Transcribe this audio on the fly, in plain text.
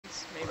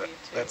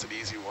That's an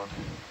easy one.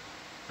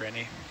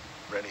 Rennie.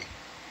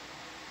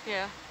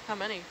 Yeah. How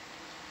many?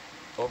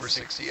 Over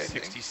 60, I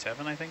think.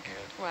 67, I think.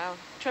 Yeah. Wow.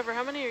 Trevor,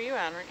 how many are you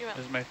on? Aren't you on?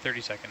 This is my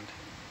 32nd.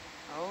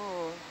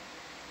 Oh,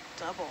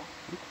 double.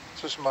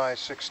 This is my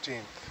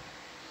 16th.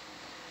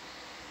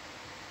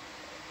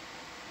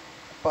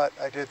 But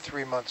I did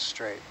 3 months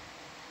straight.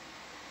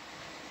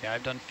 Yeah,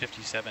 I've done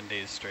 57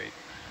 days straight.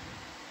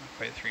 Not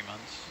quite 3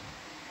 months.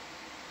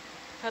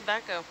 How'd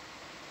that go?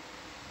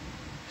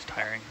 It's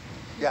tiring.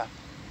 Yeah.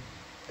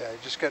 Yeah, you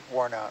just get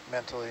worn out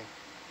mentally.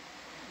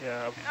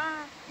 Yeah,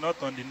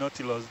 not on the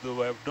Nautilus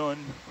though. I've done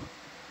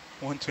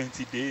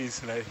 120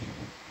 days. Like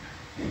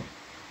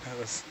that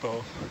was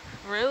tough.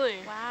 Really?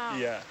 Wow.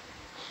 Yeah.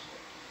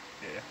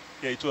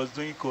 Yeah. It was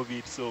during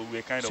COVID, so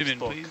we're kind Zoom of in,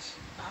 stuck. please.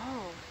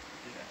 Oh.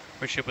 Yeah.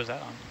 Which ship was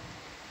that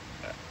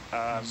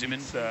on? Zoom in.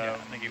 Yeah,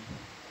 thank you.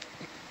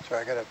 So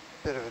I got a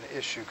bit of an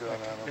issue going on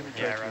over Let me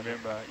here. try to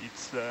remember.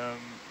 It's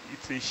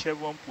a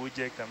Chevron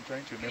project. I'm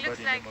trying to remember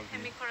the name of it.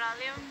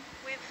 Hemicorallium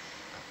with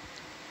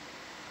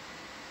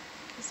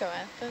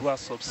zoanthids.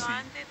 Was subsea.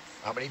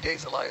 Zoanthids. How many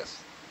days,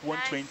 Elias?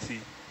 120.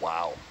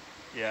 Wow.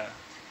 Yeah.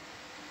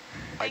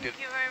 Thank you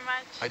very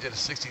much. I did a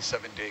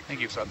 67-day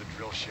cruise on the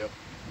drill ship.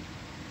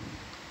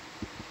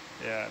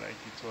 Yeah, like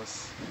it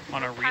was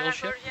on a real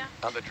ship?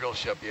 On the drill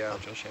ship, yeah. Oh,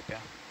 drill ship, yeah.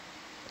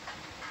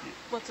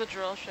 What's a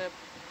drill ship?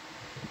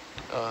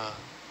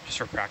 Just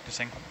for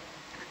practicing.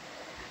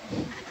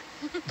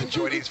 The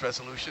Joides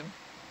Resolution.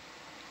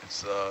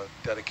 It's a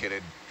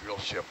dedicated drill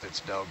ship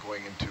that's now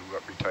going into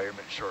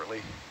retirement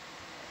shortly.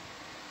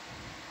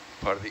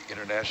 Part of the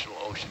International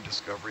Ocean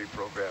Discovery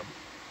Program.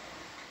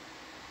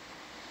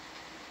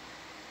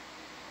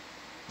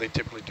 They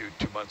typically do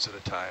 2 months at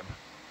a time.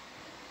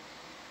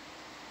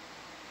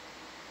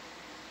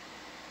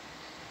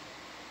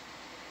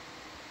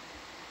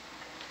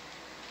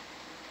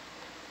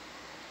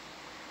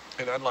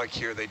 And unlike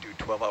here, they do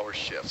 12-hour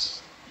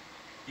shifts.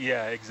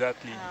 Yeah,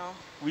 exactly. Wow.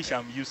 Which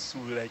I'm used to,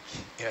 like.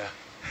 Yeah.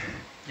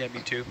 Yeah,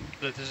 me too.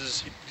 This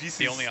is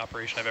the only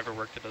operation I've ever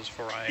worked that does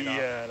 4 IAG.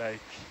 Yeah, like.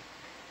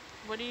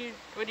 What do you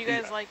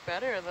guys like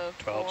better, the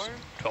 12s?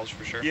 12s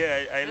for sure.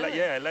 Yeah, I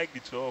Really? like the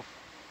 12.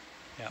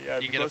 Yeah,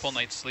 you get a full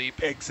night's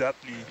sleep.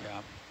 Exactly.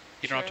 Yeah.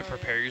 You don't have to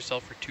prepare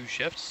yourself for 2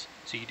 shifts,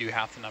 so you do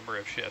half the number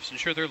of shifts. And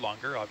sure, they're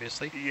longer,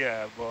 obviously.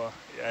 Yeah, but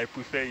I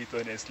prefer it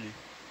honestly.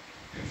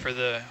 For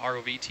the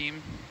ROV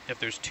team, if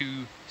there's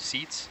 2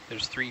 seats,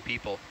 there's 3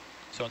 people.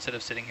 So instead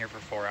of sitting here for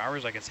 4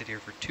 hours, I can sit here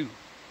for 2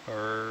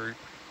 or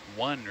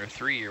 1 or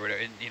 3 or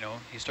whatever. And, you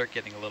know, you start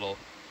getting a little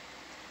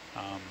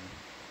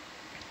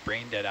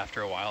brain dead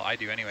after a while. I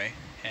do anyway.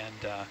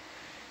 And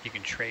you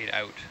can trade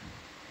out.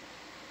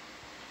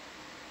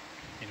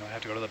 You know, I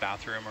have to go to the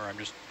bathroom, or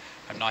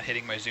I'm not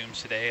hitting my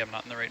zooms today. I'm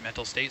not in the right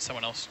mental state.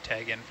 Someone else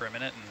tag in for a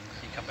minute and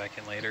you come back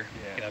in later.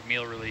 Yeah. You can have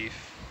meal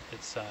relief.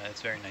 It's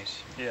very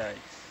nice. Yeah.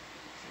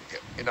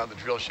 And on the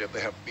drill ship,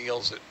 they have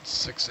meals at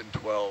 6 and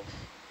 12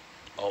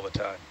 all the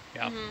time.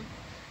 Yeah.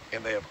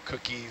 And they have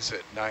cookies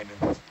at 9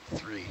 and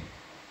 3.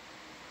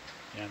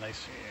 Yeah,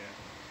 nice.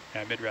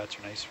 Yeah, mid-rats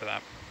are nice for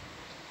that.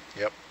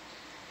 Yep.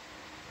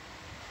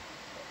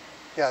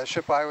 Yeah, the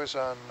ship I was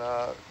on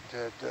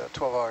did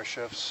 12-hour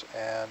shifts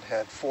and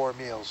had 4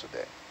 meals a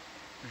day.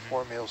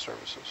 4 meal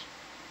services.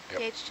 Yep.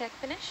 Gauge check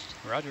finished.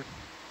 Roger.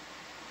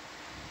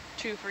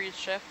 2 for each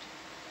shift.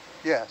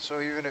 Yeah,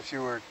 so even if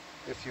you were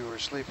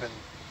sleeping,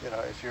 you know,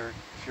 if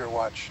your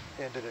watch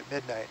ended at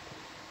midnight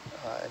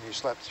and you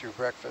slept through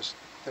breakfast,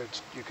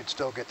 you could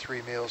still get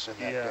 3 meals in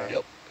that day.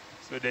 Yep.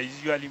 So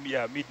there's usually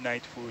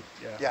midnight food.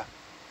 Yeah. Yeah.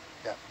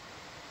 Yeah.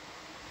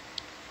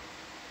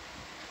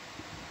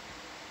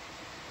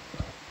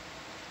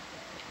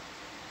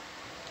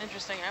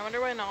 Interesting. I wonder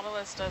why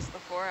Nautilus does the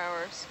 4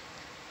 hours.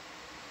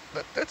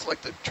 That's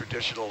like the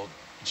traditional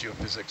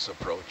geophysics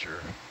approach,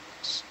 or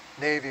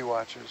Navy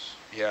watches.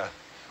 yeah.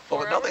 Well,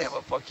 but now they have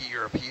hours? a funky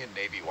European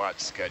Navy watch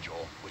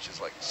schedule, which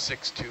is like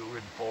 6, 2,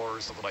 and 4, or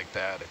something like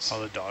that. It's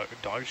the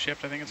dog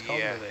shift, I think it's called.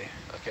 Yeah. Where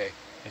Okay.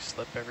 they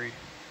slip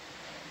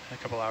a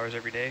couple hours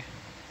every day.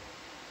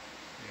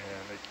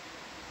 Yeah,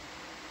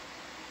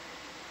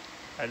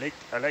 like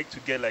I like to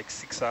get like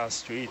 6 hours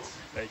straight.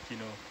 Like, you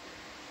know,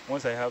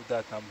 once I have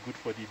that, I'm good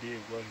for the day.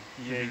 But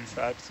yeah, it's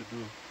hard to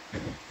do.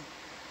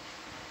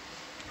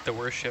 The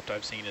worst shift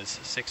I've seen is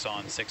 6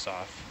 on, 6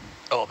 off.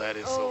 Oh, that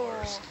is the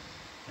worst.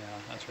 Yeah,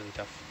 that's really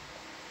tough.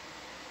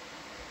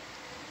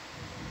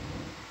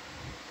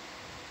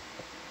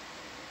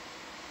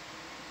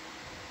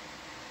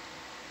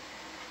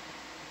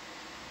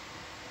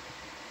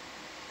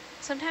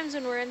 Sometimes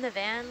when we're in the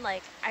van,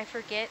 like, I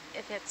forget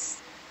if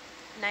it's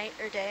night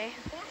or day.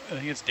 I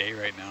think it's day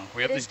right now.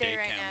 We It have is these day day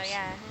right cams. now,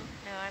 yeah.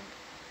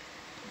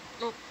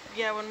 No, Well,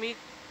 yeah, when we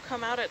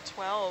come out at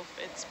 12,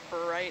 it's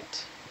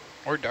bright.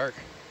 Or dark,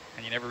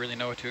 and you never really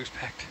know what to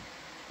expect.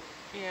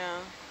 Yeah.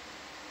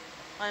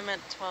 I'm at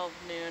 12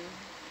 noon.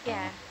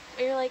 yeah.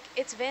 You're like,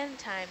 it's van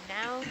time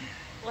now.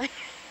 Like.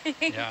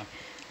 Yeah,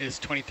 it's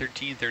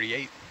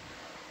 2013-38.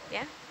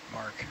 Yeah.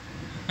 Mark.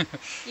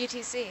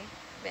 UTC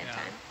van Yeah.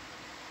 time.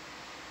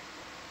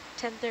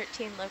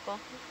 10:13 local.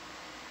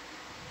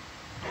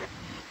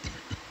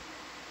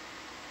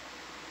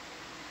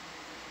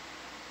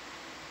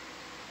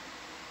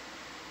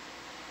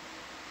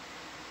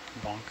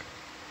 Bonk.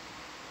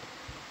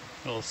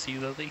 Little sea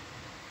lily.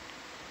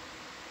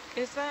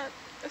 Is that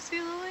a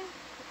sea lily?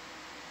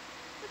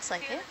 Looks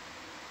like it.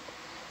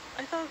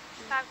 I thought.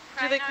 Stalked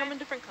Do they crinoid. come in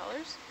different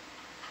colors?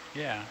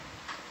 Yeah.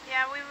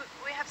 Yeah,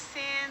 we have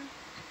seen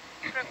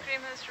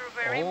Procrimus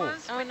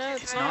ruberimus. Oh which no,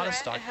 is it's very not. red.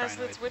 stalked It has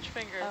crinoid. its witch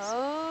fingers.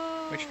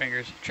 Oh. Which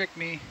fingers? Trick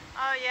me.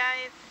 Oh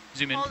yeah, it's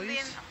Zoom in, holding please.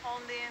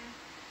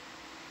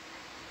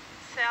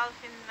 itself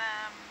in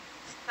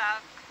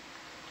stalk.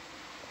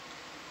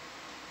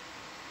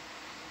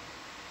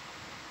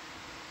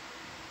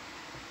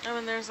 Oh,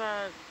 and there's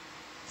a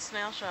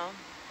snail shell.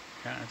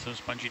 Yeah, and some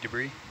spongy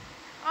debris.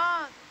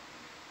 Oh,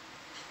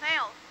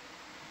 snail.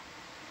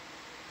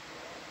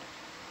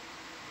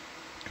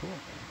 Cool.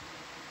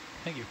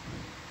 Thank you.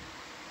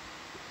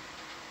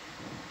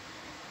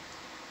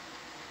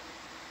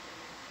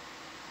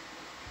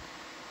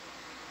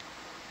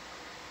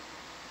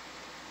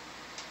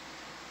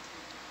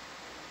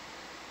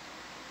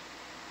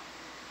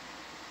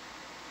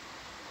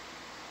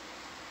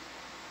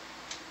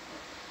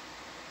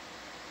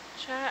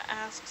 Chat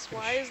asks,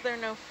 why is there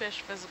no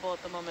fish visible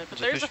at the moment? But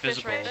There's there's a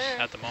fish right visible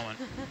there. at the moment.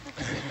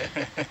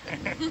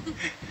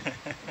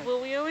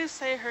 Well, we always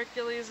say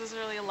Hercules is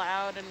really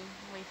loud, and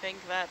we think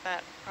that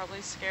that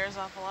probably scares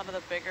off a lot of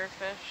the bigger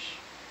fish.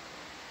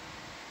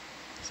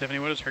 Stephanie,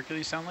 what does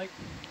Hercules sound like?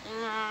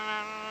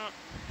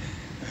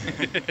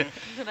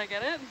 Did I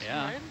get it?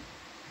 Yeah. Right?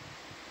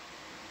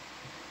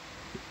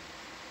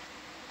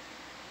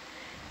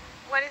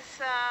 What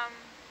is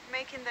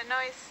making the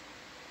noise?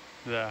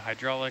 The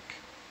hydraulic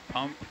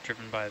pump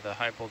driven by the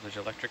high voltage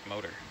electric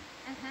motor.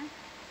 Mm-hmm.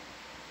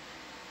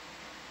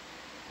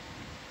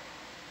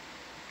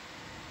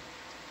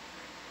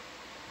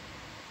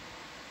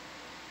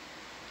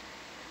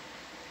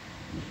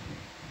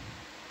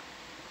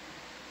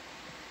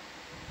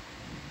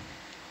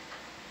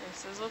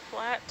 This is a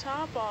flat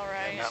top, all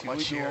right. not Should much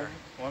we do here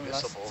one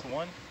visible. last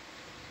one?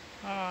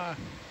 Ah.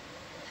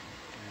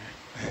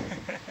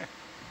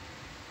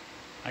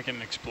 I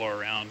can explore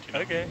around, you know.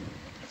 Okay,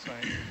 that's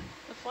fine.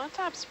 The flat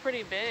top's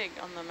pretty big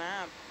on the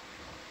map,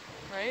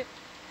 right?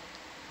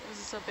 Is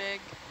this a big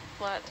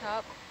flat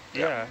top?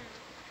 Yeah.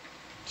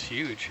 It's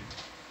huge.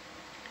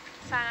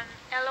 It's an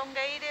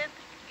elongated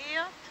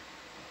guillot.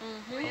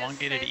 Mm-hmm. We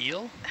Elongated say-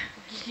 eel?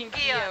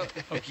 Guillot.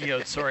 Oh,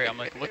 geode. Sorry, I'm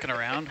like looking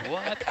around.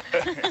 What?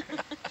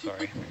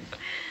 Sorry.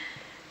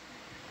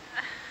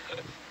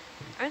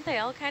 Aren't they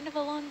all kind of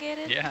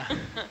elongated? Yeah.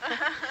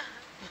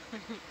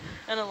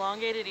 An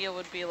elongated eel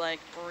would be like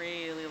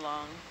really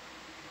long.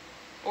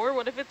 Or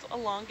what if it's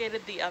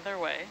elongated the other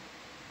way?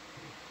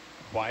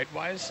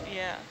 Wide-wise?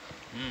 Yeah,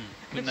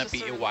 Wouldn't that just be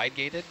sort of-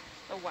 wide-gated?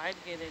 a wide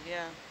gated,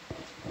 yeah.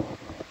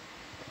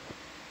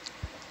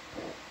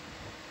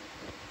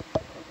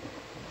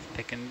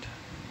 Thickened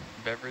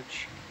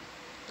beverage?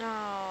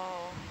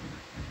 Oh,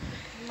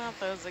 not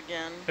those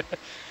again.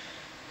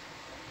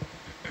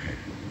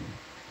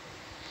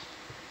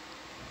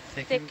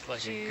 Thickened Thick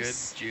like a good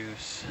juice.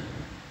 juice.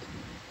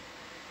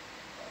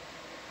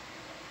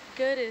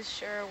 Good is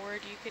sure a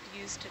word you could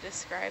use to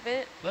describe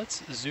it.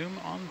 Let's zoom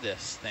on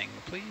this thing,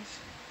 please.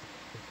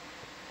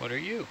 What are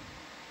you?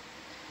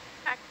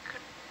 A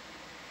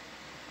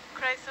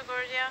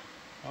Chrysogorgia.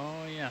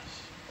 Oh, yes.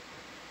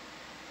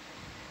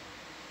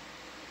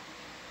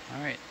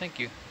 All right, thank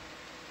you.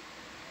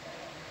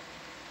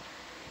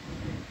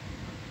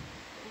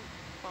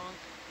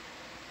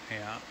 Bonk.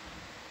 Yeah.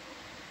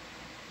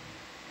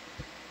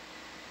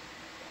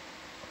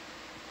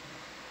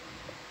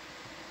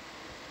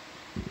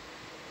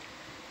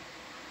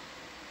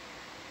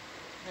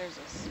 There's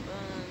a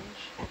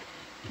sponge.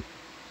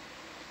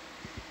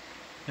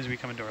 As we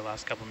come into our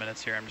last couple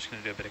minutes here, I'm just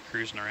going to do a bit of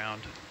cruising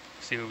around,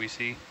 see what we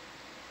see.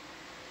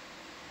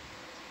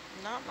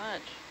 Not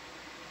much.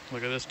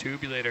 Look at this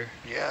tubulator.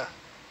 Yeah.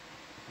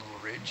 Little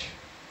ridge.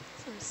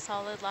 Some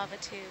solid lava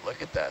tube.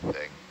 Look at that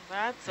thing.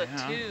 That's a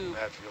Yeah. tube.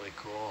 That's really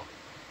cool.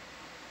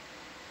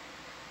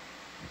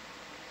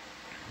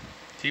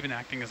 It's even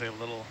acting as a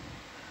little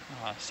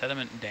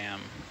sediment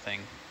dam thing.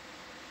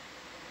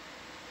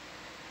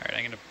 All right,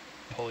 I'm going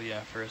to pull you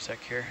for a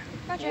sec here.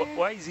 Roger.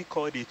 Why is it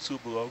called a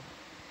tube, Rob?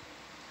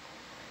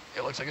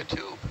 It looks like a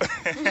tube.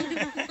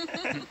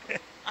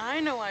 I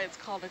know why it's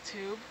called a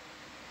tube.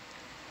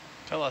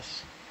 Tell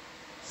us.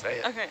 Say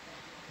it. Okay,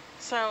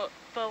 so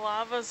the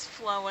lava's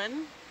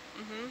flowing,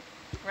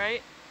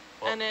 right?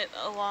 Well- And it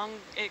Hi,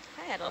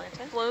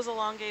 Atalanta. flows,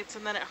 elongates,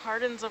 and then it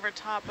hardens over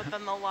top, but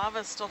then the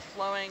lava's still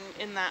flowing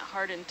in that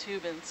hardened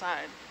tube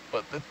inside.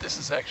 But this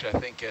is actually, I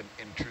think, an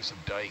intrusive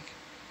dike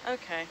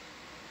Okay,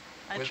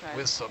 I tried.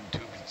 with some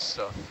tube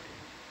stuff.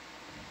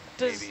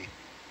 Does- Maybe.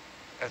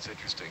 That's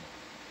interesting.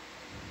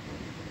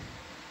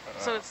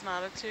 So it's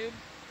not a tube?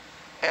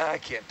 Yeah, I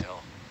can't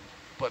tell.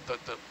 But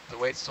the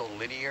way it's so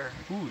linear,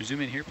 Ooh,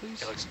 zoom in here,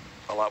 please. it looks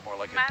a lot more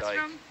like a dike.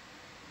 Mushroom.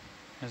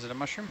 Is it a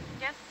mushroom?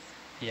 Yes.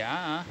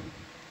 Yeah.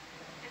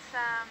 It's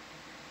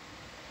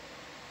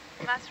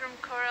mushroom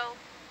coral.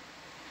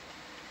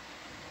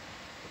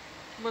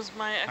 Was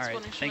my right,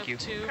 explanation thank you.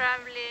 of tube?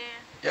 Probably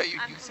Yeah, you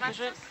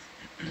Anthomassus.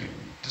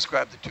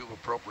 Describe the tube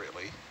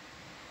appropriately.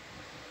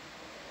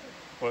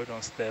 Well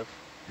done, Steph.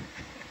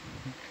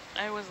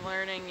 I was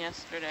learning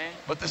yesterday.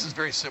 But this is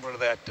very similar to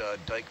that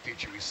dike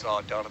feature we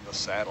saw down in the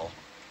saddle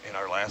in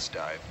our last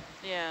dive.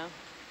 Yeah.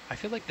 I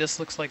feel like this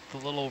looks like the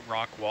little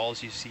rock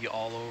walls you see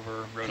all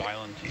over Rhode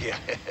Island. Yeah.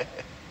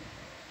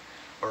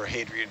 Or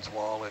Hadrian's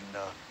Wall in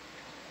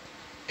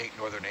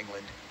northern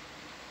England.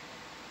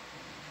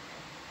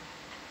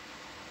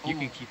 You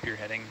can keep your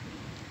heading.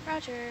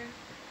 Roger.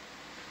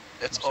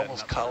 It's I'm setting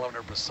almost up for-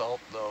 columnar basalt,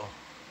 though.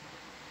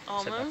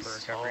 Setting up for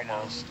Almost. recovery now.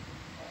 Almost.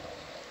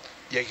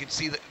 Yeah, you can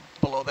see that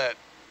below that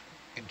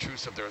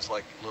intrusive, there's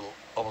like little,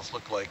 almost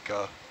look like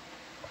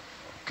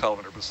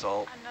columnar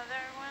basalt.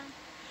 Another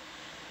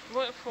one.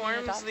 What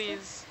forms Inaccuracies?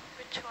 these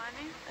Which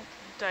one?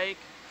 dike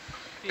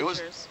It was-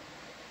 features?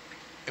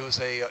 It was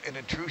an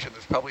intrusion.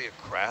 There's probably a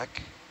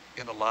crack,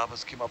 and the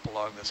lavas came up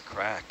along this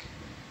crack.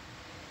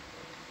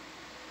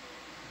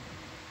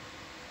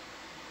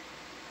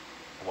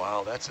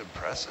 Wow, that's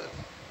impressive.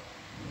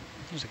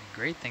 It was a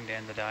great thing to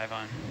end the dive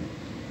on.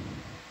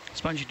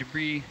 Spongy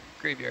debris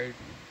graveyard.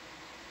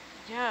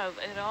 Yeah,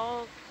 it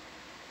all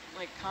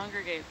like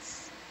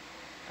congregates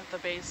at the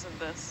base of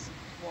this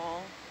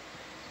wall.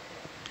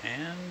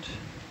 And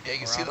Yeah, you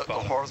can we're see off the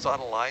bottom.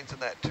 horizontal lines in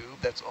that tube.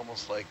 That's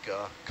almost like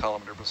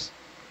columnar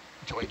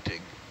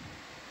jointing.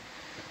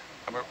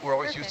 I mean, we're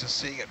always used to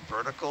seeing it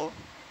vertical,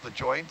 the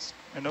joints,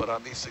 I know. but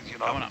on these things you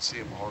Coming often up. see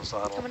them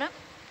horizontal. Coming up.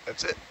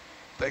 That's it.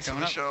 Thanks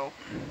Coming for the up. show.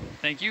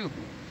 Thank you.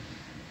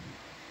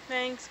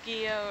 Thanks,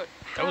 Guillot.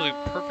 That was a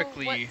How-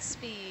 perfectly- What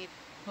speed?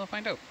 We'll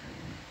find out.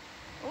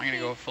 I'm gonna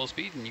go full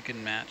speed and you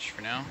can match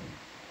for now.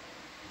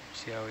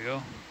 See how we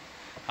go.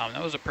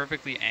 That was a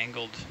perfectly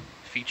angled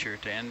feature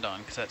to end on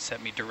because that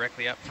set me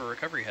directly up for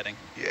recovery heading.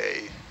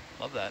 Yay.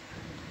 Love that.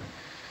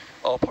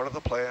 All part of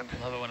the plan.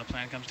 Love it when a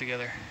plan comes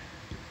together.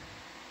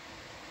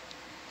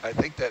 I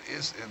think that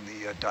is in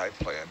the dive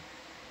plan.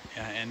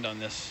 Yeah, end on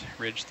this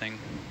ridge thing.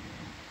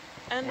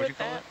 And What'd you with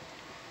call that,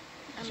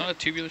 it? It's not a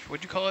tubular,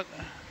 what'd you call it?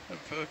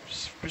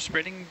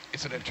 Spreading?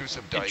 It's an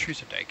intrusive dike.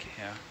 Intrusive dike,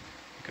 yeah.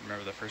 I couldn't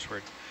remember the first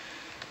word.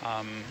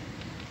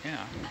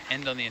 Yeah,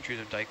 end on the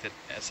intrusive dike that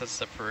sets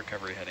us up for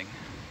recovery heading.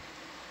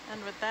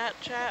 and with that,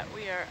 chat,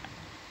 we are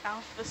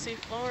off the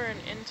seafloor and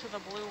into the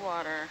blue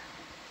water,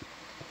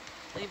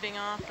 leaving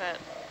off at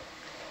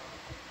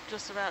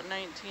just about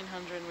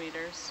 1,900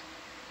 meters.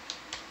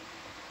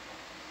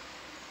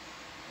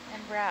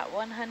 And we're at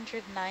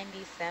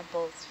 190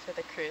 samples for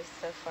the cruise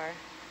so far.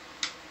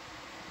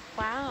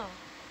 Wow.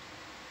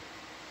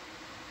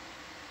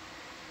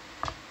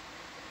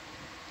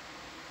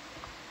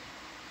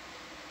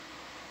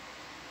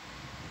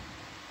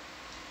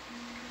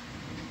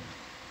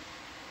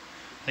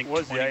 I think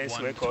What's the highest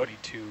 21 to record?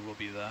 22 will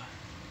be the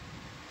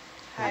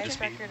Highest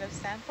speed. record of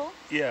sample?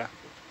 Yeah.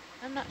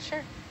 I'm not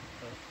sure.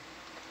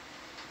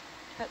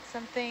 That's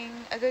something,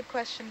 a good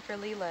question for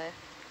Leela.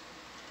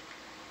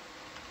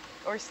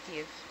 Or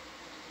Steve.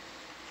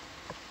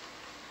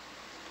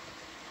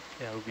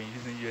 Yeah, we've been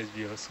using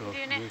USB also. Do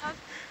you need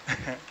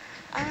help?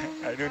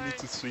 I don't need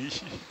to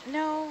switch.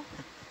 No,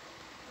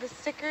 the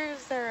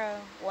stickers are a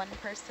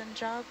one-person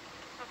job.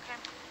 Okay.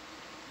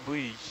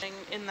 Boy.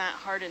 In that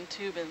hardened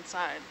tube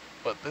inside.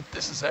 But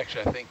this is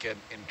actually, I think, an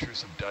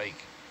intrusive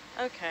dike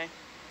Okay,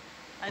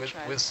 I with,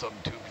 tried. with some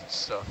tube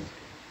stuff.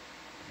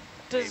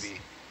 Does- Maybe.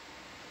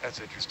 That's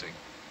interesting.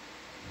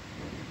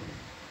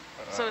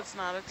 So it's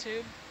not a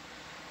tube?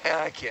 Yeah,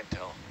 I can't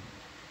tell.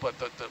 But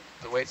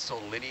the way it's so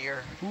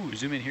linear, Ooh,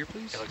 zoom in here,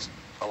 please. it looks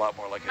a lot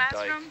more like a dike.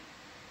 Mushroom?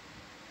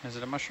 Is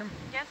it a mushroom?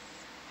 Yes.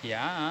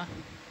 Yeah.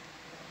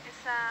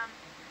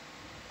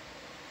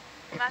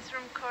 It's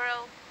mushroom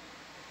coral.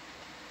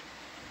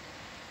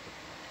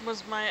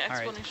 Was my right,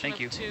 explanation thank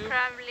you. of tube?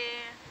 Probably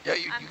Yeah,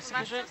 you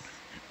Anthomastous.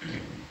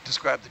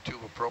 describe the tube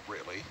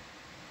appropriately.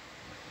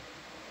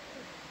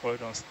 Well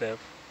done, Steph.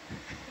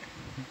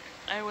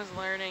 I was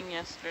learning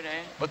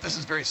yesterday. But this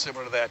is very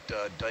similar to that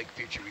dike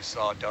feature we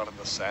saw down in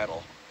the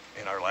saddle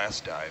in our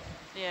last dive.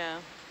 Yeah.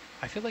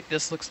 I feel like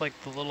this looks like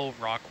the little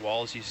rock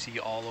walls you see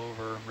all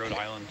over Rhode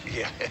Island.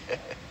 Yeah.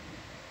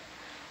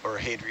 Or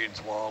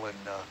Hadrian's Wall in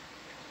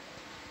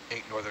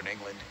northern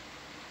England.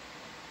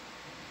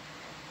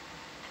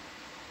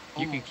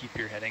 You can keep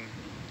your heading.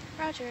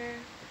 Roger.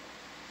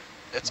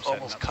 It's I'm setting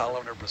almost up for-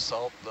 columnar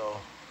basalt, though.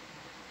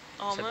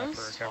 Setting up for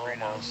Almost. recovery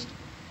now. Almost.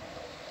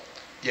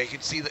 Yeah, you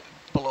can see that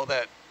below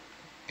that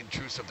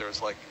intrusive,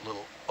 there's like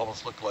little,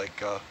 almost look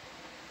like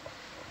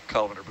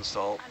columnar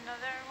basalt.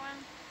 Another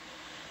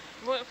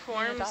one. What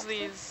forms Inaccuracies?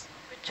 these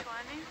Which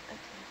one?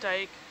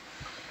 dike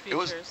It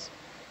was- features?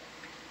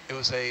 It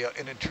was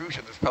an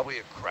intrusion. There's probably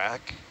a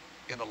crack,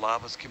 and the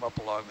lavas came up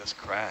along this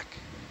crack.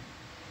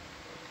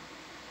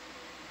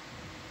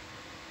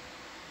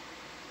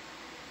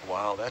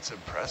 Wow, that's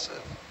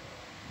impressive.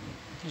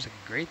 It was a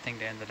great thing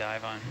to end the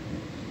dive on.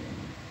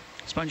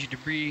 Spongy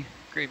debris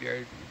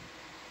graveyard.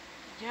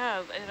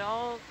 Yeah, it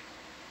all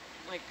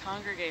like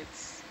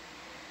congregates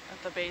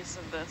at the base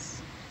of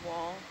this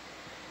wall.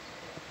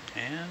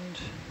 And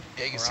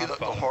Yeah, you can we're see off the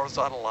bottom.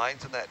 horizontal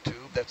lines in that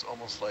tube. That's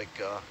almost like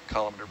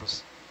columnar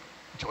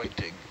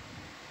jointing.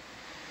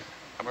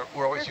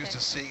 We're always used to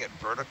Perfect. seeing it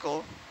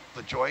vertical,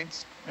 the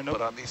joints, I know.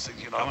 but on these things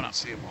you Coming often up.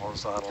 see them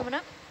horizontal. Coming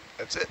up.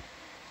 That's it.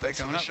 Thanks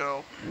Coming for the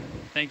up. show.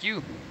 Thank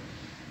you.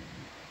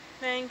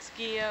 Thanks,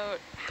 Guillot.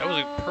 That was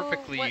a How-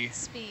 perfectly- What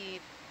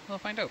speed? We'll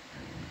find out.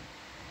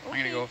 I'm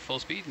gonna go full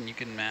speed and you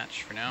can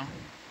match for now.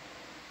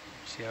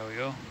 See how we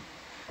go.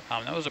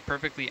 That was a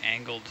perfectly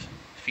angled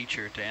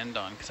feature to end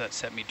on because that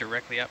set me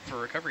directly up for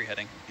recovery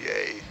heading.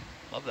 Yay.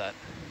 Love that.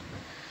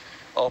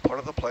 All part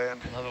of the plan.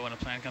 Love it when a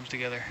plan comes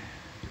together.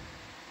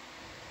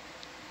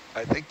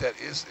 I think that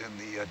is in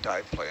the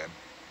dive plan.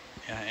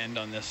 Yeah, end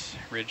on this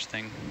ridge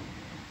thing.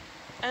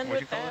 And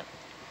What'd you with call that, it?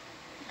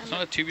 and It's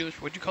not a tubular,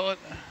 what'd you call it?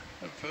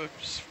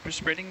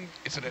 Spreading?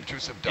 It's an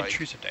intrusive dike.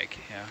 Intrusive dike,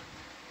 yeah.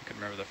 I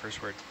couldn't remember the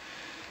first word.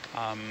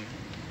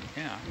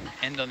 Yeah,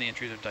 end on the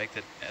intrusive dike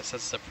that sets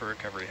us up for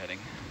recovery heading.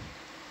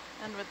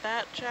 and with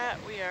that, chat,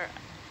 we are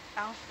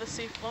off the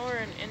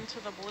seafloor and into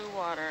the blue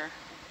water,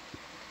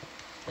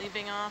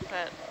 leaving off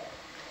at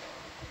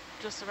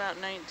just about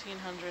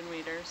 1,900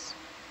 meters.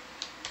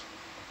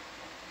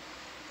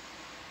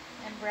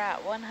 And we're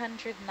at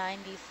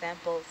 190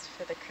 samples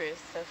for the cruise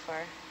so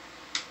far.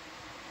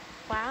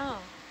 Wow.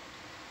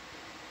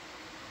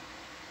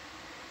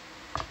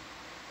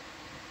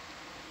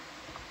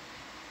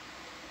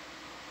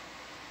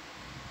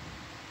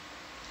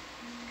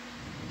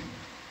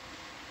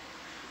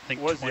 I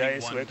think What's the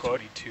highest 21, record?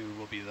 22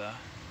 will be the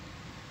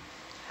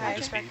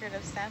Highest speed. record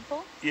of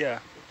sample? Yeah.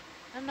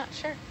 I'm not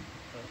sure.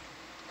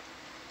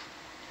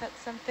 That's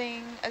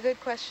something, a good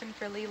question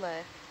for Leela.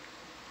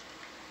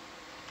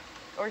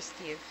 Or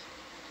Steve.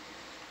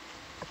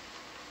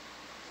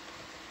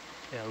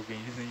 Yeah, we've been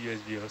using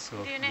USB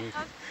also. Do you need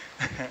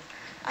help?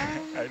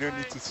 I don't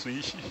need to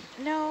switch.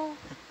 No,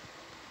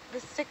 the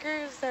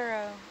stickers are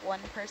a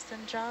one-person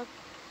job.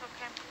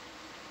 Okay.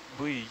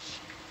 Bridge.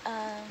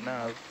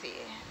 Now. Let's see.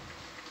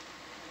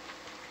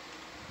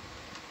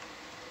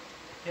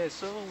 Yeah,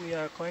 so we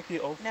are currently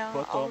off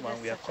No, all bottom of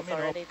and we this are stuff is coming up.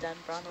 already done.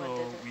 Bronwyn So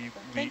did it. we So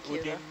thank you,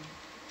 holding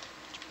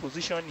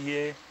position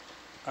here,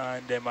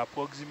 and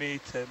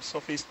approximate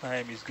surface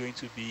time is going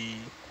to be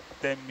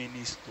 10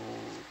 minutes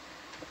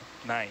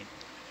to 9,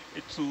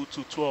 to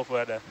 12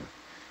 rather.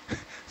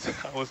 So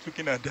I was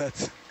looking at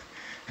that.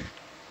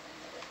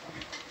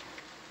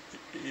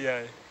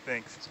 Yeah,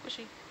 thanks.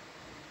 Squishy.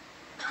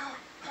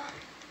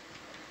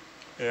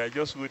 Yeah, I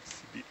just wrote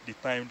the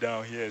time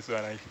down here, so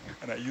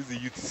and I use the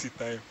UTC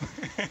time.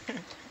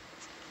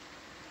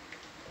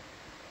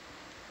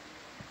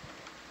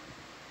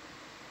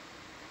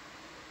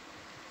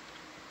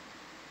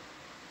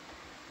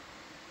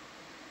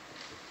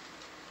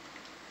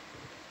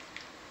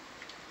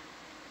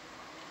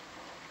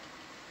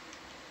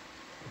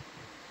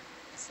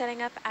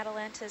 Setting up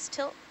Atalanta's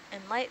tilt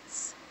and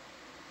lights.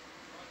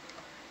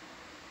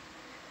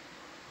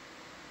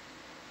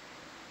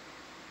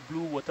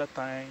 Blue water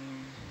time.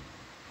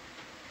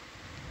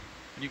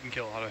 And you can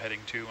kill auto heading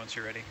too once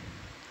you're ready.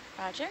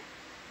 Roger.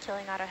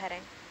 Killing auto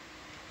heading.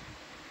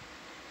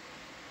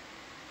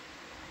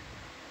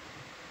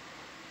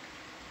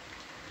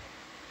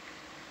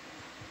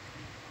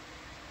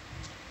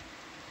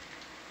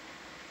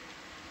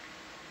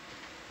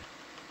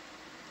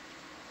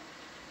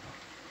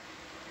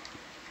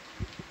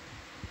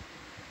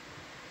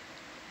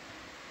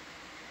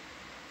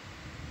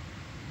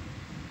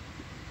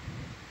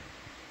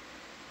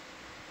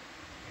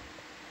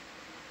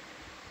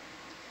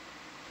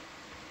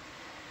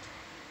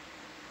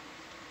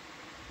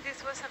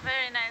 This was a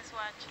very nice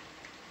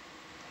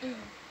watch.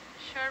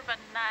 Short but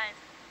nice.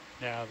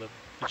 Yeah,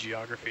 the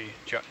geography,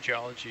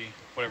 geology,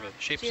 whatever, the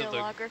shapes of the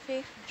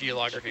Geolography.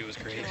 geolography was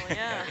great. Oh,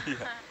 yeah.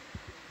 Yeah.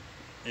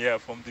 Yeah,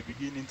 from the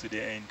beginning to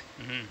the end.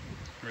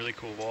 Really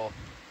cool wall.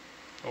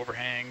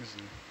 Overhangs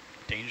and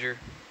danger.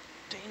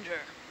 Danger.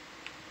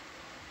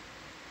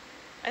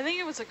 I think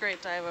it was a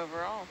great dive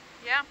overall.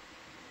 Yeah.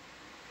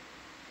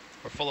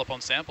 We're full up on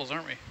samples,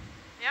 aren't we?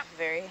 Yep.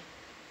 Very.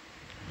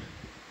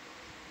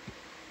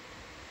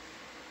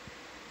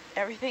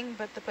 Everything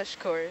but the push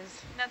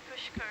cores. Not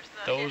push course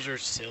though. Those are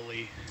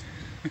silly.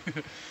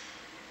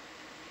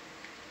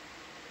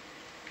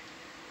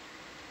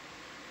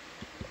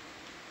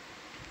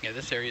 Yeah,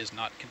 this area is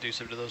not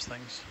conducive to those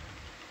things.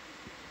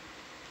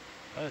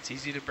 But it's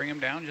easy to bring them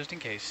down just in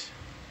case.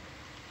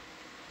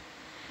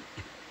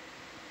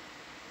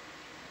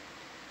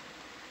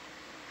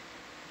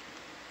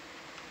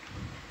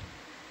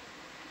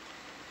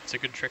 It's a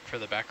good trick for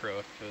the back row.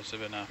 If there's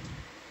been a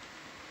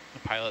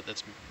pilot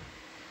that's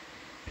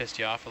pissed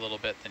you off a little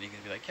bit, then you can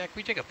be like, yeah, can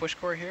we take a push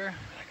core here?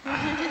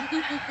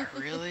 Like,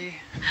 really?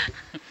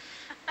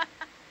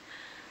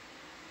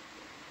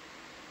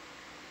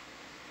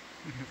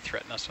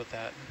 Threaten us with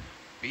that.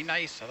 Be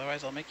nice,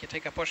 otherwise I'll make you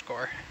take a push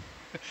core.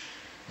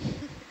 Do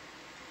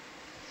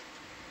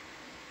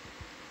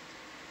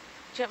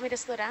you want me to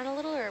slow down a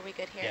little, or are we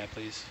good here? Yeah,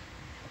 please.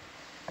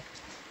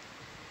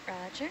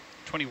 Roger.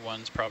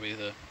 21's probably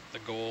the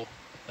goal,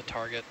 the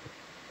target.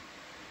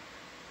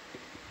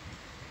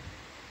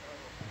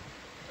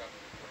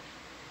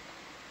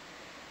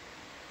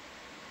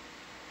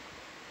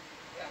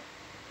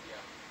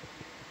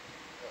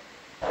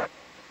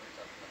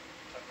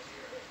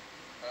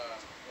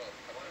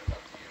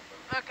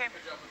 Okay.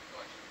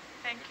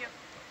 Thank you.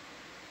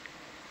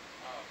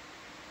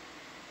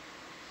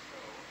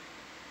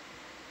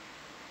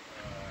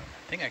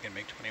 I think I can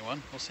make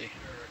 21. We'll see.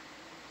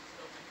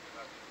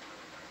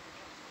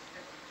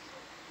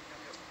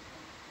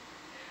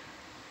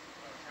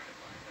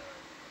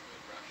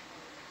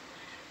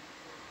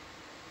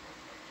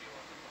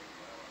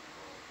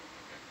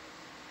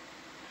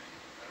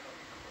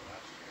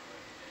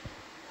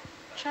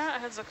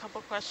 Chat has a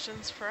couple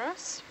questions for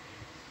us.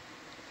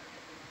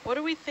 What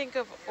do we think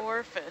of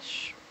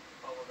oarfish?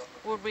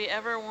 Would we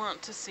ever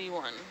want to see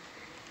one?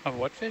 Of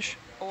what fish?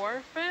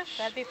 Oarfish?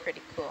 That'd be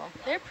pretty cool.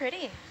 They're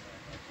pretty.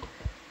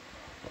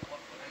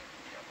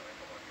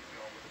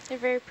 They're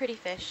very pretty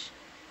fish.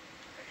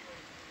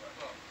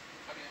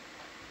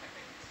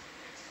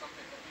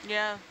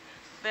 Yeah,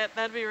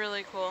 that'd be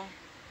really cool.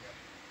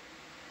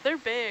 They're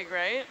big,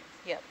 right?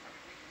 Yep.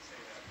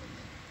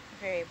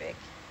 Very big.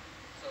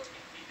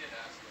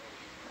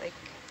 Like,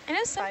 I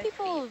know some 5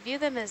 people feet. view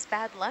them as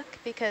bad luck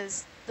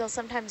because they'll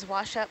sometimes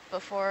wash up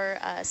before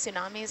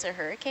tsunamis or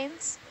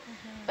hurricanes.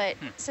 But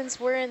since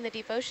we're in the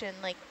deep ocean,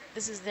 like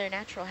this is their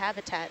natural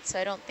habitat, so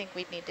I don't think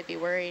we'd need to be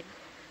worried.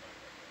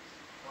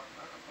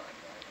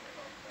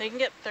 They can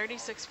get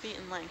 36 feet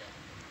in length.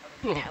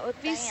 That would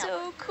be Damn.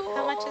 so cool.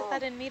 How much is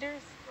that in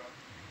meters?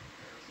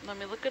 Let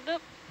me look it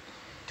up.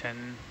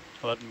 10,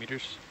 11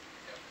 meters.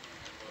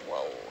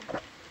 Whoa.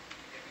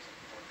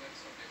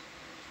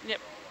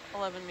 Yep,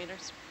 11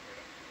 meters.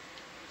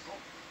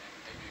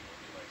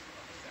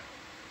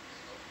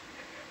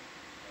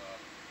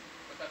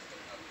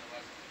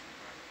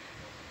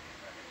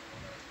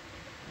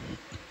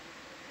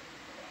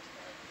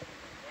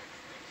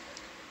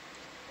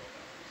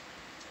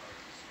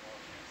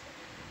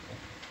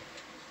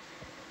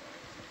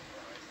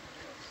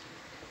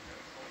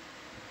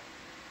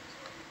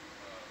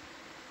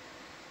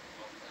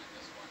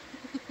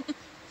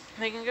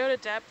 They can go to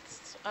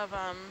depths of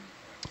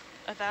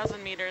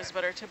 1,000 meters,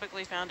 but are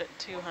typically found at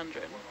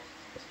 200.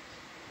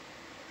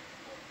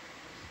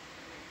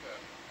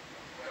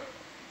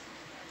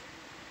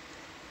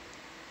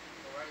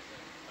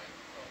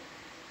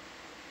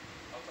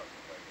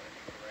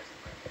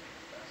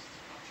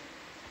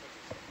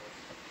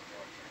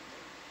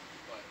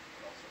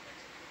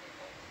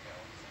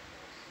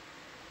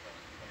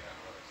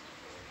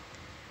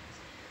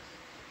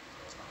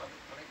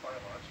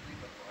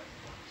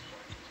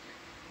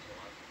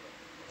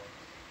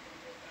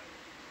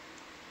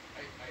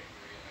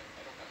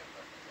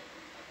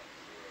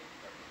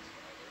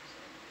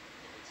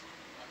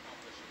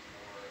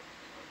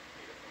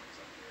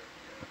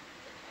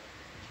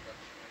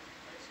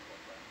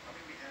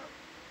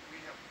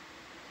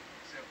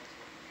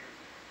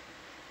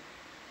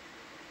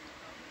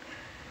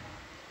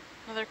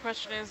 Another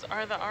question is,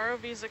 are the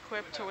ROVs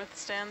equipped to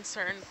withstand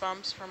certain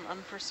bumps from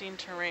unforeseen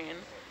terrain,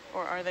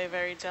 or are they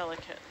very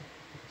delicate?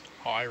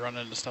 Oh, I run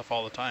into stuff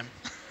all the time.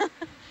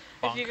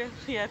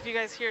 If you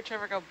guys hear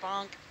Trevor go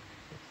bonk.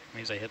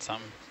 Means I hit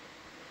something.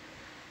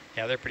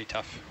 Yeah, they're pretty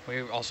tough.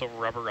 We also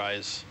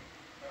rubberize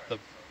the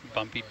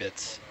bumpy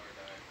bits.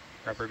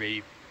 Rubber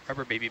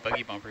baby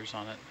buggy bumpers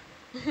on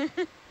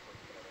it.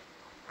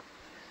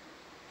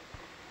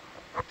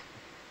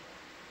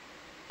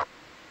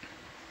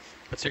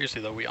 But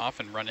seriously though, we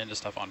often run into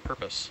stuff on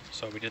purpose.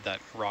 So we did that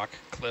rock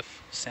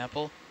cliff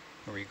sample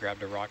where we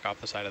grabbed a rock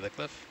off the side of the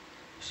cliff.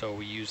 So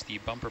we used the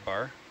bumper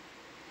bar.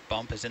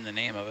 Bump is in the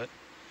name of it.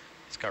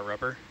 It's got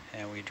rubber,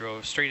 and we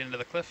drove straight into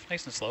the cliff,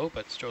 nice and slow,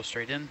 but drove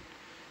straight in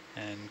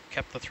and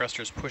kept the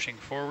thrusters pushing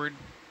forward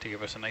to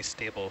give us a nice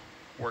stable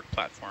work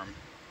platform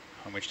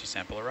on which to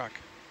sample a rock.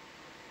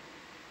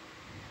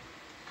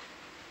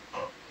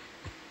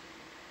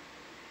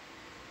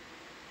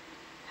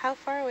 How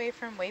far away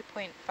from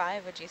waypoint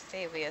 5 would you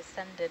say we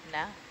ascended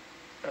now?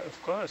 Of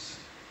course.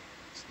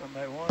 It's not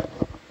my one.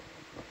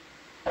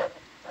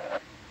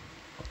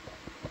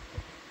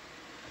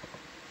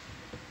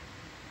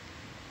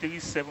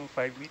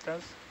 $375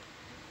 meters.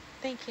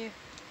 Thank you.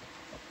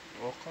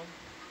 Welcome.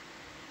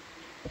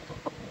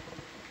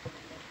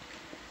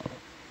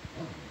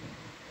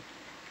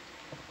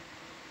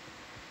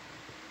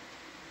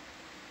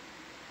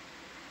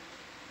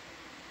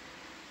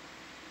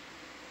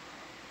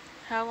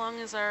 How long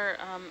is our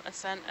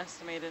ascent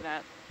estimated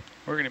at?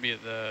 We're going to be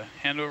at the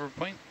handover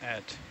point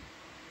at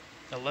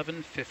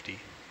 11:50,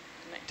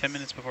 Nice. 10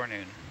 minutes before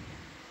noon.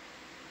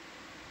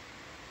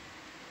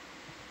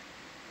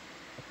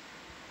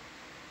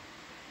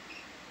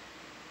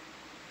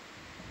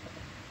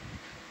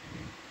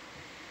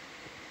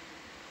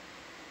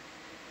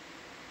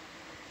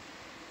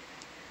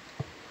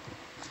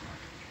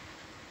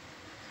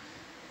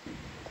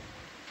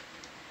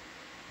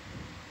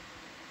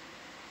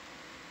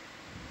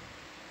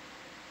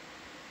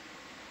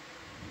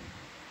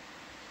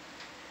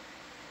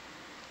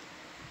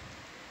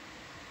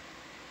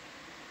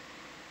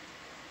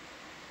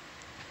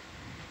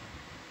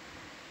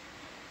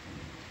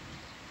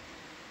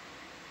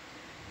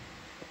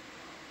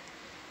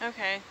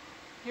 Okay,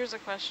 here's a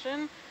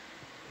question.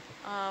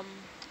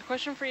 A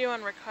question for you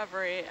on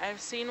recovery. I've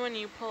seen when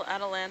you pull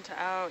Atalanta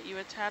out, you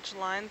attach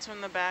lines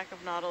from the back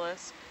of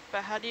Nautilus,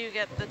 but how do you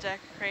get the deck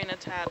crane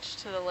attached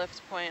to the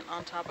lift point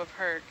on top of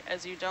Herc,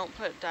 as you don't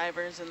put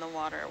divers in the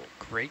water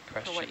Great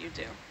question. for what you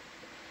do?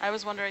 I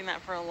was wondering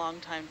that for a long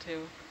time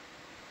too.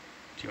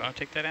 Do you want to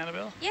take that,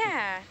 Annabelle?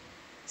 Yeah.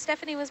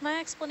 Stephanie, was my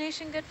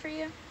explanation good for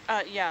you?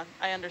 Yeah,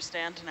 I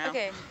understand now.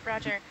 Okay,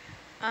 Roger.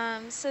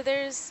 So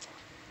there's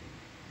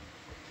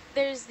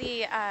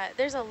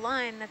a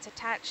line that's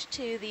attached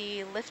to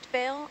the lift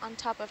bail on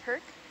top of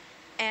Herc,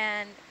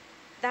 and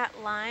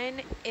that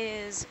line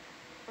is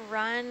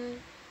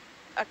run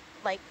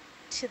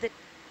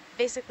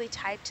basically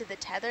tied to the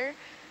tether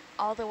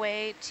all the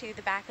way to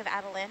the back of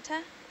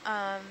Atalanta.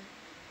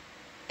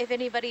 If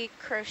anybody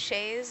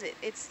crochets,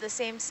 it's the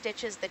same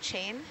stitch as the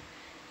chain,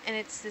 and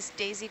it's this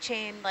daisy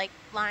chain like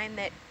line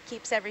that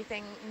keeps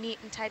everything neat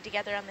and tied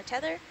together on the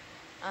tether.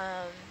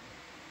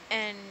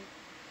 And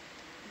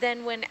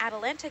then when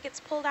Atalanta gets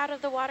pulled out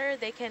of the water,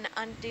 they can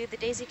undo the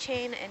daisy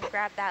chain and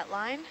grab that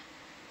line,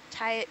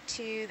 tie it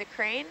to the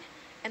crane,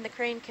 and the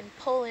crane can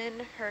pull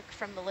in Herc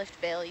from the lift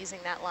bail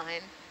using that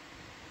line.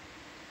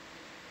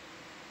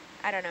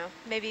 I don't know,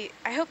 maybe,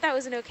 I hope that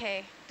was an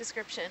okay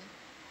description.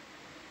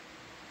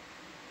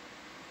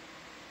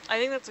 I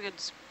think that's a good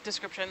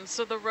description.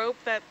 So the rope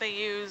that they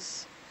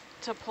use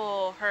to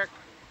pull Herc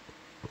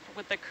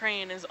with the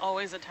crane is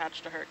always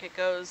attached to Herc. It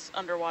goes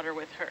underwater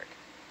with Herc.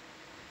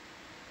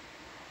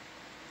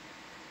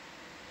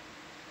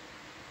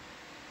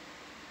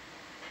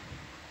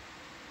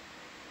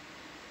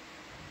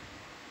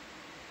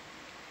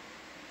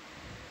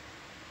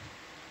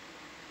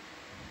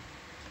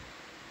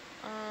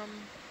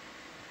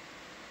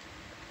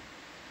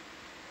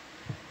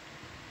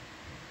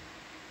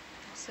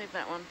 Save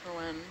that one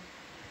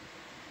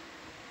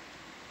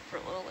for a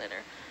little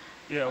later.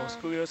 Yeah, I was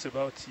curious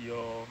about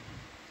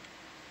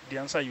the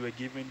answer you were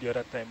giving the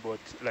other time, but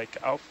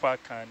like how far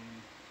can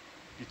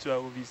the two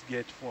ROVs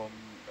get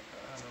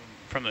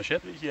from the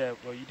ship? Yeah,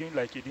 but you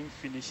didn't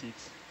finish it.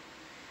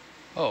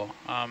 Oh,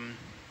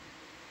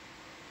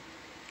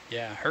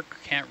 yeah,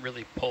 Herc can't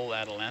really pull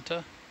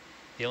Atalanta.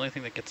 The only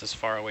thing that gets us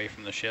far away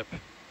from the ship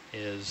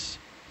is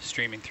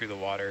streaming through the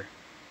water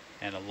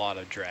and a lot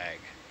of drag.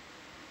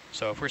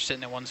 So if we're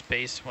sitting at one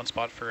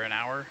spot for an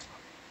hour,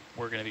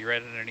 we're going to be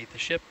right underneath the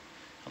ship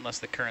unless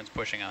the current's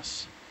pushing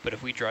us. But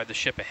if we drive the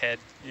ship ahead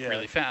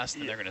really fast,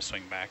 then they're going to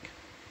swing back.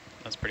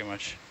 That's pretty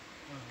much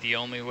the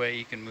only way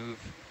you can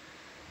move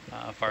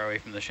far away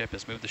from the ship,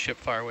 is move the ship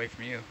far away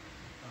from you.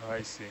 Oh,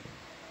 I see.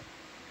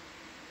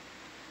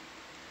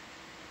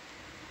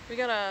 We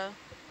got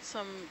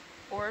some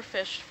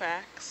oarfish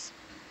facts.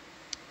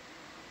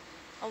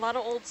 A lot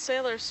of old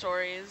sailor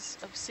stories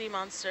of sea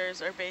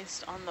monsters are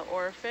based on the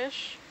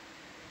oarfish.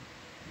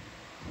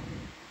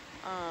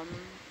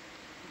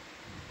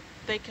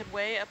 They could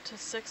weigh up to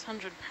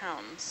 600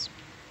 pounds.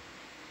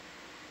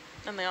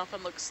 And they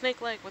often look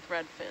snake-like with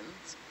red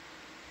fins.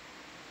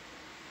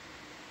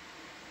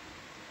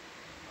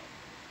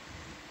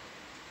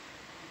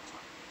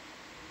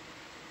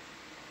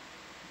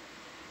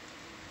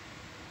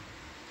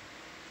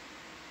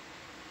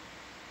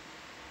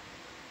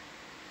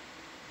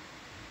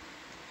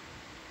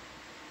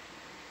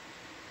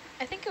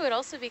 I think it would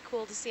also be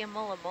cool to see a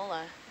mola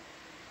mola.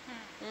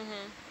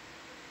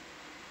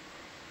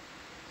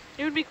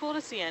 It would be cool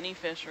to see any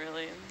fish,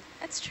 really.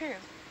 That's true.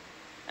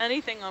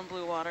 Anything on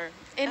blue water.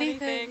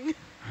 Anything.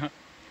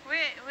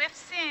 We've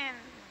seen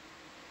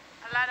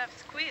a lot of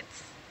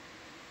squids.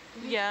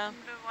 Yeah. In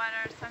blue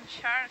water, some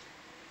sharks.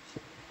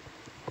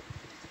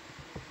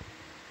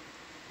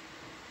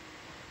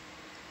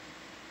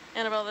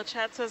 Annabelle, the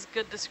chat says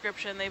good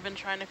description. They've been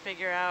trying to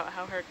figure out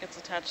how Herc gets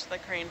attached to the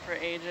crane for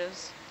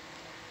ages.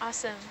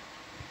 Awesome.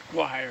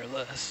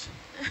 Wireless.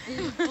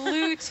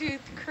 Bluetooth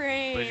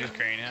crane. Bluetooth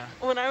crane, yeah.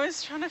 When I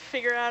was trying to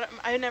figure out,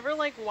 I never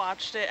like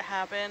watched it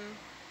happen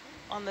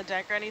on the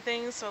deck or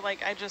anything, so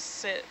like I just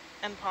sit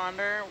and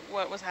ponder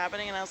what was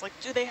happening, and I was like,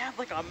 do they have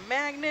like a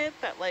magnet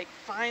that like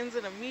finds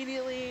it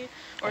immediately?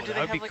 Or do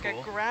they have like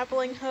a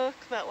grappling hook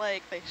that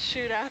like they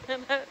shoot out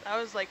in it? I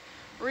was like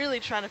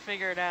really trying to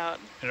figure it out.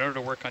 In order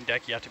to work on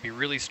deck, you have to be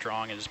really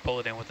strong and just pull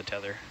it in with the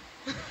tether.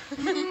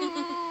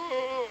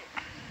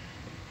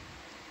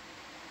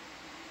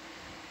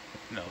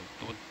 No,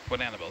 what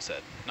Annabelle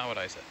said, not what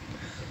I said.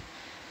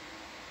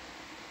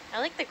 I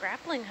like the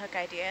grappling hook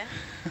idea.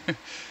 Could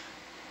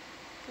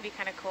be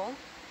kind of cool.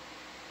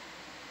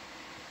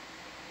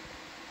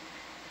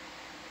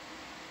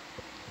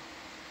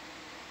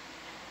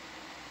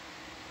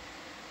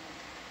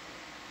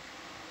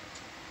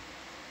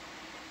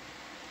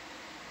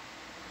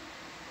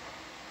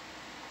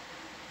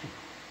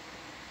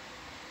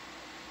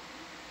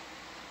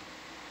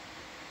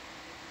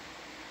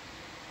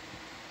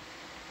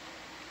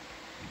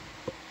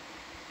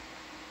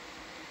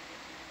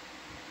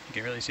 You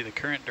can really see the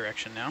current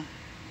direction now.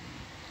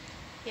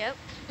 Yep.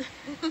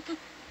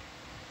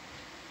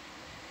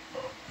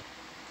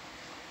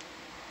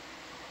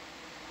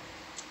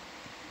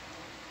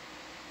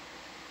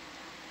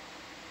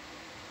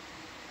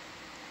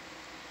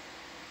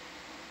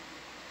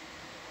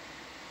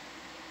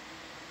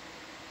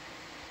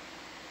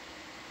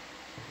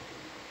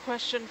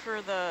 Question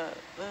for the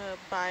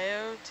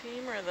bio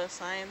team or the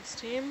science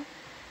team.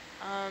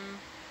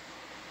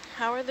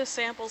 How are the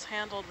samples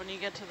handled when you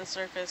get to the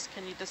surface?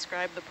 Can you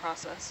describe the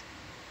process?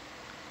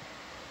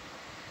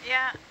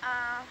 Yeah,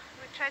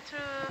 we try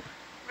to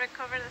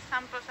recover the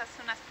samples as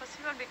soon as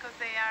possible because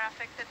they are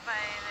affected by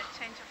the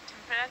change of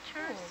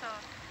temperature. Oh. So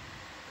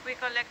we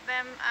collect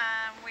them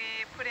and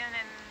we put it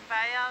in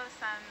vials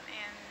and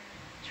in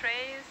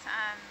trays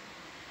and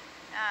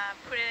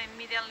put it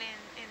immediately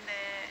in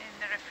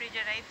the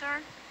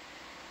refrigerator.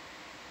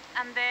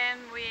 And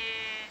then we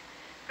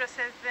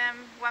process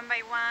them one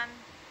by one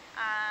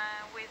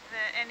with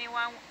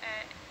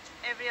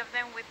every of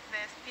them with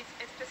the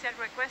special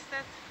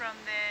requested from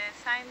the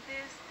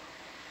scientists.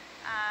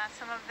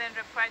 Some of them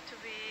require to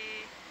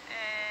be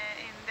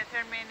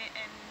determined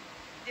in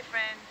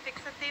different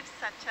fixatives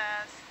such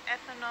as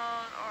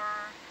ethanol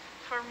or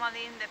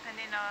formalin,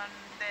 depending on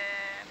the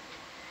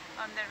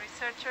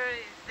researcher.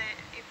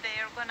 If they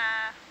are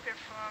gonna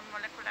perform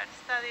molecular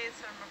studies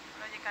or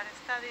morphological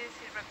studies,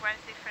 it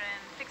requires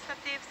different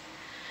fixatives.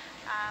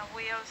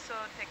 We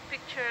also take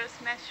pictures,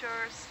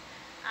 measures,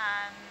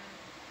 and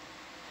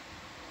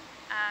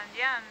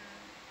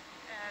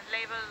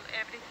label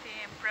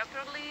everything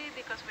properly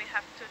because we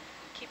have to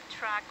keep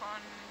track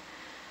on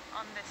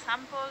the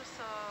sample.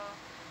 So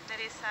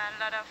there is a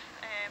lot of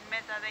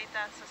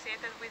metadata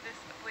associated with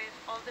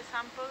all the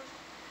samples,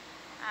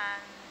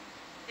 and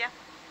yeah,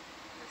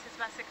 this is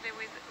basically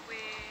we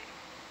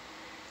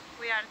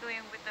are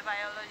doing with the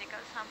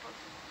biological samples.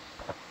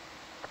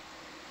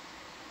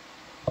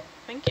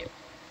 Thank you.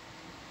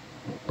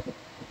 I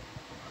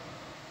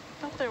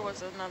thought there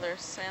was another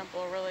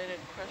sample related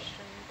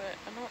question, but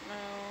I don't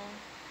know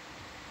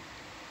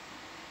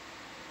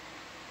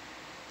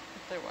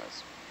if there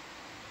was.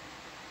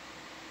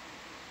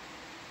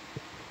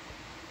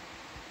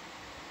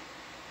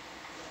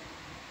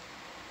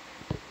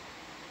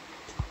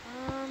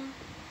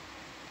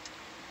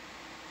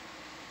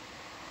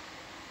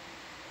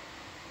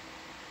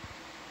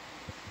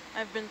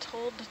 I've been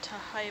told to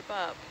hype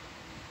up.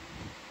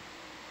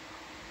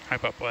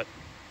 Hype up what?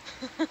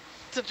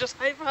 To just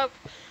hype up,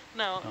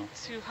 no, Oh.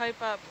 to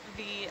hype up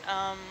the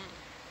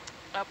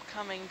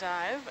upcoming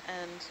dive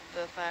and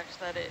the fact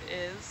that it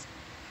is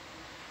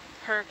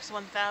Herc's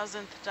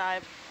 1000th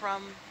dive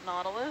from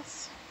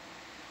Nautilus.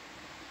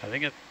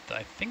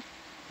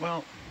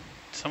 Well,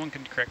 someone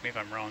can correct me if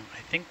I'm wrong. I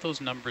think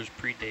those numbers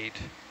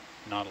predate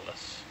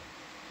Nautilus.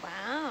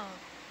 Wow.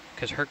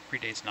 Because Herc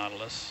predates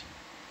Nautilus.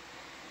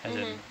 As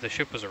in, the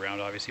ship was around,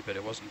 obviously, but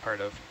it wasn't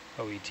part of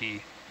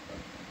OET.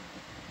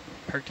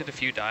 Herc did a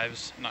few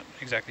dives, not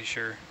exactly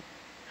sure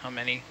how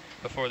many,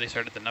 before they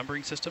started the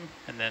numbering system,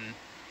 and then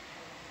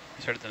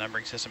they started the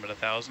numbering system at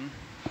 1,000.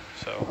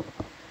 So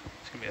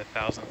it's going to be the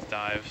 1,000th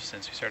dive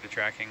since we started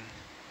tracking.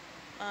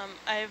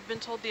 I've been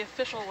told the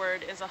official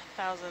word is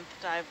 1000th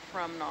dive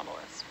from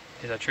Nautilus.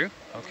 Is that true?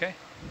 Okay.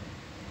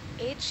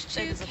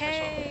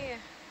 H2K.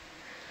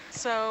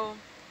 So,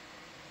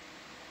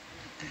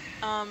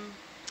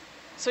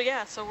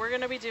 so we're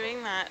going to be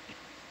doing that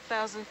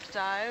 1000th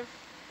dive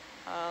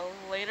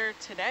later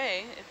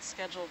today. It's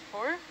scheduled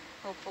for,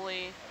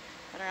 hopefully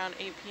at around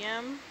 8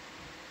 p.m.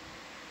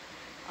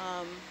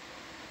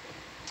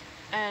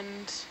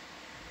 And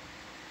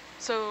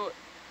so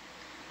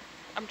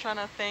I'm trying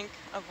to think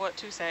of what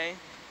to say.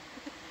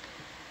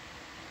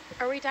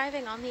 Are we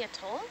diving on the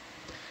atoll?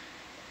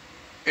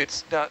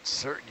 It's not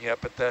certain yet,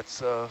 but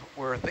that's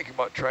we're thinking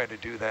about trying to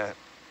do that.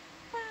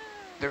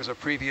 There's a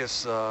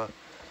previous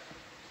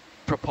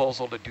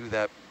proposal to do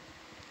that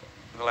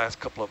in the last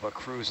couple of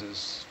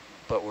cruises,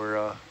 but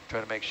we're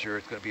trying to make sure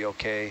it's going to be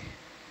okay.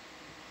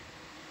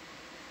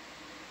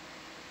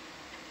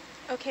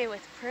 Okay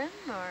with Prim,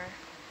 or?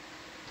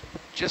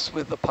 Just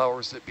with the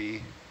powers that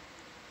be.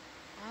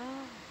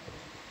 Oh,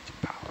 It's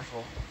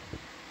powerful.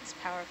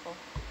 it's powerful.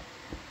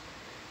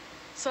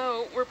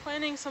 So we're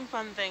planning some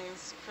fun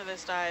things for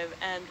this dive,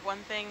 and one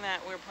thing that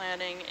we're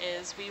planning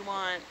is we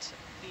want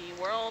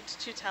the world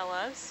to tell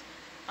us,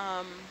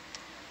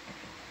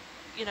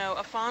 you know,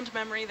 a fond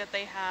memory that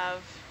they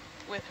have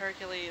with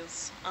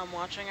Hercules,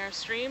 watching our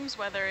streams,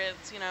 whether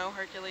it's, you know,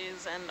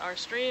 Hercules and our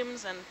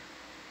streams and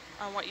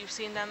what you've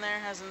seen down there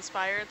has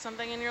inspired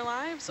something in your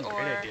lives,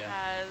 or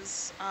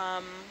has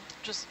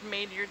just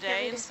made your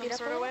day in some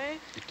sort of way.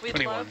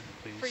 We'd love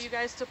for you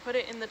guys to put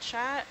it in the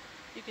chat.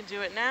 You can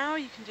do it now,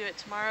 you can do it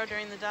tomorrow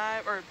during the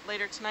dive, or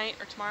later tonight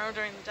or tomorrow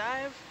during the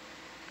dive.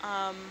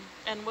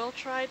 And we'll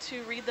try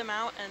to read them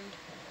out and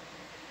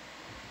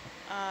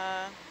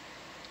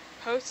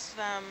post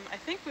them. I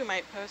think we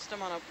might post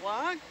them on a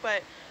blog,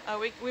 but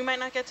we might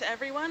not get to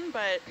everyone,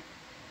 but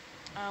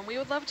we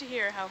would love to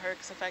hear how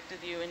Herc's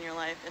affected you in your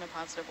life in a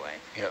positive way.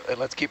 Yeah, and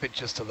let's keep it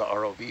just to the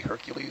ROV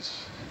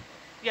Hercules.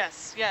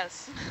 Yes,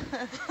 yes.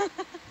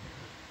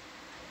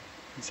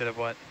 Instead of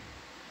what?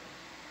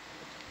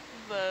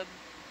 The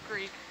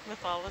Greek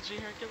mythology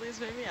Hercules,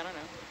 maybe? I don't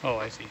know. Oh,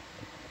 I see.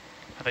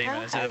 I thought you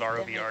meant instead of How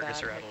has ROV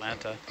Argus or demigod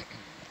Atalanta.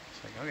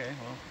 It's like, okay,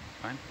 well,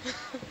 fine.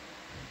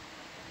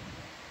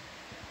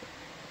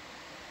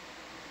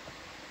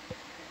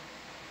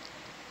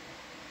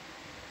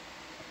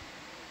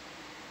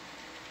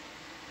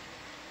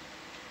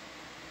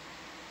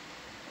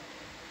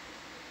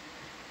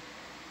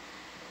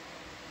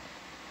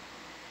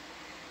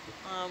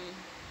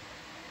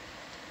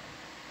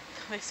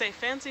 They say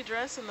fancy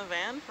dress in the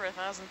van for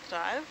 1,000th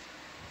dive.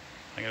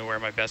 I'm gonna wear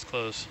my best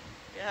clothes.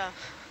 Yeah,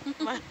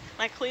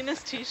 my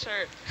cleanest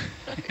t-shirt.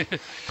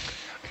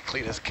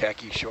 Cleanest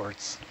khaki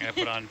shorts. I'm gonna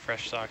put on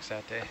fresh socks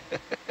that day.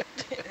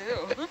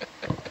 Ew.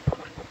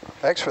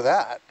 Thanks for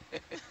that.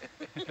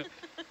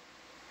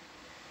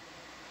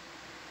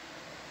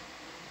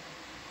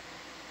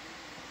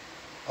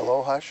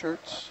 Aloha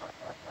shirts.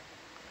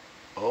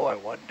 Oh, I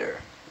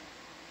wonder.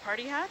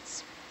 Party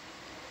hats?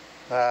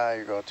 Ah,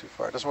 you're going too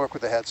far. It doesn't work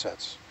with the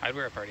headsets. I'd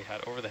wear a party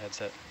hat over the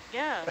headset.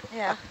 Yeah.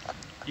 Yeah.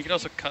 You could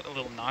also cut a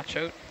little notch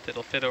out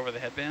that'll fit over the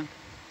headband.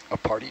 A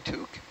party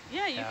toque?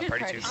 Yeah, you Yeah, could.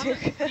 party party tube.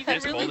 toque. You could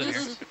It's really cold in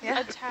here. just Yeah.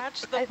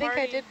 attach the I think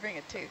party. I did bring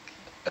a toque.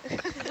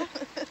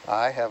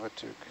 I have a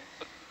toque.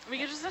 We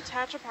could just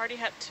attach a party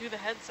hat to the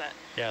headset,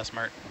 Yeah,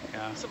 smart.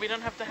 Yeah. so we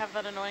don't have to have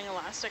that annoying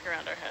elastic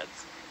around our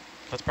heads.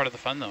 That's part of the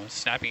fun though,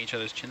 snapping each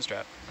other's chin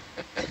strap.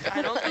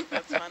 I don't think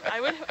that's fun. I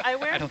wear I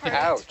don't think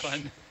party, that's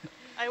fun.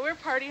 I wear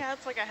party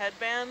hats like a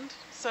headband,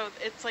 so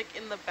it's like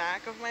in the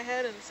back of my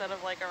head instead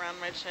of like around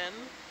my chin.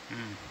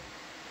 Mm.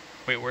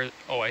 Wait, where?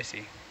 Oh, I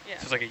see. Yeah.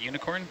 So it's like a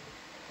unicorn?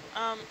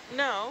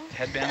 No.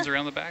 Headbands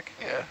around the back?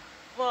 Yeah.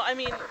 Well, I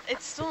mean,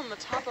 it's still on the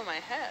top of my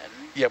head.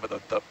 Yeah,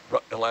 but the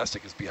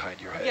elastic is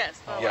behind your head. Yes,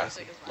 the Yes,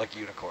 elastic is like a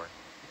unicorn.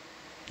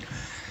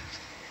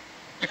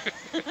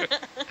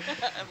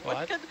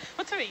 what type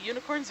of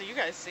unicorns are you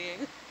guys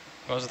seeing?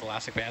 Oh, is it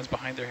elastic bands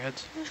behind their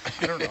heads?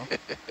 I don't know.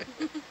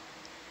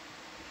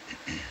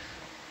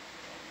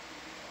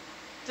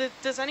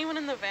 Does anyone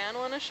in the van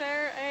want to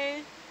share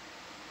a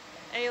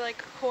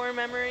like core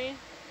memory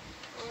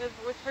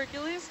with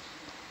Hercules?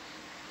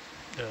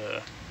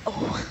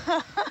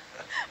 Oh,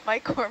 my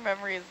core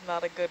memory is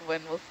not a good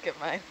one. We'll skip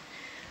mine.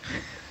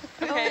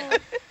 Okay.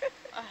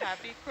 A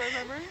happy core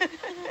memory?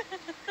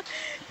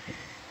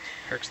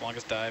 Herc's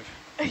longest dive.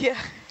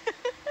 Yeah.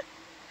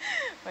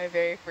 My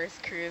very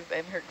first cruise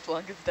and Herc's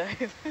longest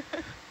dive.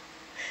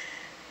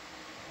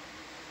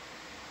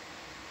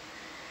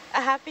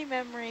 A happy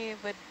memory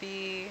would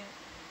be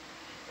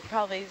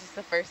probably just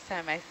the first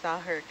time I saw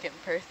Herc in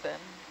person.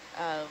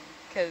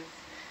 Because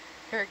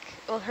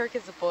Herc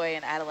is a boy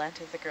and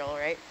Atalanta is a girl,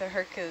 right? So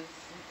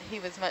he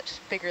was much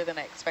bigger than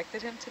I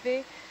expected him to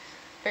be.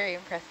 Very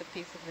impressive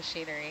piece of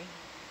machinery.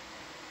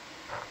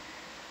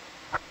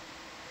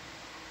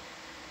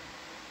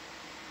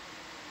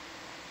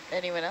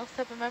 Anyone else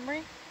have a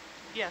memory?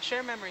 Yeah,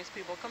 share memories,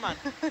 people. Come on.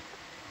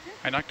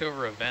 I knocked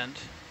over a vent.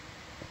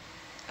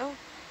 Oh.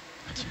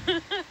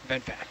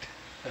 Vent fact.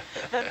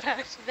 That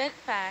fact. Vent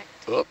fact.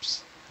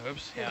 Oops.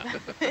 Oops, yeah.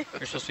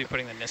 You're supposed to be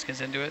putting the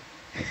Niskins into it.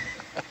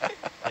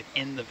 Like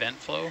in the vent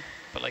flow,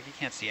 but like you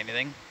can't see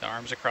anything. The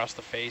arms across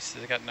the face,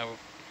 they got no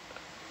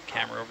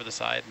camera over the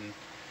side, and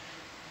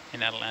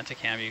in Atalanta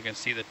cam you can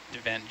see the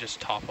vent just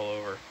topple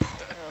over.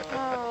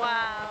 Oh.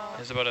 Wow.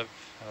 There's about a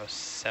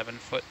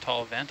 7-foot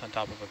tall vent on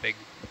top of a big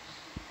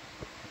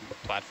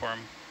platform,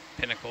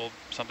 pinnacle,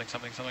 something.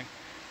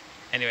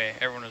 Anyway,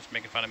 everyone was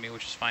making fun of me,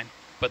 which is fine.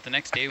 But the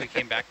next day we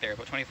came back there,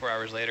 about 24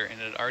 hours later, and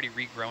it had already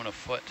regrown a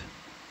foot.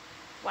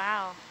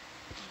 Wow.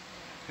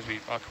 Because we,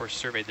 of course,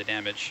 surveyed the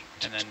damage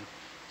and then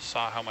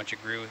saw how much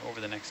it grew over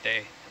the next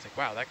day. It's like,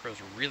 wow, that grows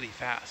really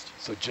fast.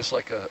 So just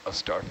like a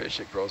starfish,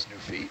 it grows new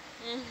feet.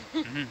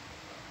 Mm-hmm.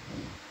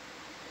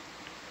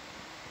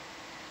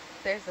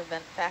 There's a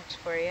vent fact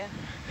for you.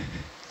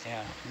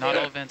 Yeah, not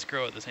all vents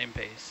grow at the same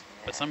pace,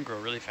 but some grow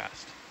really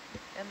fast.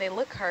 And they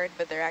look hard,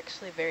 but they're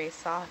actually very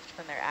soft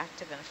when they're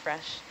active and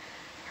fresh.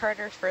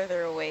 Harder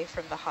further away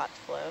from the hot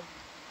flow.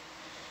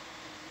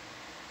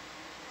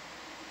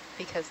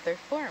 Because they're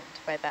formed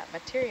by that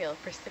material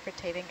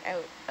precipitating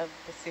out of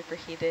the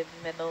superheated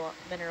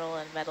mineral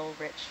and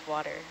metal-rich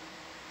water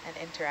and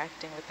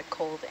interacting with the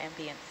cold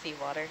ambient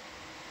seawater.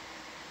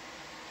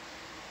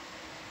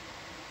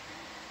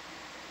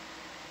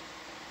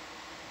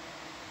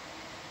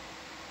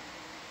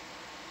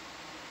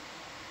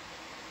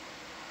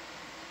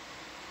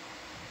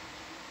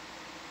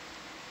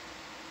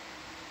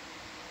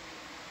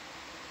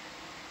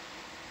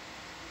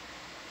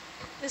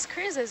 This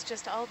cruise has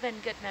just all been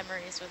good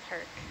memories with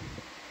Herc.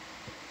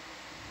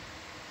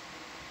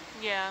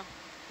 Yeah.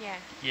 Yeah.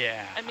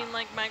 Yeah. I mean,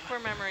 like, my core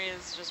memory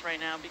is just right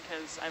now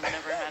because I've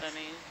never had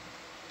any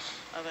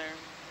other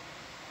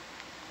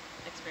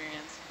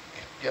experience.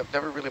 Yeah, I've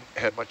never really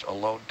had much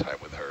alone time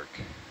with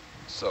Herc,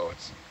 so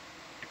it's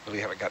really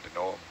haven't got to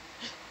know him.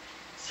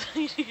 So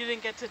you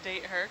didn't get to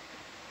date Herc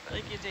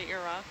like you date your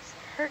rocks?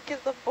 Herc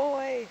is a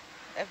boy,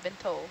 I've been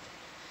told.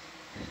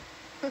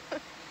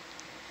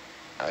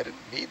 I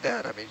didn't need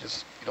that. I mean,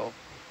 just,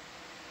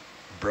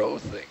 bro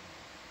thing.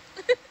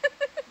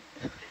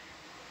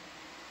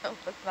 No,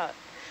 that's not.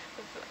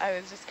 I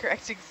was just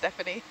correcting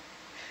Stephanie.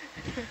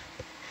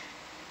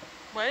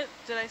 What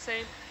did I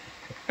say?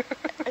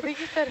 I think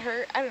you said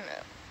her. I don't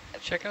know.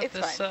 Check out It's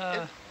this.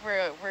 fine. We're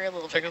a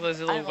little Check bit. out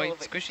this I'm little a white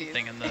bit squishy confused.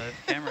 thing in the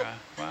camera.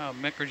 Wow,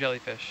 micro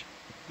jellyfish.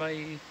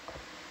 Bye.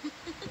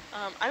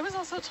 I was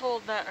also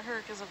told that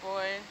Herc is a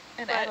boy.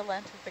 And but-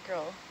 Atalanta's a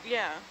girl.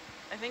 Yeah,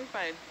 I think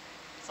by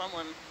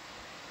someone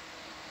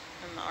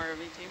in the ROV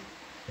team.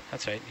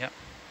 That's right, yep.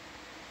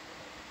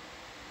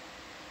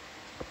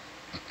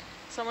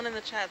 Someone in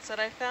the chat said,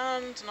 I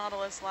found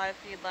Nautilus live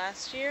feed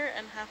last year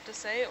and have to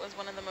say it was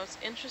one of the most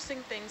interesting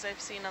things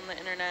I've seen on the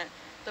internet.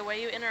 The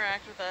way you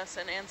interact with us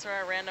and answer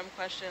our random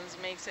questions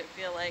makes it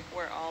feel like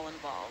we're all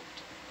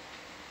involved.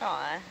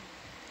 Aw,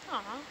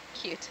 Aw.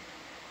 cute.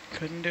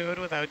 Couldn't do it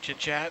without you,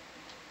 chat.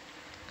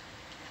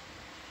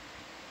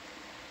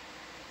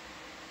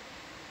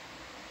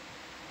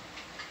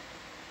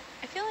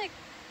 I feel like,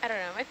 I don't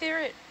know, my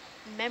favorite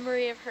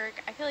memory of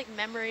Herc, I feel like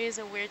memory is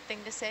a weird thing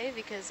to say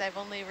because I've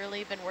only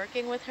really been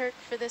working with Herc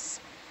for this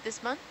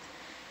month,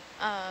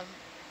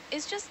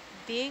 is just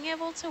being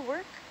able to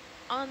work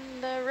on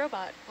the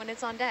robot when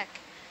it's on deck.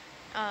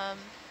 I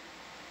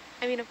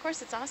mean, of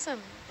course it's awesome,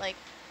 like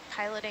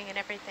piloting and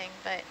everything,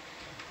 but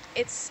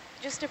it's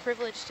just a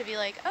privilege to be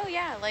like, oh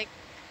yeah, like,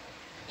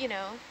 you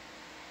know,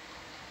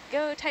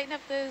 go tighten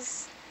up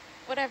those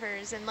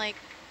whatevers, and like,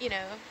 you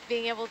know,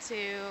 being able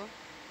to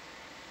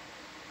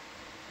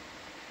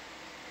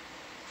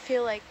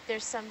feel like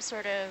there's some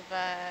sort of,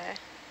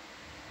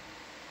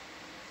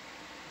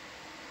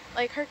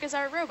 like Herc is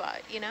our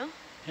robot, you know?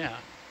 Yeah,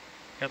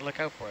 gotta look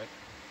out for it.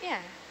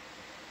 Yeah.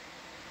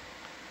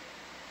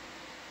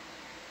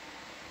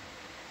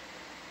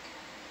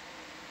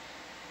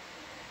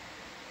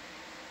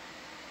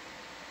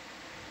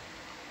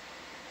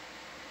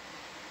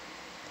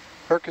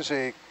 Herc is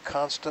a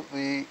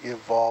constantly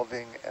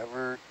evolving,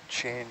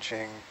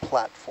 ever-changing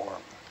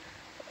platform.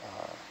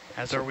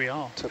 As are we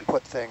all. To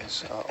put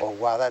things, oh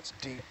wow, that's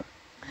deep.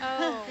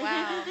 Oh,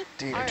 wow.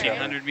 Deep. All right.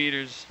 1,800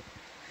 meters.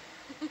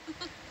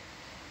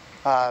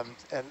 And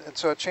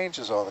so it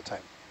changes all the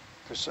time.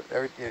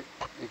 You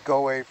go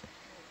away,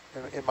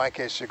 in my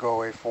case, you go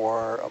away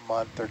for a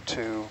month or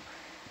two,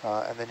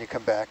 and then you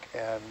come back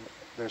and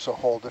there's a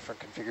whole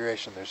different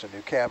configuration. There's a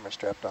new camera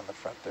strapped on the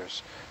front.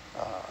 There's,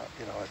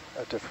 you know,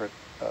 a different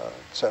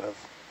set of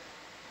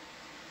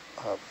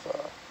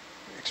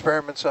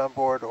experiments on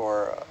board,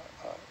 or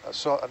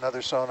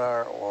another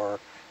sonar, or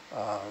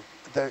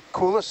the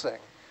coolest thing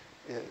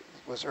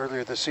was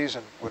earlier this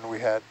season when we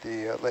had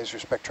the laser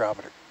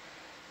spectrometer,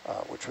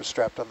 which was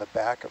strapped on the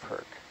back of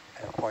Herc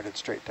and pointed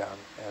straight down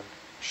and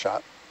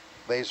shot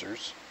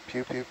lasers,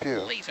 pew pew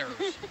pew,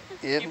 Lasers.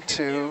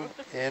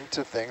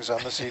 into things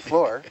on the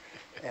seafloor,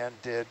 and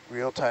did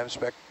real-time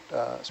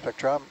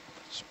spectral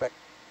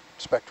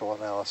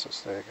analysis.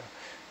 There you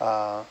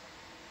go,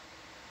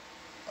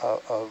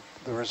 of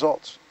the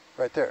results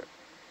right there.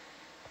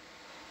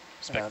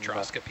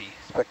 Spectroscopy.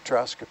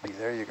 Spectroscopy.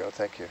 There you go.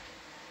 Thank you.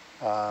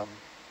 And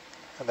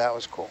that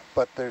was cool.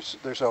 But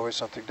there's always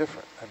something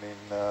different. I mean,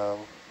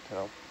 you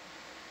know,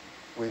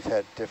 we've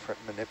had different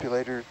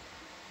manipulator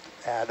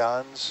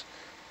add-ons,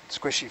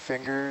 squishy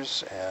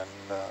fingers, and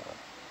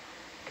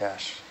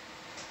gosh,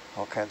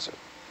 all kinds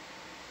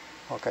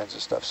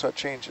of stuff. So it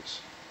changes.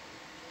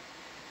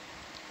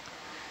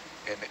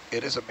 And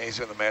it is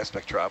amazing the mass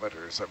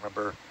spectrometers. I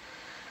remember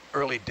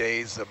early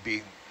days of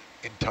being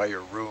entire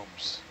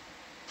rooms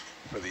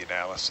for the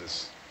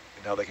analysis,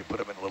 and now they can put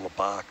them in a little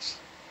box.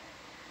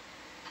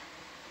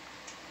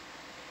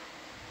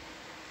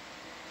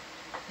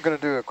 I'm going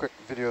to do a quick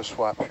video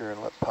swap here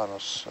and let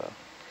Panos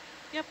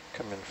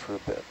come in for a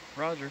bit.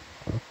 Roger.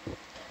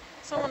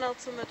 Someone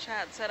else in the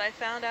chat said, I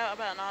found out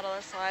about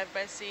Nautilus Live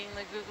by seeing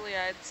the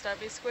googly-eyed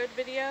stubby squid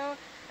video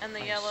and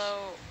the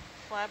yellow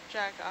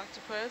flapjack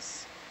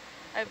octopus.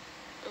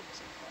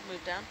 Oops,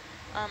 moved down.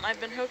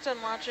 I've been hooked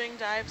on watching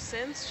dives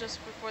since,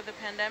 just before the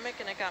pandemic,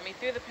 and it got me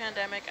through the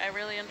pandemic. I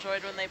really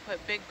enjoyed when they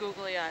put big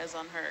googly eyes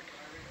on Herc.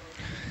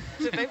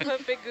 Did they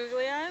put big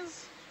googly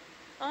eyes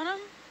on him?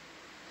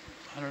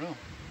 I don't know.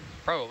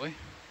 Probably.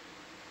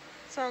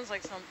 Sounds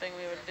like something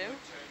we would do.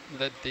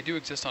 That they do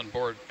exist on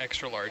board,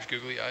 extra large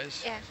googly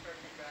eyes. Yeah.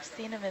 I've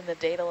seen them in the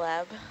data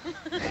lab.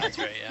 That's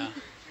right, yeah.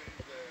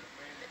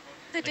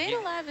 The data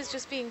lab is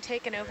just being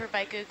taken over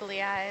by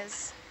googly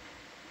eyes.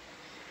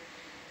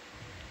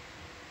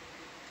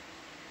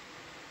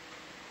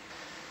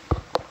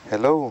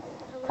 Hello,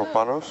 from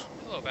Hello. Panos.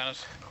 Hello,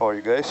 Panos. How are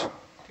you guys?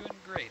 Doing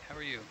great. How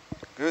are you?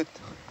 Good.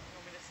 You want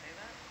me to say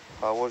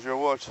that? How was your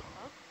watch?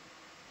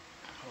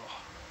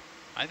 Oh,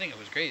 I think it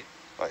was great.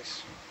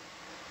 Nice.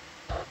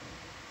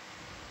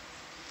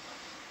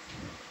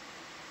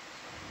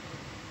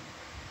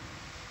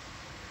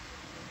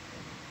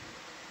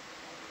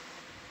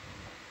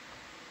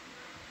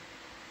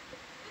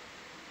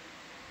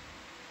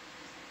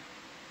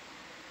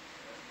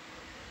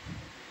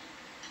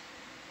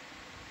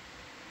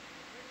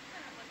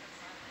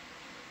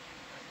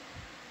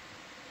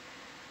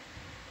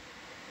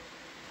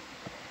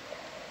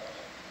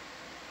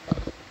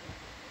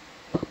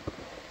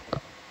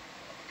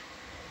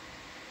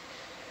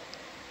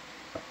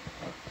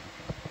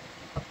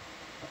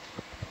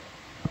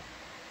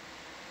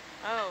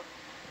 Oh,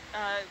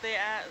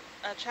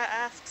 chat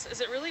asks, is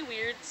it really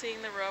weird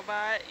seeing the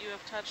robot you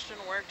have touched and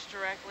worked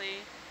directly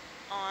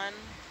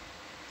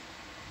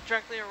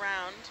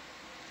around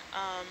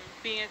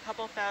being a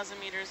couple thousand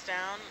meters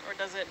down, or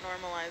does it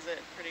normalize it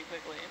pretty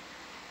quickly?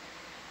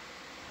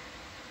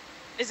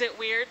 Is it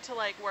weird to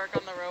like work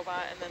on the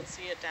robot and then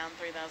see it down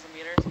 3,000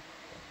 meters?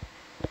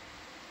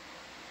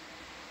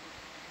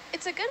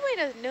 It's a good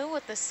way to know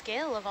what the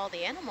scale of all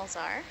the animals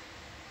are.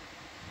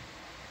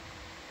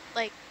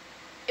 Like,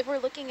 if we're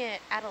looking at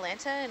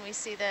Atalanta and we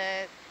see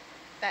that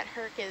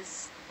Herc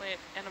is... Wait,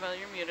 Annabelle,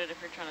 you're muted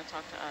if you're trying to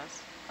talk to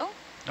us. Oh.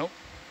 Nope.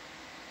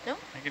 No?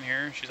 I can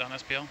hear her. She's on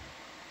SPL.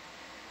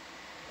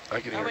 I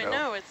can hear Oh wait,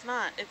 now. no, it's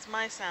not. It's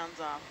my sounds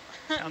off.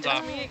 Sounds it's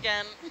off. me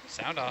again.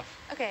 Sound off.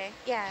 Okay,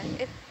 yeah.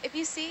 If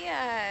you see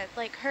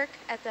like Herc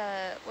at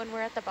when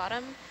we're at the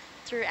bottom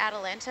through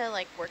Atalanta,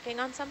 like working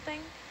on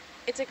something,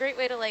 it's a great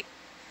way to like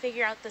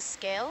figure out the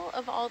scale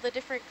of all the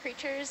different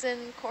creatures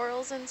and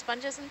corals and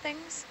sponges and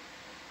things.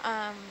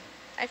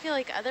 I feel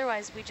like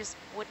otherwise we just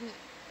wouldn't,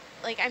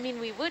 like, I mean,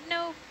 we would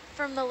know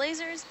from the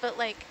lasers, but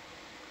like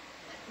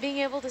being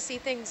able to see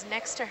things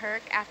next to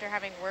Herc after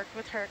having worked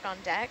with Herc on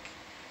deck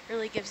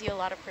really gives you a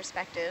lot of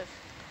perspective.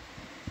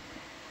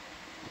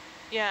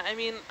 Yeah, I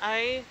mean,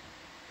 I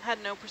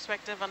had no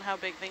perspective on how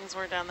big things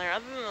were down there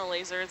other than the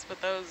lasers,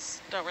 but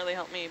those don't really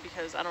help me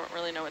because I don't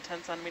really know what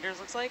 10 centimeters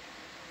looks like.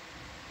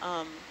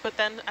 But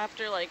then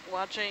after like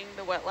watching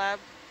the wet lab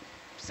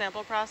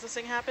sample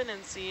processing happen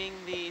and seeing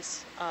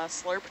these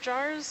slurp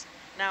jars,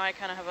 now I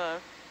kind of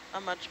have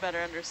a much better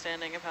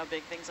understanding of how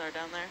big things are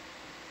down there.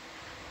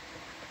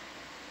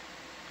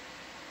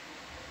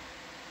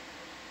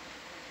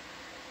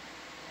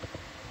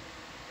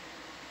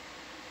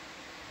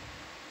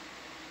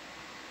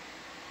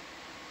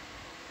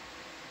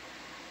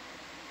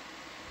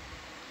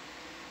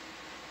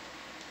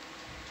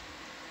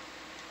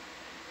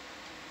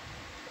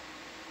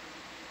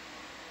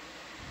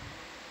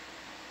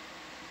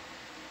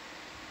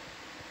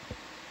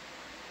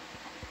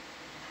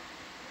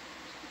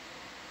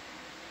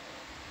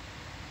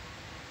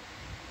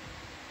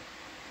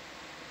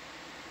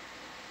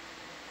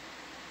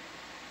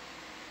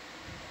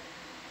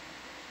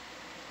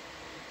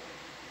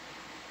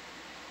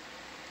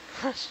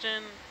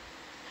 Question,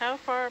 how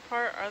far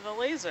apart are the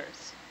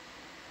lasers?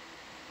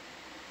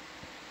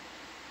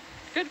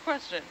 Good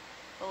question.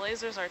 The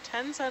lasers are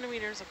 10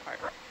 centimeters apart.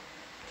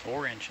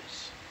 4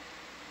 inches.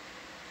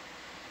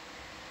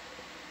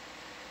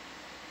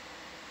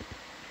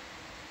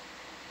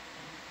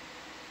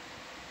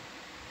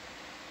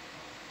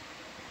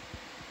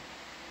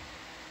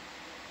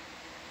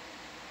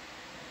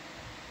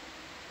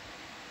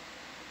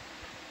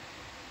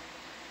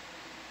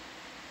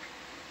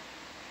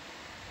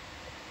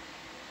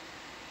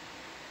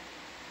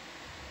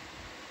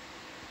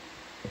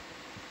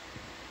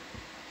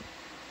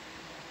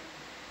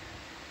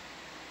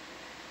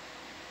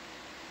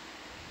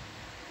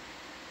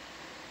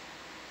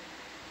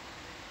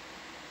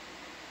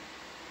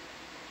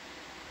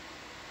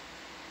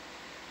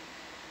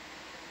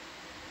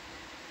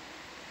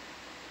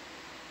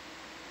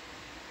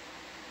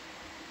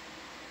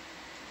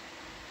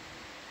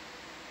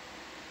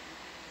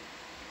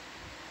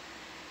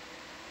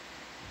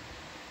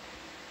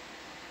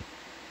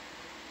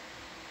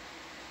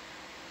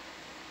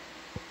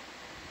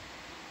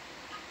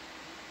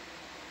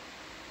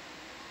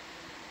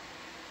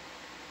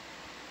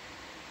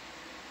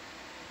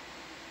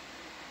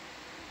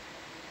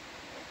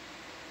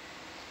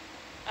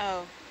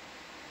 Oh,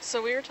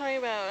 so we were talking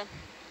about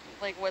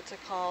like what to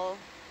call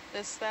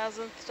this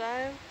 1000th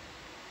dive,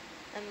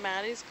 and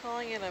Maddie's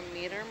calling it a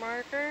meter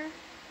marker.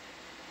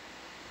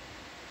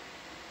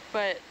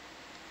 But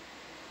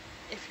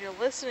if you're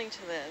listening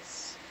to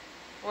this,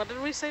 what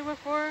did we say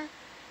before?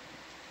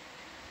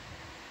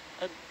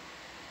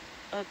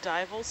 A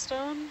dival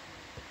stone?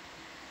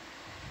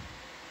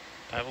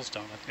 Dival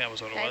stone, I think that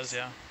was what it was,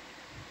 yeah.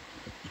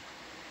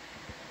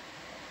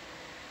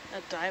 A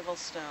dival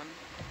stone.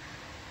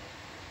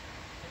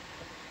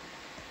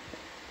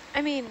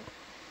 I mean,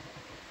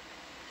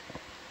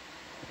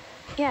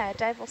 yeah,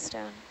 dival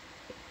stone.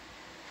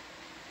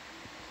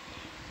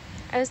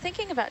 I was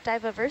thinking about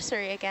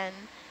diviversary again,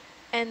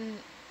 and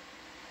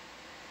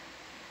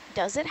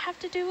does it have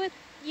to do with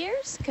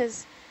years?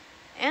 Because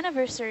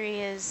anniversary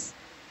is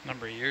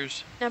Number of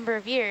years. number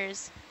of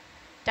years.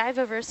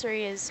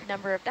 Diviversary is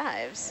number of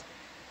dives.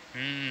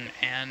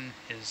 An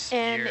is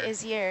N year.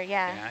 is year,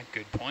 yeah. Yeah,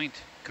 good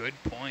point. Good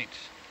point.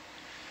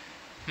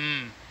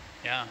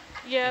 Yeah.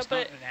 Yeah, it's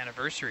but not an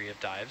anniversary of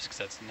dives because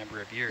that's the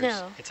number of years.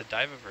 No. It's a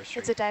diviversary.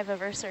 It's a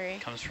diviversary.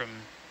 It comes from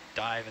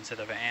dive instead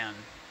of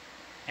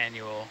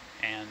annual,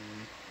 and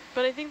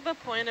But I think the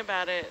point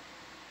about it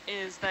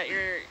is that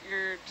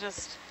you're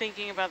just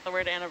thinking about the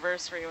word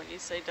anniversary when you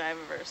say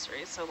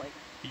diviversary. So like,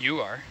 you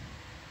are.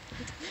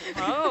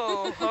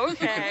 oh,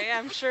 okay.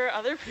 I'm sure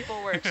other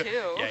people were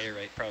too. Yeah, you're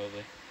right,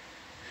 probably.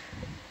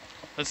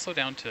 Let's slow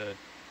down to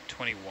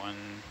 21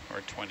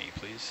 or 20,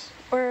 please.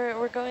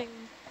 We're going,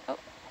 oh, a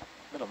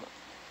little more.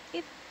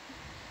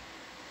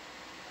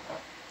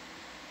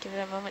 Give it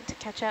a moment to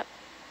catch up.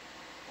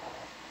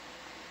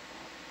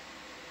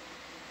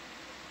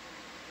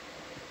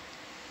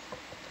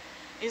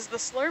 Is the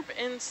slurp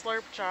in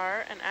slurp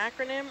jar an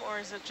acronym, or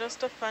is it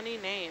just a funny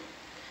name?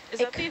 Is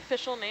that the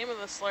official name of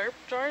the slurp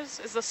jars?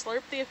 Is the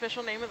slurp the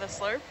official name of the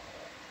slurp?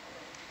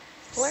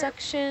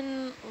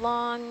 Suction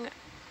long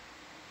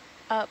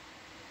up.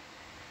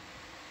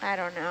 I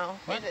don't know.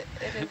 What?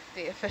 It is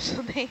the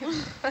official name.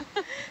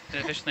 The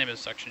official name is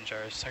suction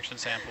jars, suction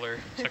sampler,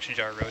 suction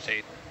jar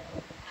rotate.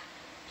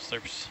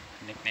 Slurp's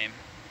nickname.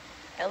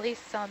 At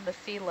least on the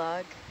sea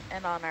log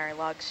and on our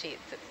log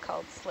sheets, it's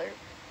called slurp.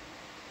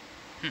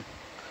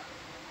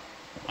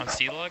 On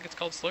sea log, it's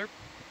called slurp?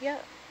 Yeah.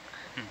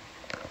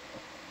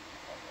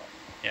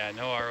 Yeah,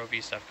 no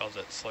ROV stuff calls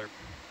it slurp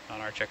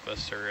on our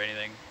checklists or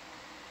anything.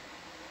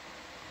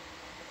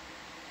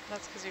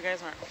 That's because you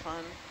guys aren't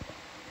fun.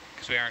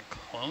 Because we aren't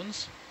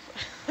clones?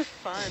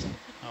 Fun.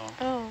 Oh.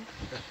 Oh.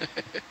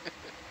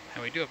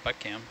 And we do a butt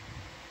cam.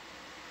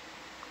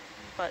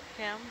 Butt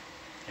cam?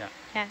 Yeah.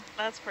 Yeah.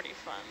 That's pretty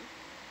fun.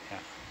 Yeah.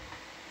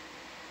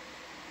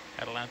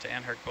 Atalanta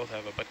and Herc both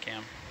have a butt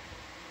cam.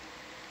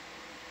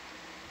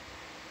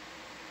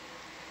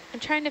 I'm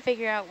trying to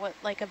figure out what,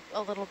 like,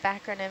 a little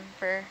backronym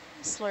for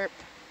slurp.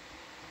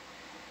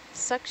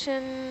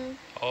 Suction.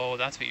 Oh,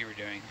 that's what you were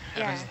doing.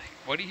 Yeah. I was like,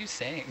 what are you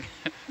saying?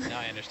 Now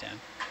I understand.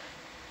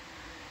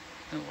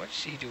 Oh, what's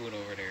she doing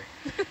over there?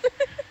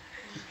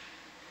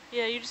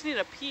 Yeah, you just need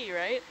a P,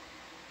 right?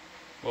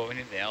 Well, we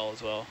need the L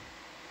as well.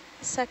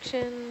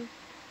 Suction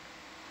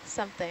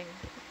something.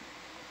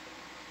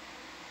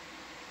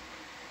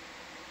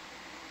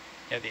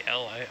 Yeah, the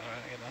L, I get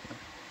nothing.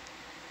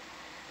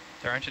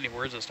 There aren't any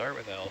words that start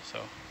with L,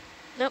 so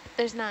Nope,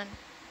 there's none.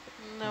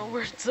 No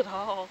words at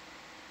all.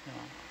 no.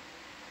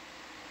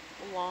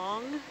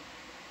 Long,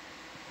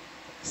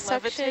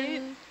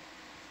 Suction.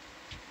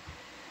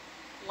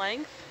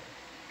 length,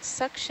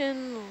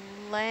 Suction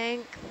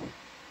length.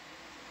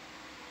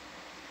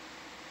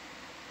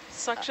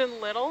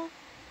 suction little,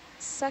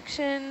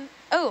 Suction.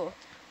 Oh,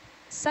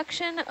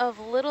 suction of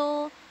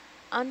little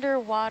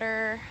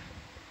underwater.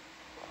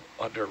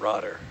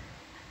 Underwater.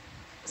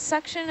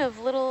 Suction of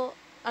little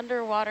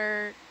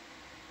underwater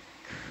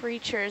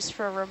creatures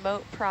for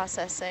remote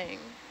processing.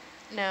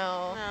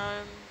 No.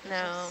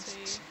 No.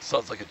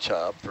 Sounds like a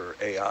job for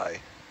AI.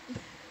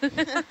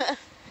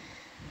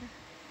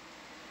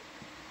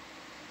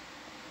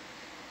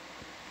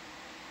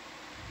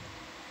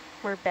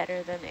 We're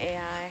better than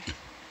AI.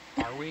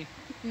 Are we?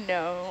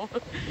 No.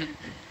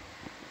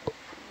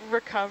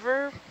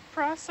 recover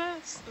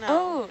process? No.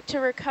 Oh, to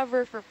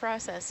recover for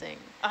processing.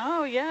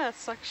 Oh, yeah,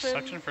 suction.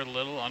 Suction for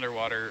little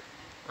underwater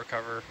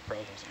recover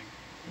processing.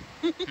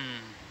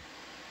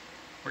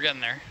 We're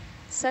getting there.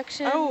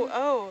 Suction.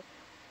 Oh.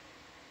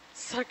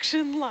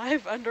 Suction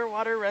live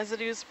underwater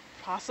residues,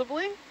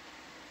 possibly?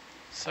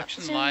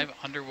 Suction live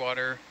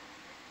underwater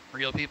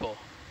real people.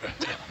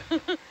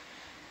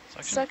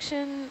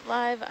 Suction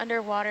live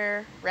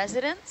underwater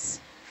residents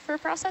for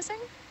processing?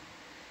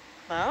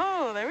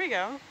 Oh, there we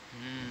go.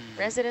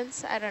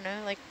 Residents, I don't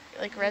know, like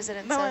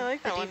residents No, of I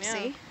like the that deep one, yeah.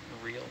 sea.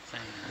 Real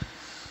things.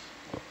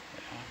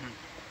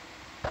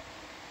 Yeah.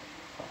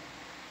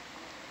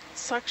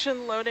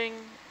 Suction loading.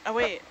 Oh,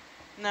 wait.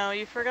 No,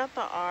 you forgot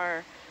the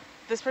R.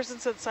 This person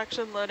said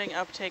suction loading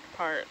uptake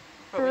part.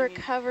 But For we need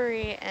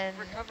recovery and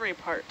recovery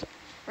part.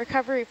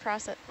 recovery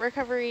process,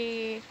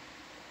 recovery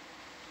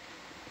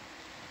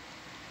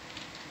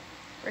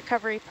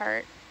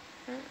part.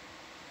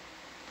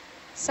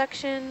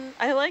 Suction.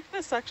 I like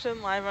the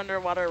suction live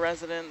underwater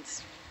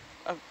residents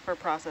for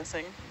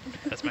processing.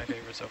 That's my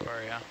favorite so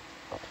far, yeah.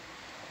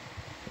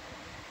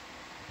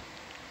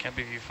 Can't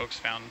believe you folks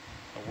found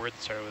a word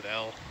that started with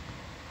L.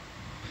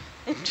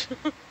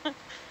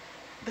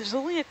 There's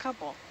only a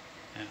couple.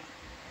 Yeah.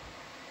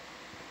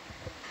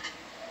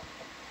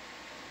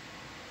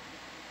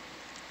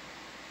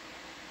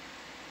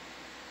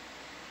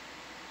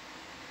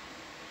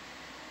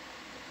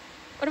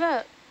 What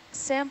about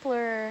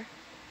sampler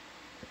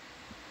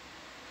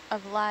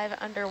of live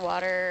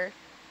underwater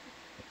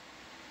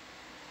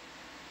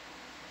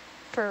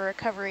for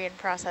recovery and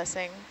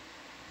processing?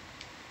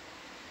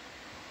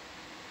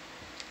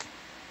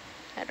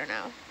 I don't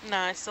know. No,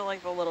 I still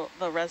like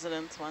the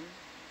residence one.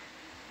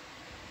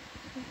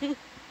 Do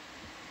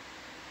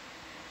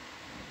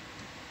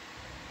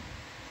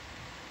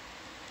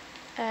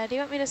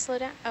you want me to slow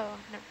down? Oh,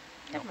 no,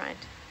 never mind.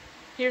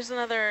 Here's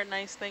another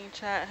nice thing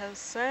chat has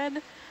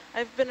said.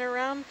 I've been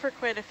around for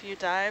quite a few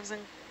dives,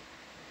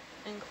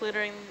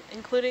 including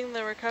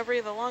the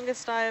recovery, the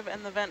longest dive,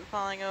 and the vent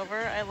falling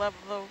over. I love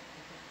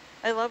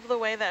the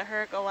way that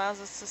Herc allows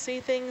us to see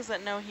things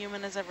that no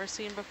human has ever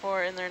seen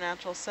before in their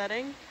natural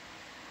setting.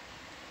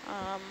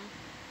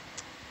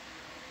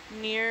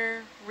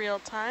 Near real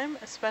time,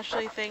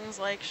 especially things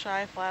like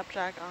shy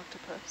flapjack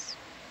octopus.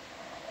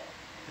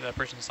 Did that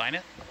person sign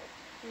it?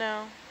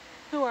 No.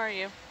 Who are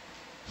you?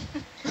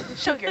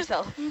 Show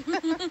yourself.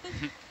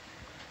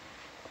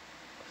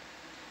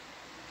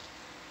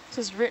 This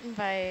was written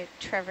by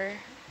Trevor.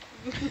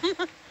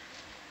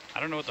 I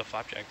don't know what the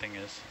flapjack thing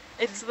is.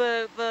 It's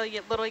the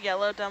little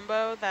yellow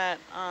Dumbo that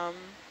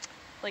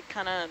like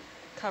kind of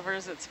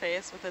covers its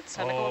face with its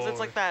tentacles. It's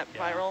like that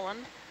viral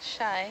one.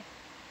 Shy.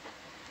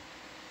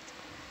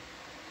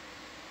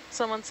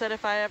 Someone said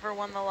if I ever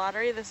won the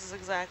lottery, this is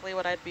exactly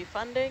what I'd be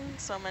funding.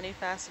 So many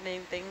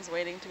fascinating things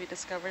waiting to be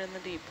discovered in the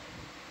deep.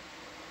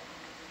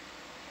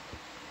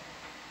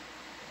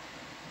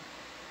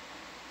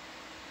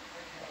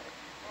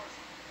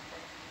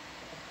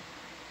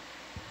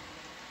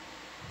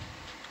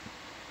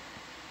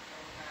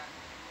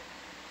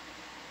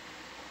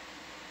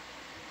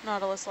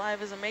 Nautilus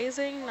Live is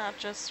amazing, not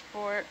just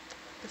for...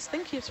 This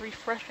thing keeps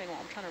refreshing while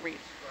I'm trying to read.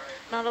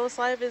 Nautilus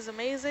Live is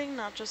amazing,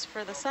 not just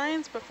for the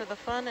science, but for the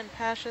fun and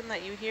passion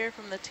that you hear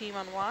from the team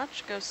on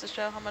watch. Goes to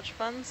show how much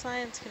fun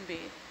science can be.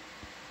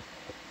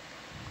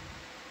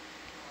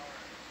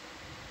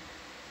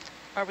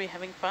 Are we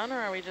having fun or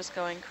are we just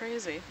going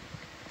crazy?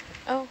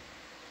 Oh.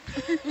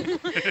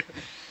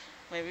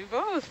 Maybe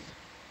both.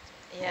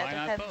 Yeah, Why it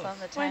not depends both? on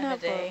the Why time not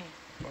of day.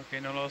 ¿Por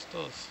qué no los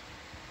dos?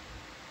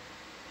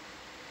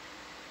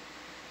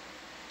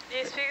 Do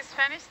you speak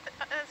Spanish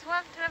as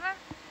well, Trevor?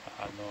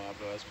 No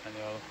hablo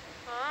español.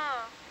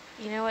 Oh.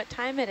 You know what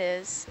time it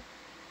is?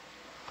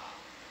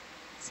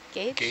 It's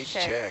gauge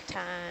check check.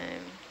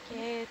 time.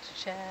 Gauge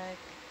check.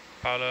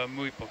 Para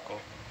muy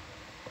poco.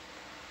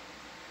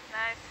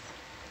 Nice.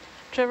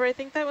 Trevor, I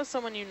think that was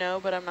someone you know,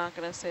 but I'm not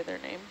going to say their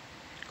name.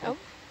 Oh.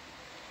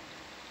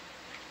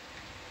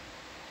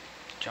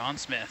 John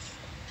Smith.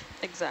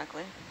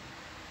 Exactly.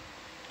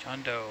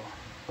 John Doe.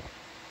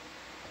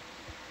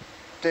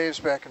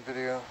 Dave's back in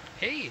video.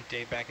 Hey,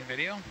 Dave back in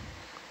video.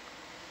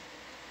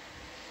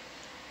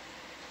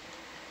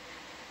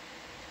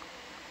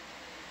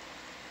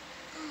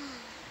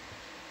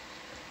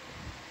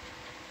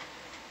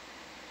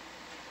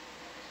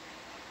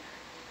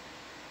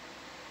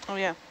 Oh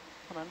yeah,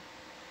 hold on.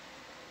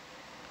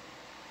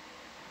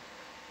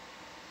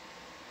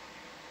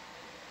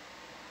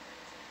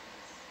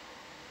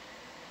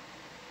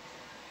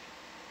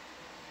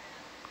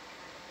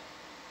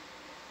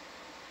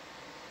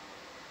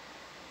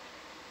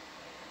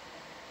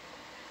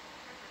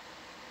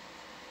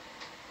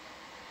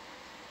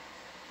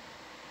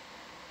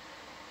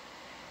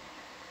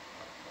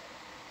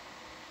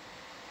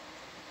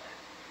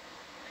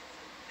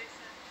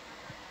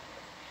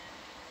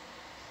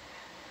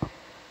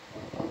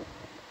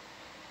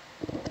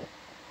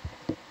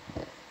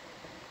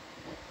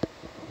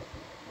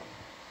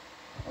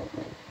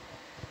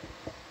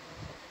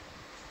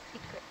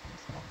 Secret.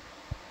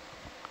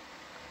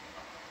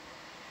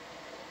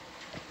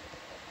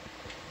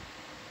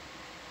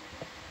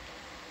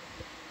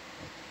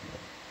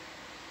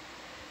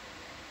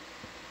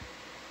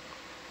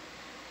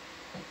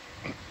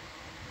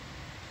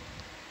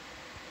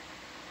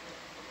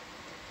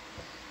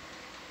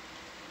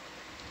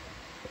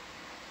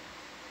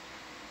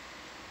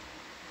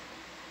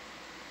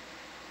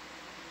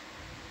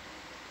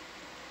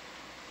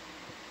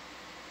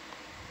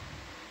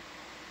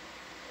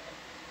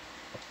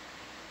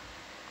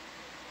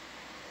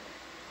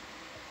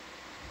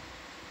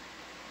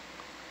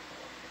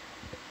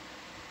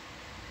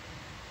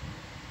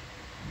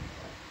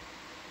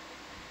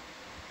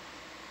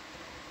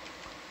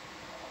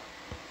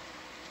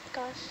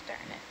 Gosh darn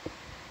it.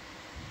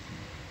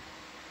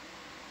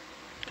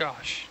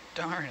 Gosh,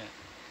 darn it.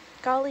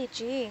 Golly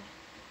gee.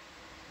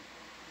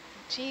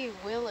 Gee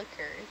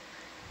willikers.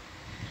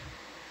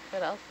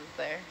 What else is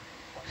there?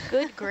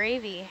 Good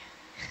gravy.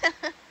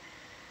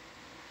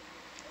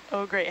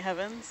 Oh, great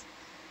heavens.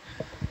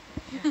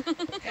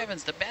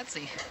 Heavens to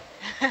Betsy.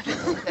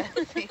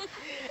 Betsy.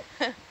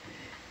 That's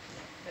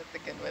a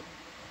good one.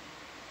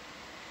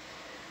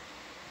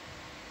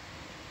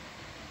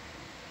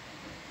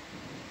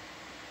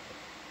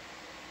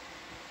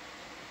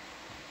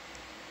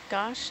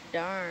 Gosh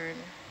darn.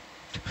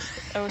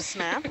 Oh,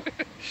 snap.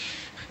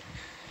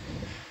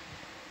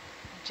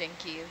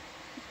 Jinkies.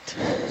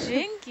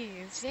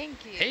 Jinkies.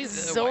 Jinkies. Hey,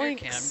 the wire Zoinks.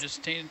 cam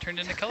just turned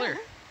into color.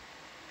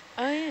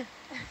 Oh yeah.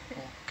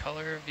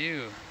 Color of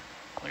view.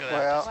 Look at that.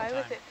 Well- just in Why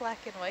was time. it black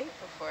and white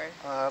before?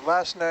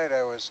 Last night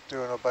I was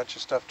doing a bunch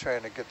of stuff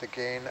trying to get the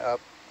gain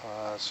up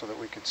so that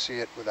we could see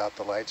it without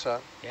the lights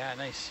on. Yeah,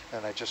 nice.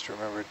 And I just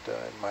remembered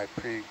in my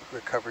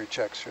pre-recovery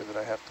checks here that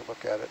I have to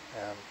look at it,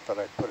 and thought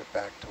I'd put it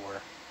back to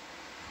where.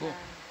 Cool.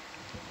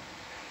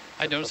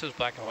 I noticed it was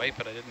black and white,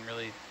 but I didn't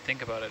really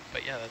think about it.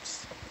 But yeah,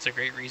 that's a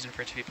great reason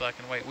for it to be black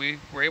and white. We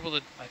were able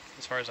to,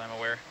 as far as I'm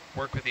aware,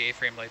 work with the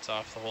A-frame lights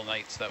off the whole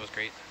night, so that was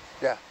great.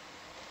 Yeah.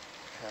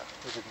 Yeah,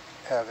 we didn't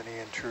have any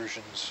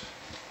intrusions.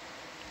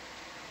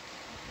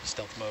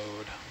 Stealth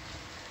mode.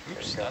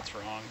 Oops, go. that's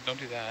wrong. Don't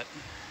do that.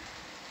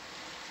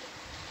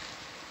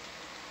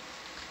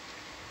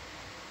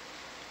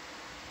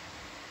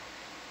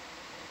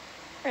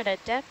 We're at a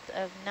depth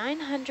of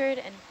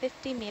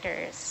 950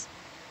 meters.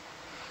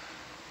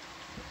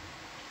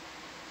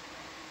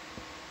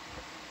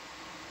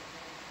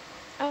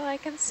 Oh, I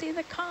can see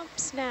the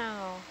comps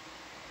now.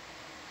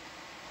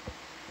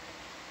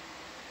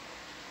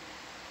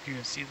 You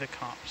can see the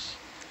comps.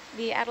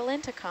 The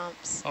Atalanta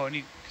comps. Oh,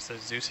 because the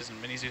Zeus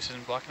isn't, mini Zeus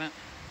isn't blocking it?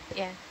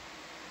 Yeah.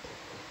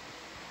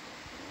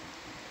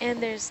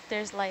 And there's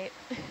light.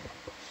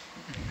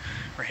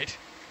 Right.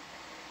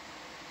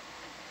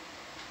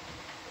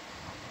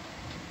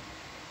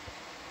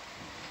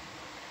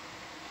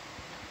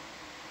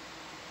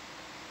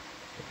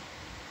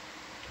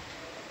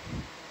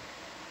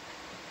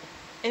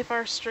 If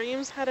our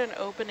streams had an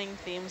opening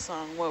theme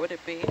song, what would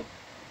it be?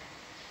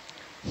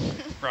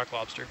 Rock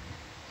lobster.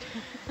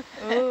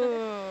 Ooh.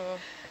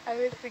 I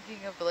was thinking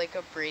of like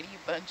a Brady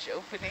Bunch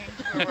opening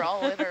where we're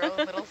all in our own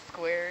little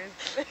squares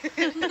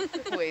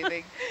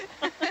waving.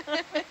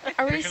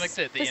 Are we Picture like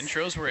the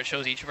intros where it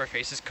shows each of our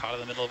faces caught in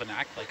the middle of an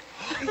act, like,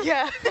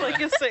 Yeah, like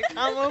a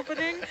sitcom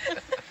opening.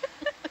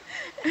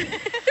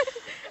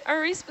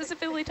 Are we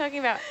specifically talking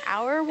about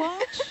our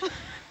watch?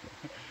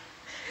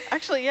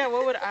 Actually, yeah,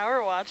 what would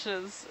our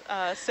watch's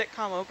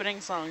sitcom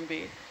opening song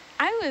be?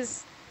 I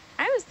was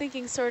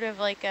thinking sort of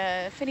like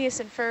a Phineas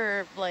and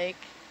Ferb, like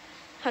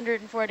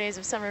 104 Days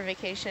of Summer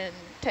Vacation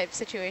type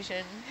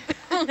situation.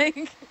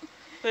 Like,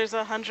 There's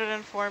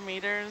 104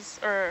 meters,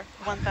 or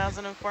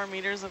 1,004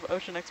 meters of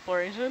ocean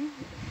exploration.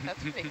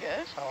 That's pretty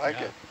good. I like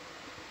Yeah. it.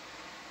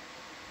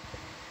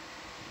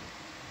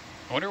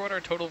 I wonder what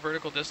our total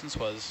vertical distance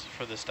was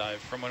for this dive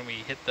from when we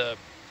hit the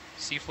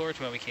seafloor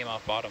to when we came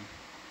off bottom.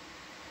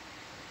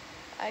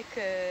 I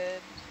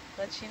could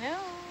let you know.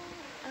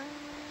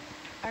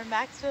 Our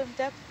maximum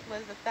depth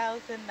was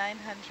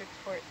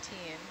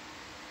 1,914.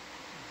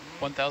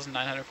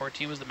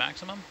 1,914 was the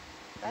maximum?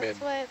 That's Mid.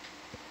 what.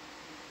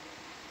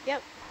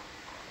 Yep.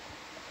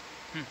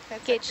 Hmm.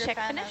 That's Gauge what check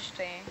Grafana's finished?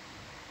 saying.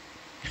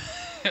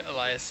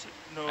 Elias,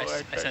 No, I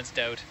sense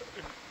doubt.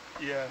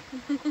 yeah.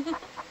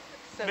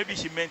 So Maybe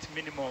she meant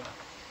minimum.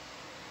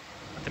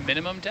 The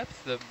minimum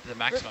depth? The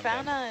maximum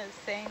depth? Grafana is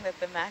saying that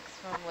the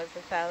maximum was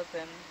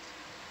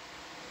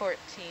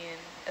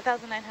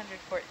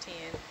 1,914.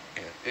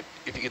 Yeah,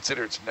 if you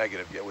consider it's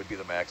negative, yeah, it would be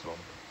the maximum.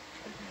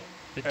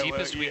 The well,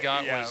 deepest we yeah,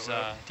 got yeah, was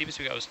well. deepest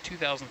we got was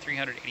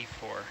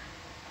 2,384. You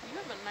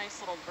have a nice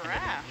little And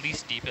graph. the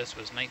least deepest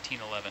was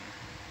 1911.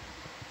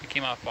 We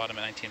came off bottom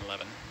at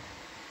 1911.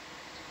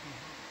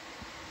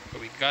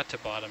 But we got to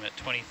bottom at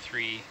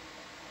 2380,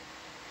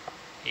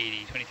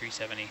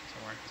 2370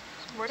 somewhere.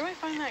 Where do I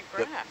find that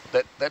graph?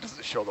 That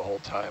doesn't show the whole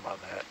time on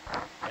that.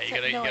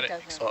 Yeah, you No, it gotta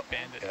doesn't.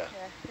 expand it. Yeah.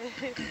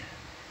 Yeah.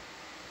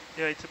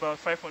 Yeah, it's about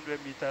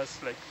 500 meters,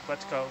 like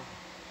vertical.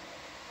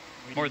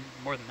 More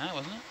than that,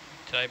 wasn't it?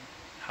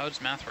 How does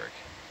math work?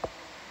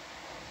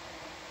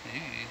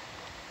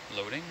 Ooh,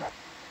 loading.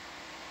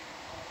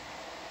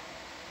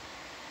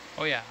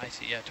 Oh yeah, I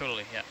see. Yeah,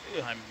 totally. Yeah,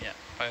 Yeah.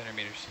 500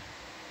 meters.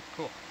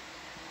 Cool.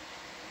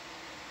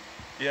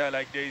 Yeah,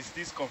 like there is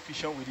this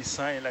confusion with the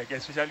sign, like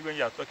especially when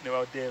you are talking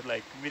about depth,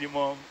 like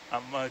minimum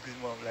and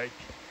maximum, like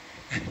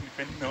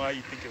depending on how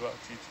you think about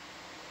it.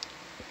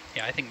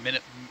 Yeah, I think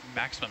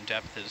maximum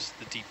depth is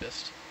the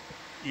deepest.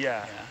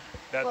 Yeah, Yeah,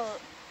 that's Well,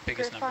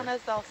 biggest number.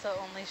 Grafana's also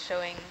only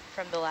showing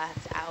from the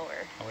last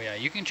hour. Oh yeah,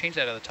 you can change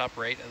that at the top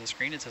right of the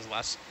screen. It says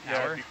last yeah,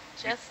 hour.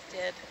 Just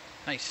did.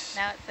 Nice.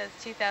 Now it says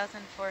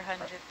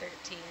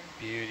 2,413.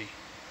 Beauty.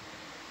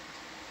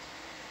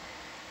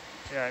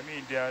 yeah. I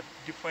mean, there are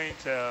different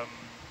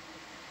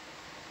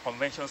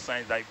convention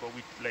signs, like, but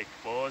with like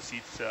for us,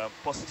 it's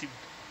positive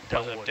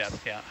Positive downwards.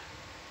 depth, yeah.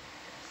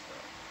 So,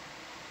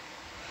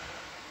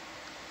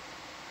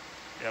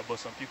 yeah, but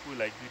some people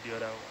like do the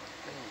other one.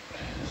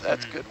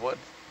 That's a Mhm. good one.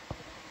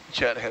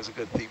 Chad has a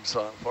good theme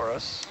song for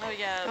us. Oh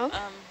yeah,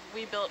 Oh.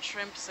 we built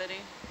Shrimp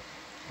City.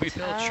 We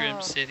built Shrimp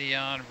Oh. City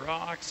on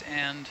rocks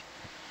and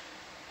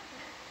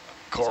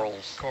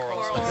Corals.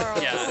 corals.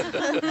 Corals. Yeah.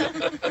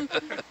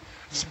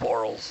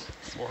 Sporals.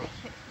 Swirl.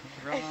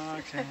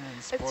 Rocks and I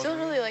still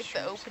really like the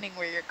shrimps. opening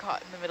where you're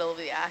caught in the middle of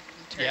the act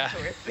and turn Yeah.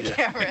 towards the Yeah.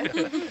 camera.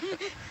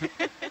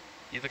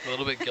 You look a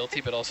little bit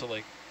guilty, but also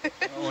like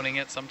owning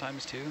it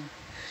sometimes too.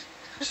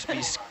 Just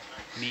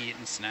me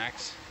eating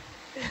snacks.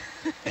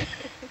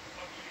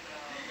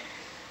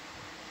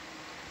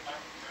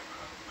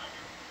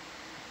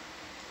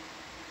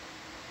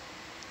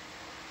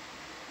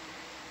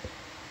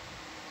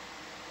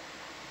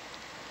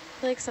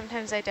 Like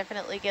sometimes I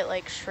definitely get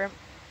like shrimp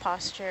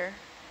posture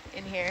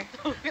in here.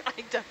 I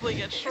definitely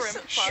get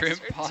shrimp Shrimp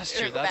posture,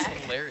 posture, too. that's back.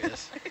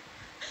 hilarious.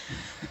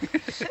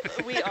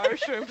 We are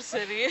Shrimp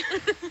City.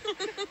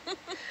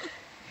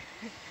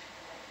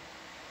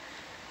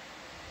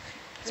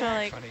 So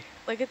like, Funny.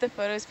 look at the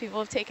photos people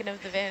have taken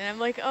of the van, and I'm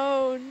like,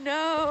 oh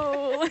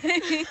no.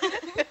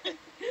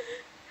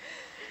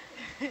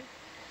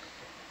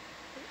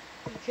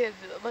 You could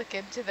look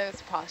into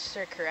those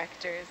posture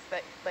correctors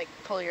that like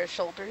pull your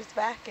shoulders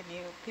back, and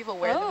people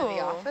wear them in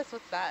the Oh. office.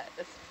 What's that?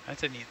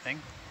 That's a neat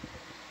thing.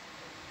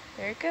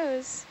 There it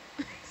goes.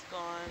 It's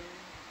gone.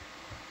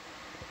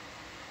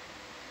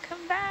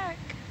 Come back.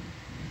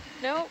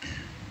 Nope.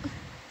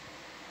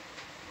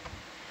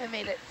 I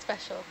made it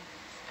special.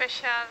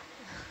 Special.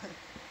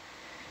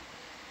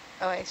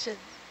 Oh, I should.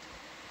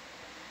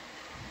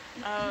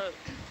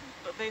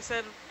 But they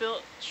said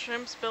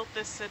shrimps built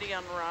this city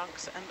on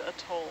rocks and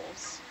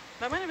atolls.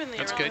 That might have been the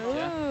That's early good,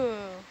 yeah. Ooh.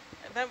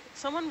 That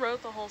someone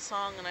wrote the whole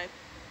song, and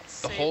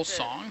the whole saved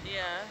it. song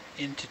Yeah.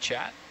 into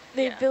chat.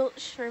 They Yeah. built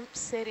Shrimp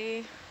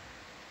City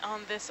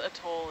On this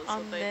atoll is on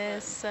what they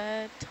this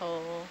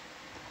atoll.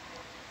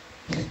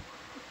 put.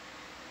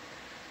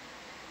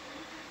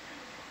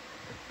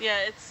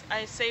 Yeah,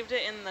 I saved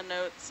it in the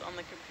notes on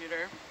the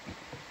computer.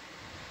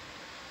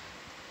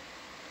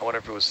 I wonder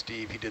if it was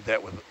Steve. He did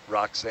that with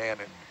Roxanne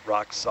and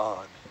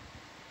Roxanne.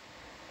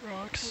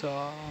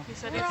 Roxaw. He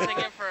said he'd sing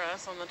it for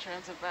us on the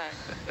transit back.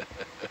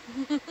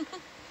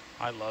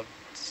 I love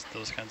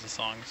those kinds of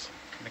songs.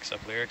 Mix up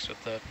lyrics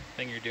with the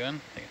thing you're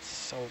doing. I think it's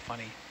so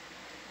funny.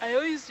 I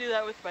always do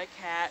that with my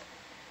cat.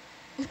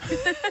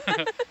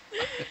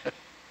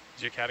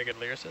 Is your cat a good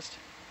lyricist?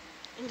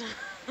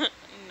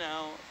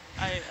 No.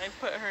 I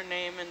put her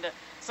name into...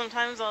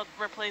 Sometimes I'll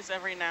replace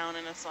every noun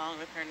in a song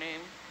with her name.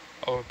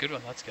 Oh, good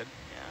one. That's good.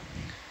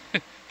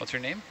 Yeah. What's her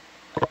name?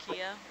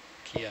 Kia.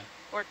 Kia.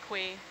 Or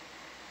Kui.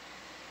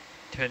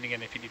 Depending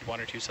on if you need 1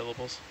 or 2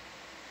 syllables.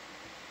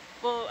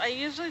 Well, I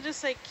usually just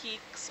say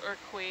Keeks or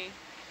Kui.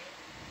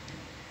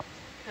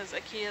 Because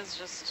Akia is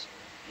just,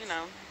 you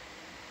know,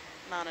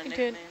 not a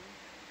nickname.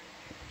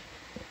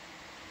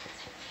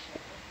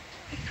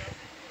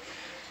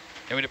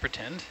 You want me to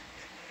pretend?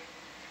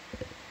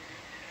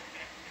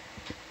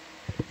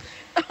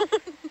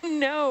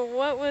 No,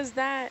 what was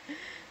that?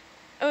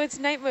 Oh, it's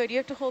night mode. You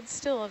have to hold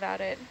still about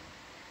it.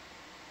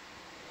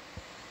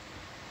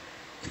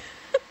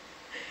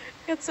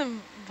 Got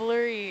some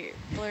blurry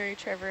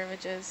Trevor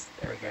images.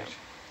 There we go.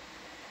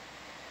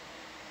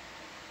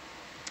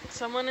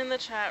 Someone in the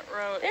chat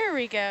wrote... There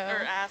we go.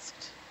 Or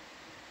asked,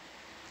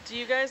 do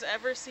you guys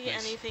ever see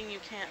Nice. anything you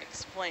can't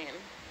explain?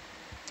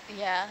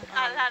 Yeah. A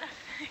lot of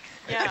things.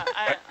 Yeah,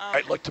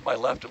 I look to my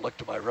left and look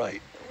to my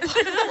right.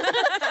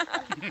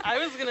 I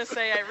was going to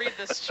say I read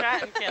this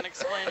chat and can't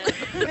explain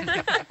it.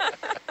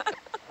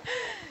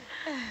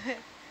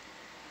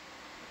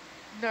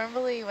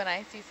 Normally when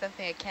I see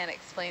something I can't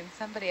explain,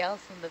 somebody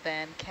else in the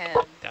van can.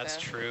 That's so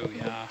true,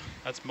 yeah.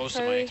 That's most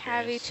So of my we experience.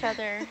 have each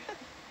other.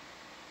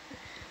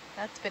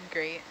 That's been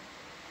great.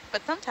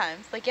 But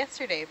sometimes, like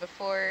yesterday,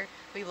 before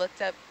we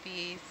looked up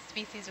the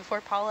species,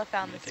 before Paula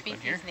found You the gonna take one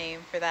species here?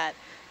 name for that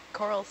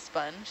coral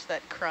sponge,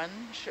 that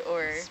crunch,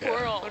 or...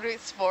 Squirrel. What do we...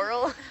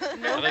 Sporal?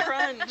 No I like-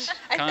 crunch.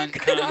 I Con-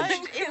 said con-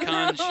 crunch. Ew,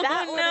 conch.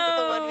 That one is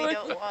the one we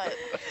No. don't want.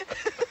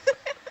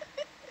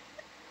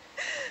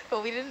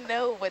 But we didn't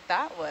know what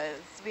that was.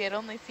 We had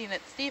only seen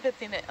it, Steve had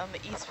seen it on the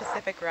East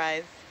Pacific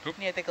Rise Oop.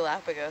 near the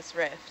Galapagos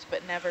Rift,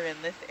 but never in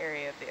this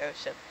area of the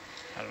ocean.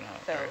 I don't know.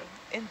 So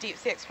in deep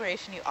sea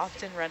exploration, you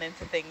often run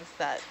into things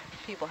that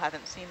people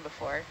haven't seen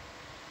before,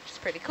 which is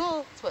pretty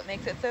cool. It's what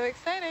makes it so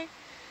exciting.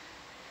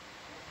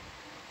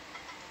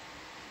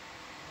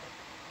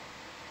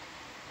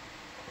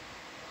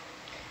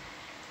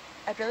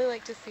 I'd really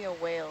like to see a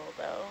whale,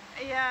 though.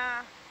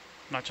 Yeah.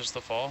 Not just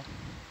the fall.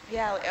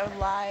 Yeah, like a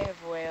live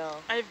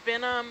whale. I've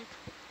been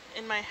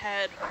in my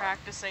head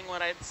practicing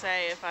what I'd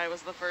say if I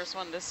was the first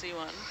one to see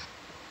one.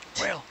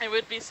 Whale. It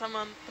would be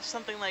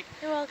something like,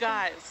 You're welcome.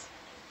 guys,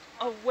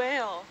 a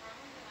whale.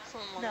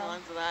 Something along the No.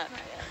 lines of that.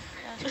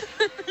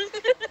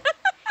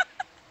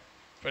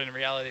 But in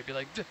reality, it'd be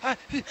like,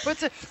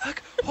 what's it?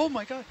 Oh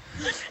my god.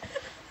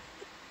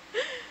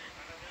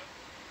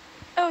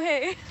 Oh,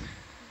 hey.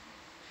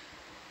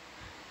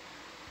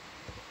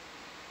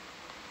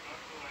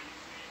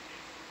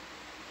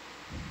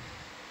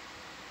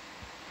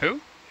 Who?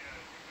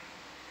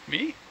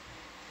 Me?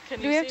 Can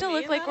Do you we have see to me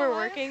look in like that, we're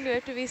Elias? working? Do we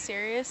have to be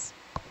serious?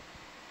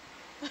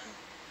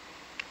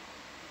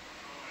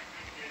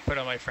 Put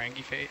on my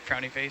frowny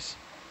face.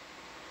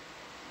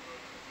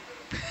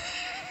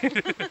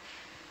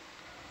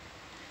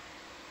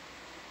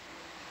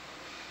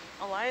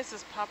 Elias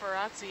is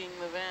paparazziing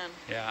the van.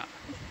 Yeah.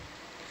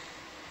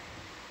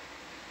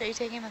 Are you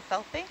taking a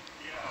selfie?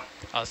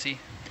 I'll see.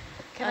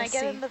 Can I'll I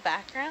get see. in the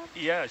background?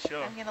 Yeah,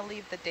 sure. I'm gonna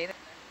leave the data.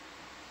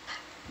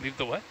 Leave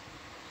the what?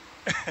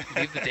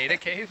 Leave the data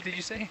cave, did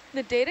you say?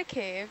 The data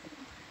cave.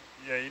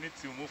 Yeah, you need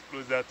to move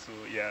closer to,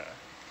 yeah.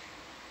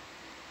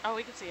 Oh,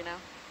 we can see you now.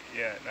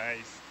 Yeah,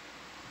 nice.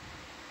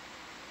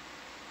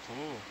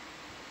 Cool.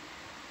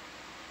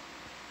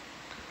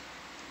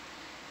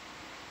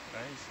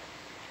 Nice.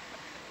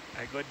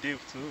 I got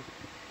Dave too.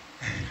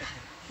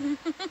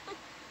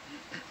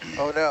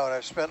 Oh no, and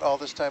I've spent all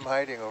this time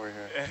hiding over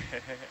here.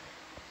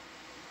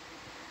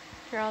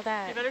 For all You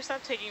that. better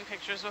stop taking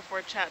pictures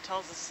before chat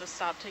tells us to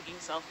stop taking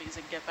selfies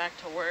and get back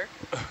to work.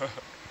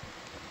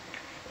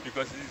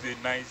 Because this is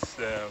a nice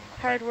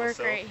Hard time for work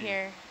right selfie,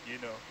 here. You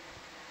know.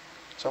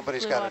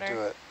 Somebody's Blue got water. to do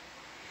it.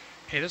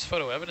 Hey, there's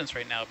photo evidence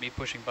right now of me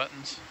pushing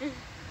buttons.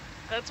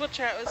 That's what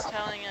chat was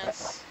telling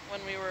us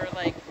when we were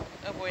like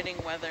avoiding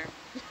weather.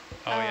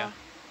 Oh, yeah.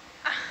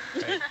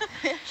 Right.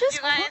 Just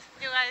You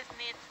guys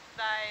need to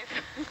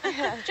dive.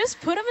 yeah, just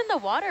put them in the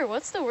water.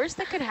 What's the worst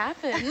that could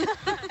happen?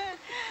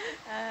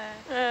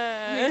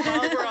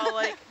 Meanwhile, we're all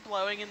like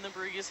blowing in the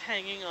breeze,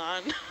 hanging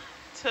on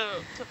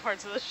to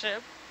parts of the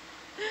ship.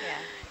 Yeah.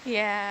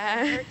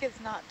 Yeah. When Herc is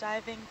not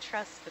diving,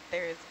 trust that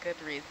there is good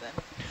reason.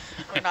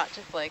 We're not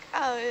just like,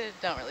 oh, I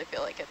don't really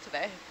feel like it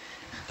today.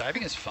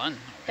 Diving is fun.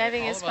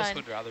 Diving all is of us fun.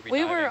 would rather be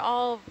We diving. were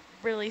all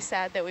really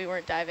sad that we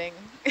weren't diving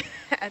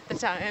at the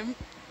time.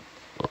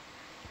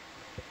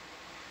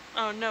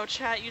 Oh no,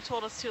 chat, you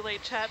told us too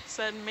late. Chat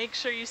said, make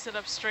sure you sit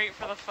up straight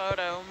for the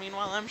photo.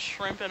 Meanwhile, I'm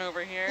shrimping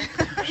over here.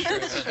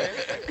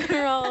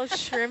 We're all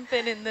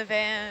shrimping in the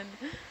van.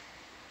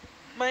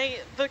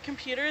 The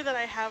computer that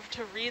I have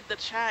to read the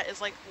chat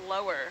is like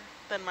lower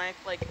than my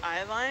like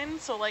eye line,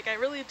 so like I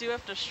really do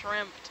have to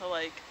shrimp to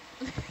like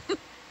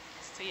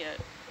see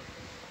it.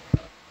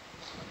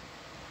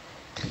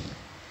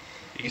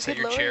 You can set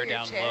could your lower chair your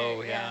down chair,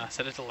 low, yeah.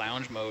 Set it to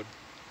lounge mode.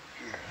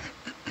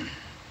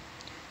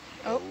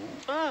 Oh.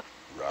 Ah.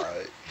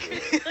 Right.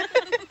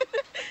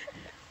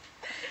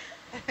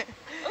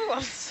 Oh,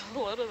 I'm so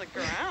low to the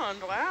ground.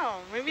 Wow.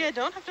 Maybe I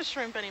don't have to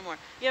shrimp anymore.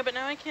 Yeah, but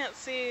now I can't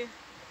see.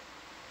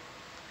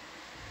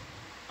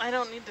 I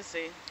don't need to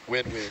see.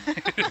 Win-win.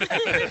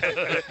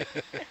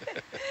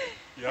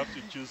 You have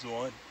to choose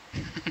one.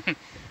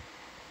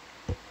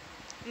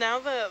 Now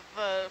the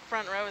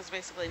front row is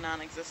basically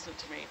non-existent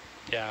to me.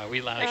 Yeah, we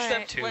lounge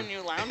Except too. when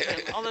you lounge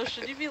in. Although,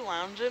 should you be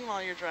lounging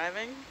while you're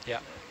driving? Yeah.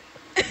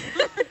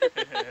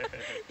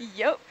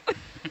 Yep.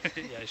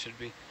 Yeah, it should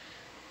be.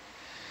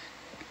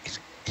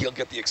 He'll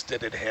get the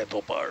extended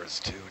handlebars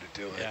too to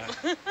do it.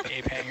 Yeah.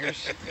 Ape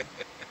hangers.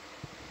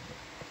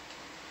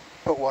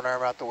 Put one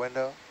arm out the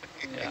window.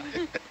 Yeah.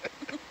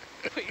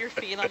 Put your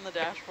feet on the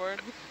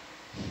dashboard.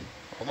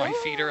 All my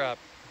feet are up.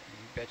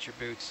 You bet your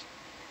boots.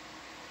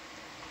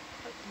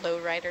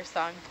 Lowrider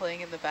song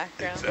playing in the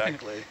background.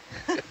 Exactly.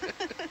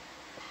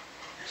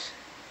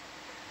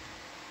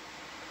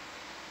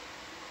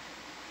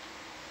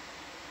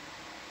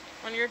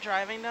 When you're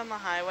driving down the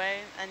highway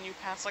and you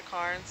pass a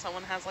car and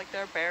someone has like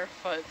their bare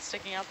foot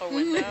sticking out the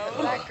window.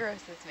 That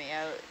grosses me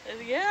out.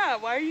 Yeah,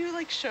 why are you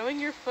like showing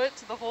your foot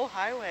to the whole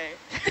highway?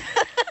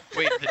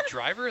 Wait, the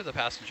driver or the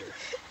passenger?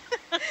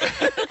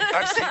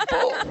 I've seen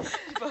both.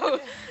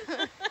 Both.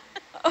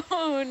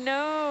 Oh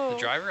no. The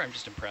driver? I'm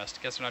just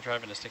impressed. Guess we're not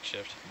driving a stick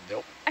shift.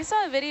 Nope. I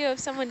saw a video of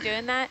someone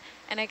doing that,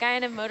 and a guy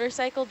on a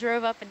motorcycle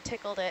drove up and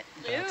tickled it.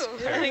 Ew, That's I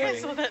think I very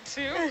saw that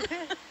too.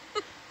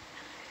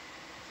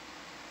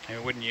 I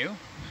mean, wouldn't you?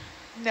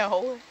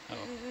 No. Oh.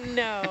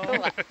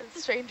 No.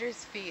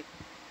 Strangers' feet.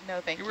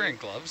 No, thank you. You're wearing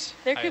gloves.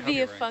 There I could hope be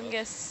you're a wearing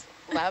fungus.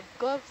 Lab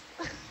gloves?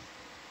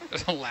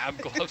 There's a lab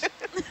gloves.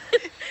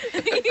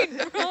 You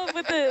roll up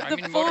with the I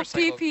mean, full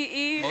motorcycle-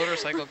 PPE.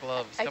 Motorcycle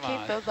gloves. I Come keep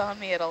on. those on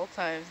me at all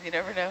times. You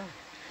never know.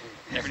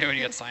 Never know when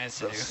you got science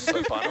to So do.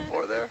 slip on them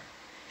for there.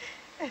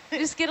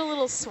 Just get a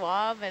little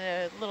swab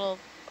and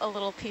a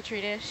little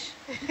petri dish.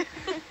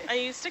 I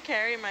used to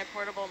carry my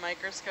portable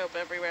microscope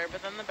everywhere,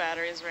 but then the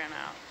batteries ran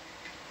out.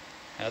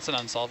 That's an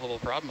unsolvable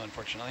problem,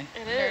 unfortunately.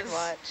 It Nerd is.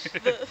 watch.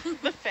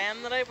 The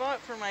fan that I bought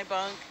for my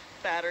bunk,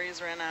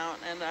 batteries ran out,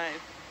 and I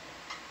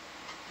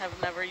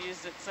have never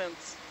used it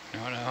since.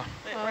 No, no.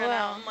 It Oh, ran well.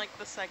 out on like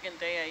the second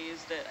day I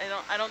used it.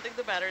 I don't think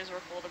the batteries were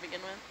full to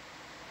begin with.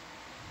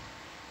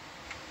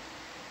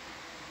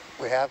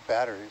 We have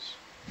batteries.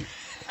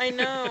 I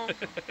know.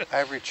 I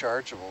have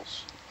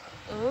rechargeables.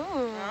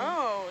 Ooh.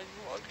 Oh,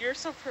 you're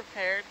so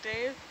prepared,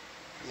 Dave.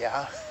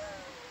 Yeah.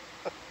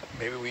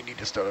 Maybe we need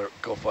to start a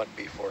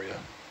GoFundMe for you.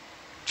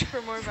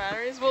 For more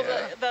batteries? Well,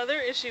 Yeah. the other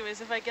issue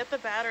is if I get the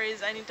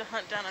batteries, I need to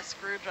hunt down a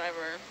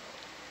screwdriver.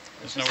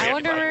 There's no I way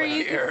wonder to where find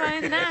you one.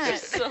 can find that.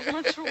 So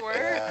much work.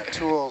 Yeah,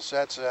 tools,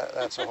 that's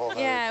a whole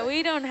nother Yeah, thing.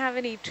 we don't have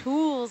any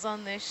tools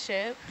on this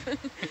ship.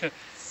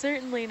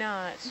 Certainly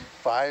not.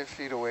 5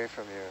 feet away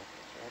from you,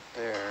 right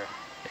there.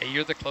 Hey,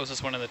 you're the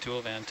closest one in the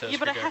tool van to a Yeah,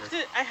 but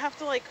screwdriver. I have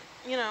to like,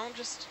 you know,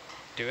 just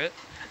Do it?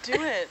 do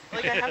it.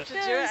 Like I have to do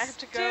it. I have Just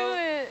to do go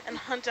it. and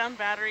hunt down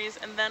batteries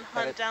and then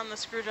hunt it- down the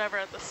screwdriver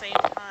at the same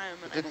time.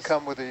 And It I didn't just-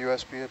 come with a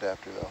USB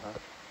adapter though,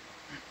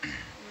 huh?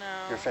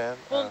 No. Your fan?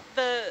 Well,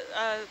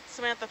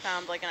 Samantha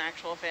found like an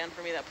actual fan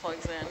for me that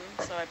plugs in,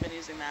 so I've been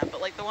using that. But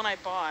like the one I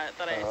bought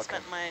that I Oh, okay.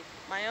 spent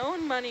my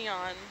own money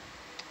on.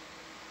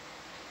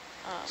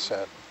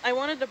 Sad. I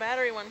wanted the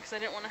battery one because I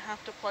didn't want to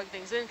have to plug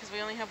things in because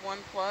we only have one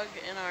plug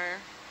in our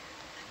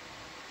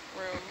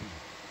room.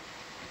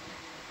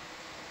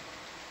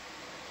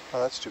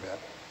 Oh, that's too bad.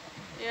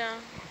 Yeah,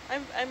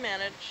 I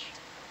manage.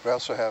 We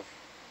also have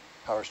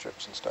power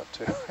strips and stuff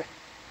too.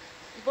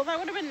 Well, that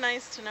would have been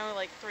nice to know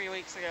like 3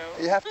 weeks ago.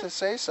 You have to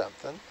say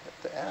something. You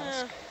have to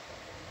ask.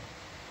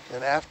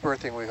 In aft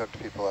berthing, we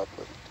hooked people up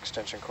with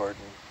extension cord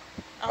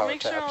and I'll power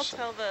make sure I'll taps and-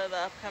 tell the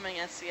upcoming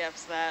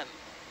SCFs that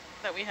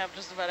we have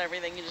just about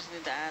everything. You just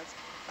need to ask.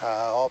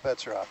 all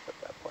bets are off at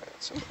that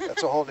point.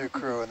 That's a whole new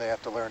crew, and they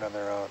have to learn on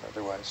their own.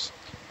 Otherwise,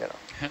 you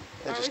know,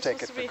 they Are just we take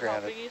supposed it to for be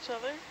granted. helping each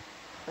other?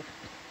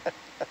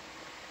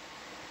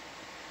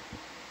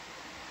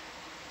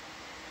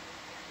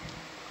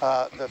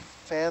 The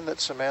fan that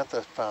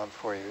Samantha found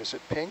for you, is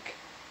it pink?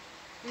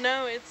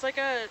 No, it's like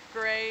a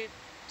gray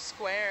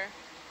square.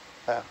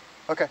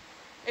 Okay,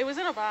 It was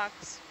in a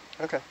box.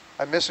 okay.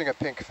 I'm missing a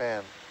pink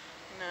fan.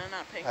 No,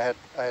 not pink. I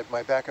had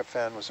my backup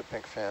fan was a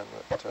pink fan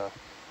that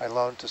I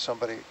loaned to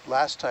somebody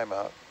last time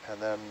out,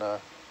 and then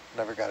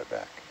never got it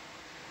back.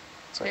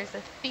 So There's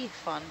a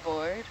thief on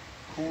board.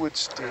 Who would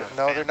steal?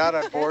 No, they're not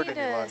on Do I board need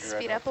any to longer. I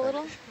speed don't up a think.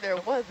 little? There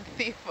was a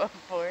thief on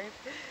board.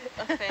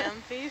 A fan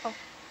thief?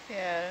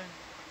 Yeah,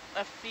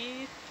 A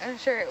thief? I'm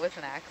sure it was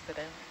an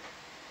accident.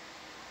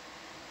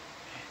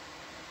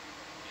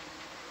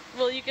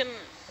 Well, you can...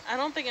 I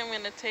don't think I'm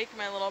going to take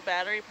my little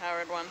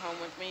battery-powered one home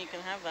with me. You can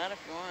have that if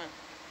you want.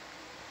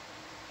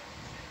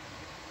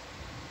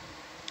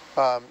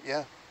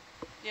 Yeah.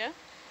 Yeah?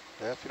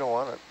 Yeah, if you don't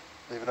want it,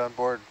 leave it on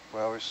board. We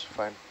always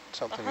find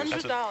something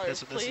useful. $100,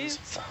 that's what this please.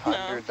 is.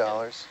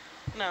 $100.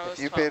 No, If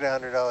you paid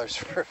 $100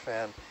 for a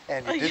fan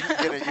and you didn't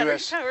get a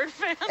battery-powered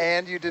fan.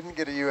 and you didn't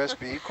get a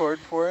USB cord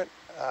for it,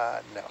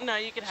 no. No,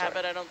 you can have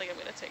Sorry. it. I don't think I'm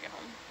going to take it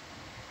home.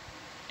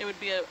 It would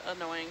be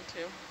annoying,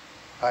 too.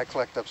 I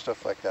collect up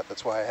stuff like that.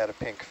 That's why I had a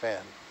pink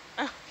fan.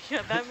 Oh,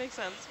 yeah, that makes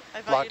sense.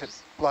 I thought you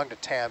just... belonged to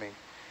Tammy,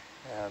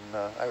 and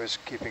I was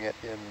keeping it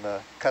in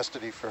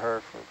custody for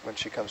her for when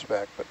she comes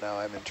back, but now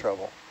I'm in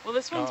trouble. Well,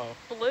 this one's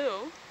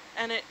blue,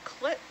 and it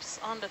clips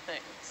onto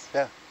things.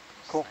 Yeah,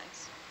 cool.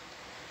 Nice.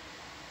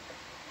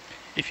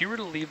 If you were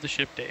to leave the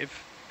ship,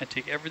 Dave, and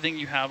take everything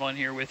you have on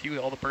here with you,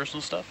 all the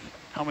personal stuff,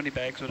 how many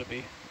bags would it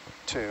be?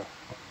 2. Well,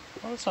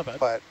 that's not bad.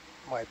 But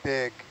my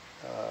big,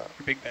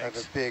 Your big I have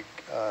bags. a big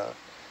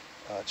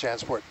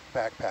JanSport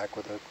backpack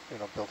with a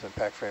built-in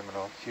pack frame and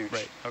all, huge.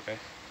 Right, okay.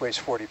 Weighs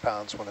 40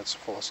 pounds when it's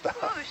full of stuff.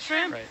 Oh,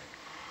 shrimp. Right.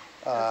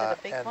 Is it a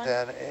big and one?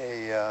 then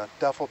a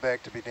duffel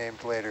bag to be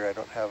named later. I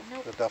don't have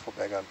Nope. the duffel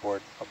bag on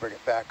board. I'll bring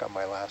it back on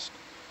my last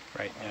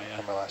Right, yeah,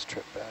 on my last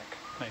trip back.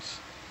 Nice.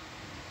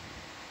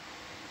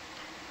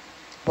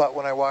 But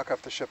when I walk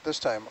off the ship this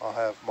time, I'll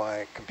have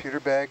my computer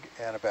bag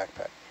and a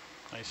backpack.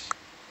 Nice.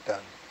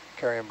 Done.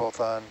 Carry them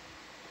both on.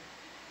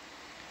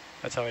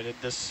 That's how I did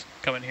this.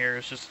 Coming here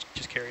is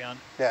just carry on.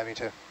 Yeah, me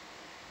too.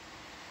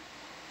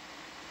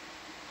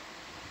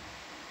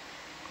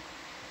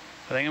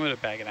 I think I'm at a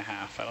bag and a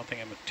half. I don't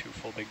think I'm at 2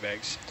 full big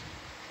bags.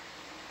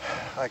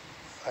 I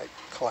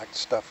collect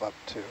stuff up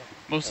too.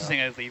 Most of the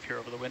thing I leave here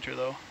over the winter,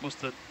 though.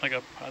 Most of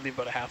the, I leave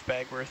about a half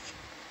bag worth,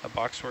 a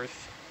box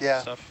worth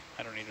stuff.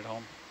 I don't need it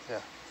home.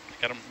 Yeah.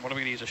 What am I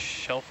going to use a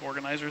shelf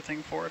organizer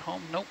thing for at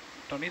home? Nope,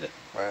 don't need it.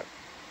 Right.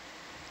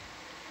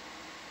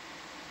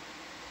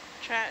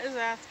 Chat is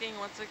asking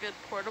what's a good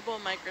portable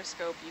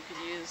microscope you could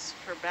use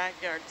for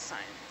backyard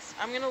science.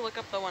 I'm going to look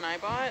up the one I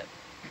bought.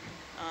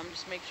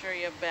 Just make sure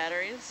you have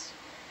batteries.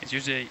 It's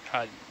usually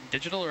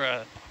digital or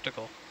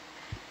optical?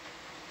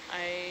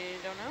 I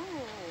don't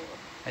know.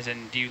 As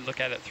in, do you look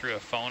at it through a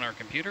phone or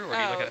computer, or do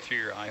you look at it through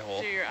your eye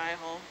hole? Through your eye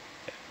hole.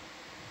 Okay.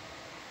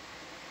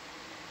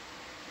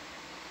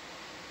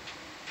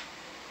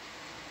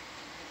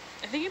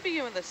 I think you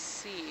begin with a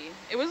C.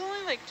 It was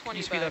only like 20 Can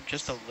you bucks. speed up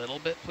just a little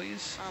bit,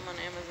 please? On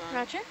Amazon.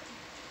 Roger.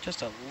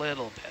 Just a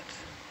little bit.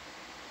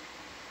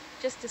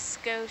 Just a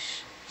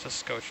skosh. Just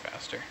a skosh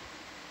faster.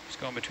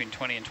 Just going between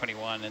 20 and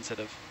 21 instead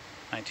of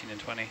 19 and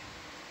 20.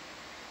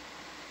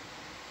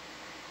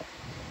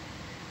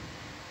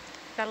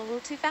 Got a little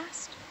too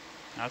fast.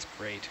 That's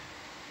great.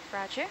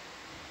 Roger.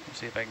 We'll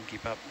see if I can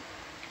keep up.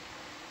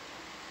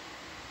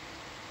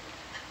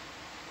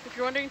 If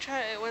you're wondering,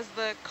 chat, it was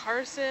the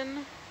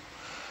Carson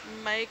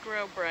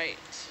Micro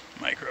Bright.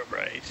 Micro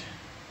bright.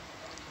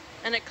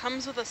 And it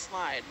comes with a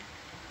slide.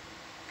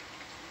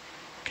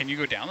 Can you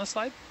go down the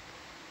slide?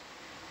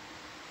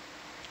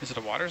 Is it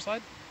a water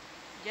slide?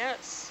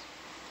 Yes.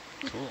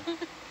 Cool.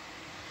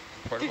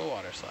 Portable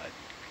water slide.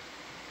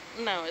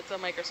 No, it's a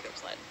microscope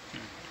slide.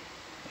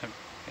 That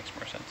makes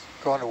more sense.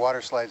 Going to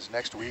water slides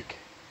next week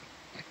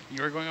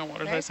You are going on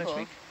water Very slides next cool.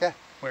 week? Yeah.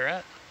 Where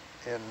at?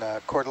 in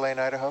Coeur d'Alene,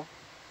 Idaho.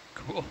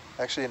 Cool.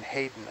 Actually in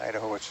Hayden,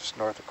 Idaho, which is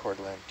north of Coeur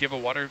d'Alene. Do you have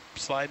a water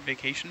slide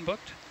vacation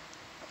booked?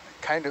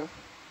 Kind of.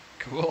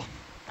 Cool.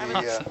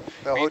 The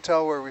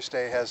hotel where we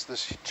stay has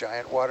this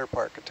giant water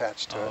park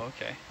attached to it. Oh,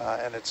 okay.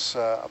 And it's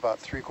about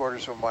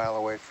 3/4 of a mile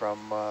away from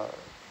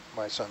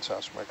my son's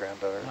house, my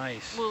granddaughter.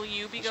 Nice. Will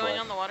you be That's going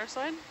right. on the water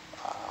slide?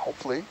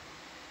 Hopefully.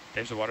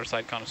 There's a water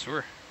slide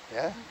connoisseur.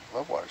 Yeah,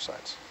 love water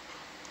slides.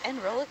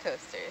 And roller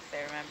coasters,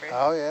 I remember.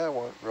 Oh yeah,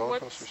 roller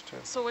coasters too.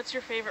 So what's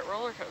your favorite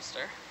roller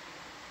coaster?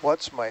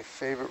 What's my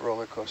favorite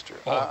roller coaster?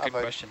 Oh, good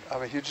question.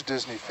 I'm a huge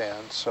Disney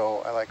fan,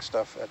 so I like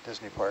stuff at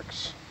Disney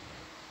parks.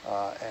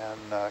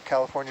 And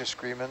California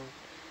Screamin'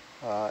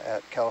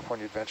 at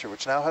California Adventure,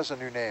 which now has a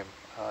new name.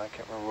 I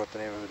can't remember what the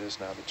name of it is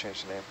now. They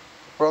changed the name.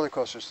 Roller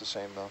coaster's the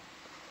same though.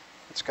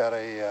 It's got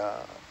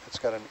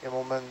an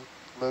Immelman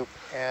loop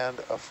and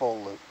a full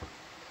loop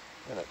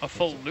in it. A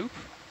full loop?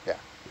 Yeah.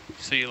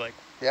 So you like...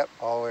 Yep,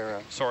 all the way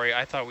around. Sorry,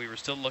 I thought we were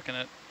still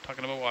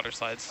talking about water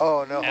slides.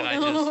 Oh no. And I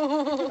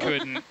just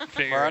couldn't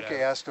figure it Marky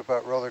out. asked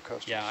about roller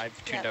coasters. Yeah,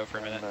 I've tuned out for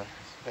a minute. And,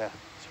 yeah.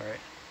 Sorry.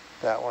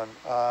 That one.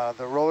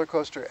 The roller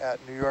coaster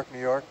at New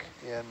York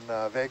in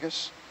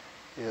Vegas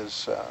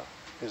is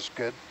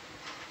good.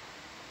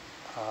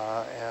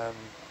 And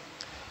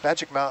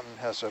Magic Mountain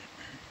has a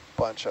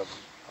bunch of them.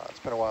 It's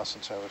been a while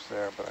since I was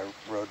there, but I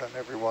rode on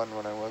every one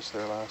when I was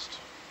there last.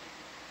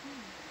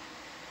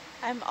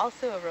 I'm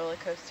also a roller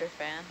coaster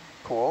fan.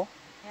 Cool.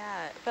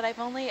 Yeah, but I've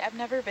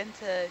never been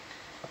to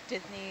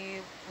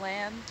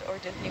Disneyland or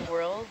Disney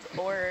World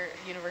or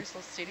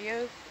Universal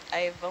Studios.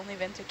 I've only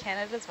been to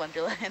Canada's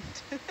Wonderland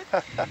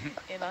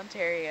in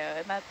Ontario,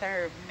 and that's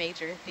our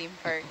major theme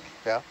park.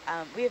 Yeah.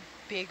 We have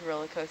big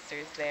roller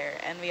coasters there,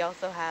 and we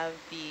also have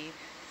the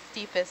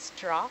steepest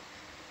drop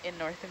in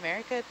North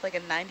America. It's like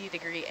a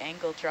 90-degree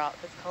angle drop.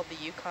 It's called the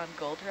Yukon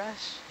Gold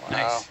Rush. Wow.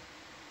 Nice.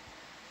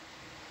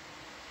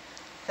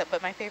 So,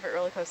 but my favorite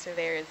roller coaster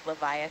there is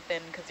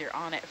Leviathan because you're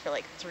on it for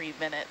like 3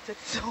 minutes.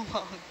 It's so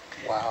long.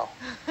 Wow.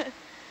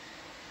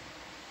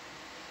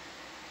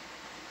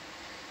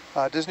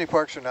 Disney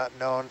parks are not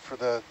known for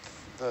the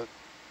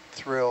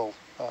thrill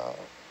of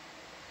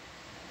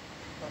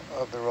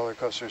the roller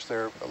coasters.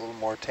 They're a little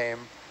more tame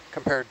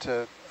compared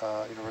to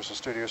Universal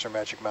Studios or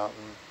Magic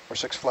Mountain or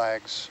Six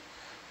Flags.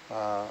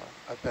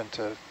 I've been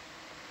to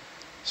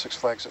Six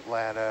Flags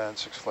Atlanta and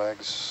Six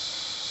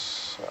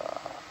Flags,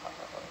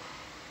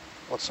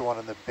 what's the one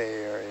in the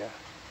Bay Area?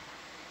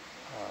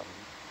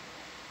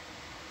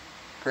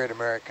 Great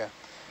America.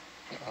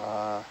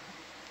 A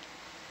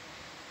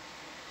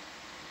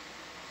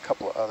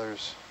couple of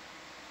others.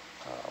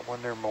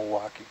 One near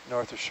Milwaukee,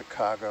 north of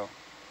Chicago.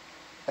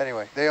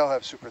 Anyway, they all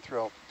have super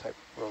thrill type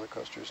roller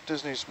coasters.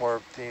 Disney's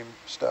more theme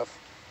stuff,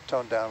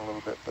 toned down a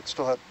little bit, but they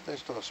still have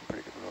some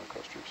pretty good roller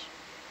coasters.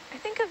 I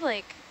think of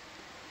like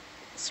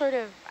sort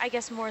of, I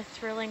guess, more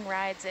thrilling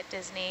rides at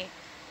Disney.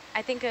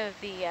 I think of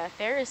the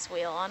Ferris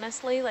wheel,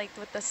 honestly, like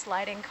with the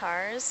sliding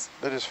cars.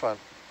 That is fun,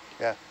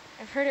 yeah.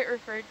 I've heard it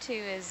referred to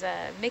as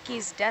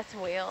Mickey's death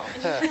wheel.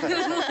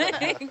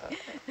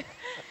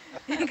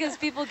 Because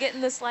people get in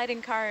the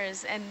sliding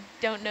cars and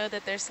don't know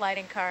that they're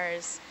sliding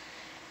cars.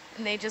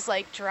 And they just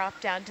like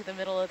drop down to the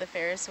middle of the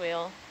Ferris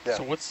wheel. Yeah.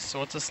 So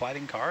what's a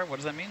sliding car? What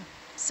does that mean?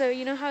 So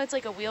you know how it's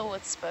like a wheel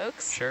with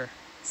spokes? Sure.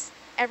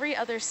 Every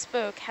other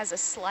spoke has a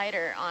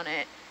slider on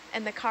it,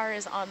 and the car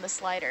is on the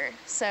slider.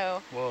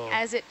 So Whoa.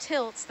 as it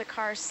tilts, the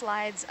car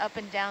slides up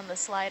and down the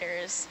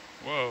sliders.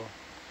 Whoa.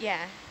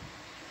 Yeah.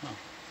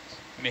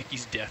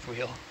 Mickey's death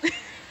wheel.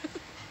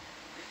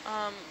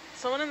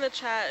 Someone in the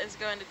chat is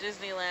going to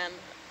Disneyland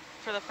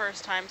for the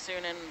first time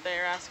soon, and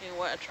they're asking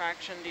what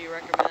attraction do you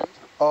recommend?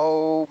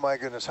 Oh my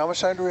goodness, how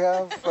much time do we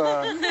have?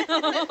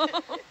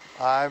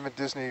 I'm a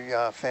Disney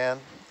fan.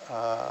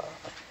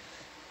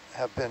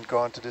 Have been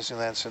going to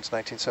Disneyland since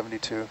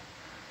 1972.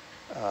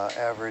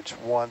 Average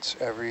once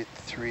every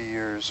 3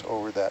 years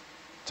over that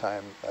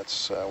time.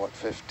 That's what,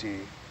 50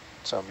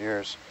 some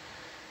years.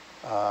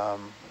 Wow.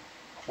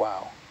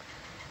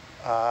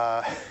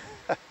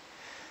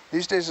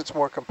 These days it's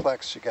more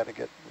complex. You got to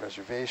get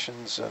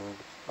reservations and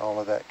all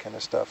of that kind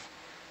of stuff.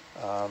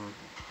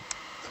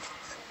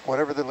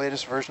 Whatever the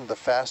latest version of the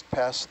Fast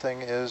Pass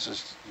thing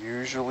is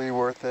usually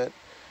worth it,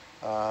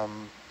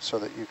 so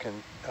that you can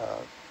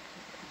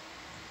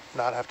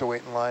not have to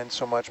wait in line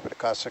so much, but it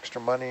costs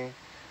extra money.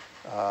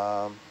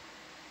 You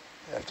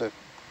have to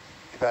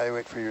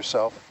evaluate for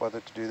yourself whether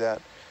to do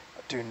that.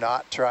 Do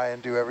not try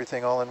and do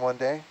everything all in one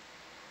day.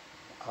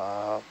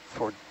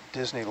 For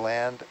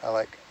Disneyland,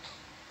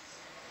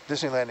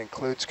 Disneyland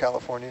includes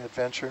California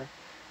Adventure.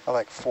 I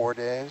like 4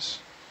 days,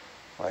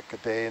 like a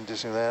day in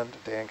Disneyland,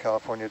 a day in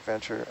California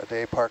Adventure, a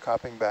day park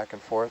hopping back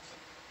and forth,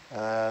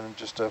 and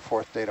just a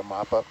 4th day to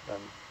mop up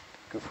and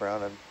goof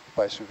around and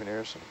buy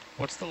souvenirs. And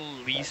what's the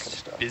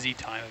least busy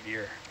time of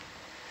year?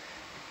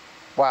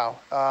 Wow.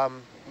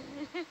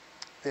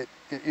 It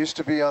used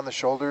to be on the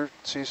shoulder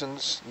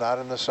seasons, not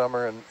in the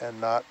summer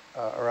and not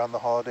around the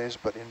holidays,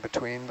 but in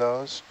between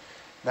those.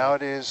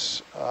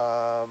 Nowadays,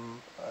 at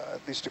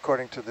least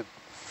according to the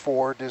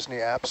 4 Disney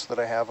apps that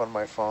I have on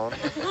my phone,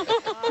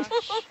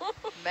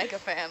 Mega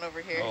fan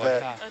over here. Oh,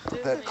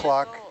 that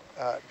clock,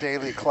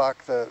 daily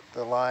clock the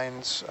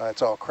lines.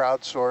 It's all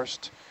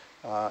crowdsourced,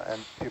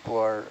 and people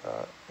are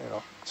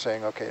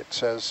saying, okay, it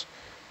says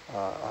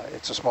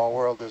it's a small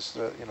world. Is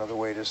the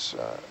wait is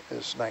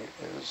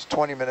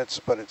 20 minutes,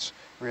 but it's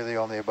really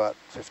only about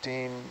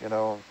 15.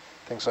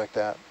 Things like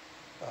that.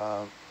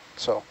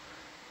 Still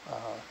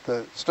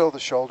the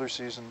shoulder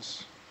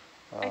seasons,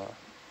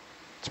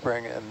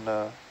 spring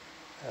and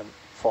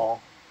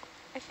fall.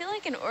 I feel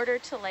like in order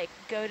to like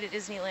go to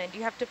Disneyland,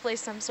 you have to play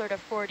some sort of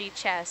 4D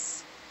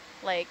chess,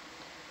 like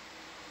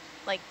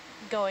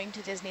going to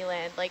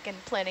Disneyland, like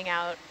and planning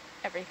out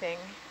everything.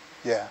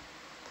 Yeah.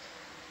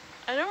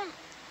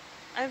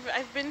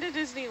 I've been to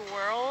Disney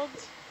World.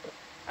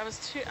 I was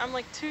too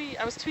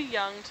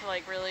young to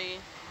like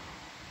really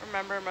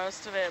remember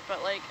most of it,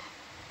 but like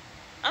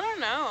I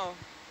don't know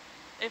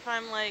if I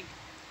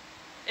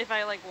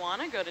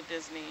want to go to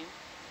Disney.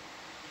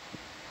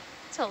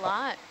 It's a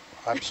lot.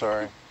 I'm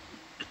sorry.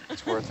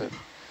 It's worth it.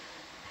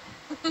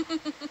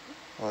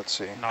 Let's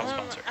see. Not a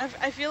sponsor.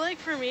 I feel like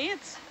for me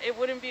it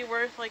wouldn't be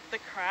worth like the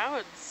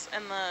crowds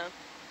and the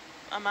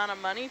amount of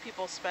money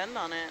people spend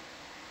on it.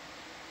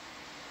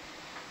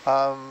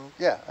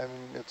 Yeah, I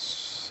mean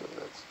it's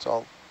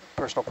all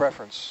personal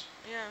preference.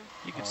 Yeah.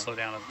 You can slow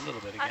down a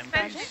little bit again.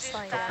 Especially Please.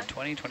 this Go for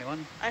 20,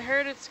 21. I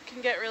heard it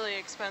can get really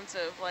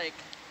expensive. Like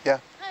Yeah.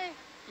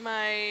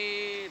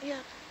 my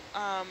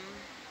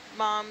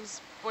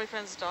mom's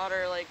boyfriend's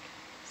daughter like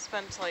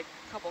spent like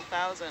a couple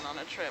thousand on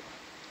a trip.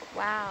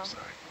 Wow.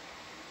 Sorry.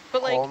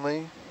 But like,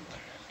 Only?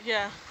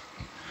 yeah.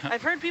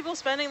 I've heard people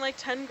spending like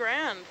 10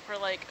 grand for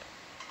like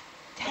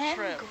 10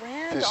 trip.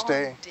 grand If you on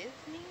stay-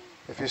 Disney?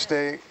 If you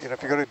stay,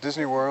 if you go to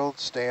Disney World,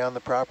 stay on the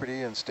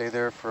property and stay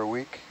there for a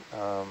week,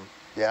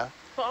 yeah,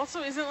 But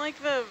also, isn't like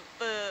the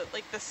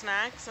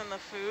snacks and the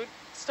food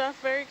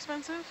stuff very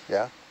expensive?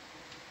 yeah.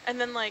 And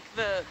then like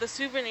the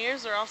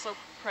souvenirs are also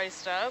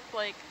priced up.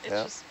 Like it's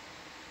Yeah. just,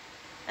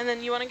 and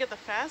then you want to get the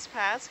fast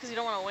pass because you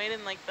don't want to wait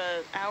in like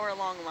the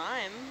hour-long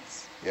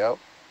lines. Yep.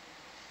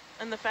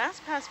 And the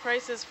fast pass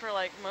prices for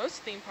like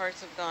most theme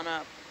parks have gone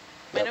up.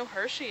 Yep. I know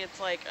Hershey, it's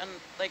like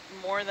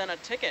more than a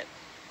ticket.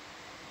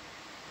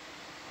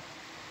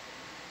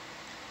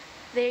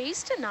 There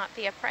used to not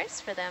be a price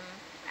for them.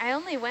 I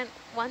only went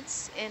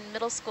once in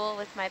middle school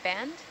with my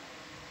band,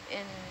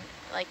 in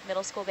like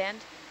middle school band,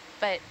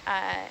 but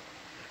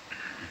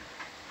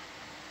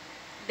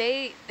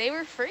they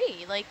were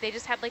free. Like they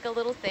just had like a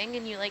little thing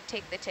and you like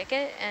take the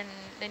ticket and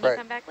then you Right.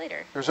 come back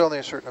later. There's only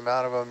a certain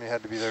amount of them. You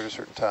had to be there at a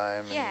certain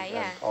time. And, Yeah,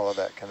 yeah. and all of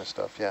that kind of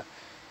stuff, yeah.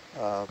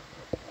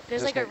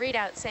 There's like a Disney-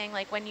 readout saying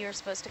like when you're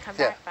supposed to come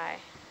Yeah. back by.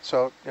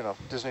 So,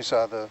 Disney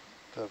saw the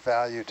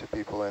value to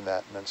people in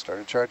that and then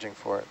started charging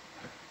for it.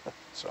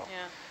 So,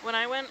 Yeah. When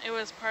I went, it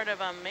was part of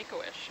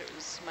Make-A-Wish. It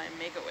was my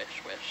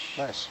Make-A-Wish wish.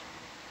 nice.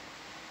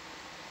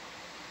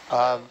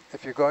 Although-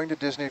 If you're going to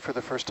Disney for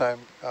the first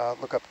time,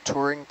 look up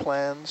touring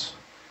plans.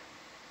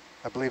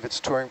 I believe it's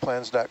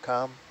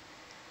touringplans.com,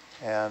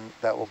 and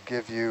that will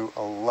give you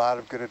a lot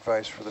of good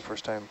advice for the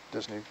first time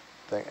Disney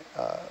thing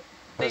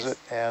visit,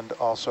 and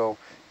also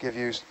give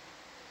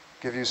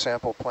you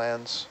sample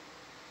plans.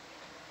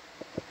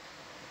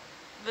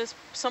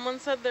 Someone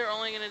said they're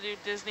only going to do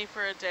Disney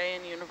for a day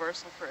and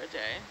Universal for a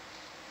day.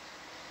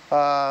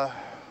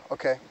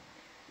 Okay.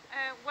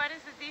 What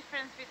is the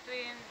difference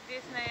between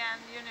Disney and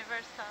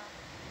Universal?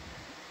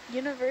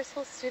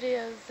 Universal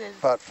Studios is,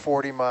 About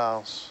 40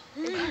 miles.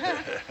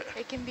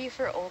 it can be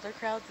for older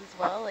crowds as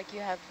well. Like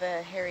you have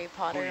the Harry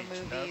Potter Orange,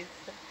 no? movies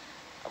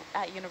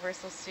at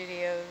Universal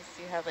Studios.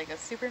 You have like a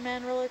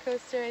Superman roller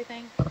coaster, I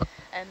think.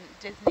 And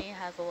Disney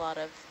has a lot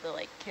of the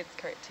like kids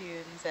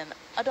cartoons and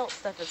adult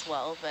stuff as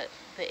well, but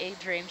the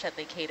age range that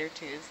they cater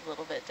to is a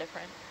little bit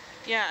different.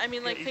 Yeah, I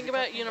mean, Yeah, like is think it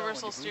about talking about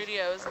Universal on the booth?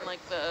 Studios and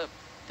like the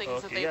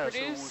things that Okay, they yeah, so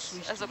we'll produce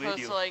switch as to opposed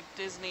radio. to like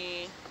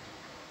Disney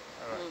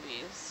All right.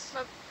 movies.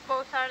 But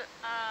both are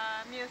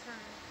amusement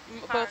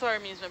Both parks. are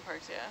amusement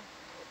parks,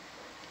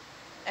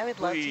 yeah. I would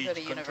love to go to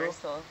Which control?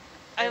 Universal.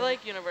 I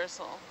like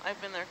Universal.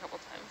 I've been there a couple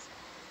times.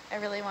 I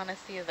really want to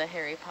see the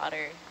Harry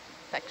Potter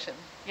section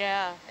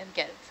Yeah. and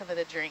get some of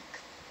the drinks.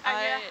 Are you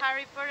I- a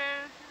Harry Potter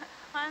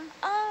fan?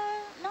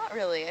 Not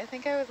really. I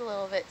think I was a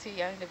little bit too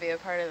young to be a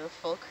part of the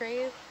full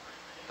craze,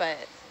 but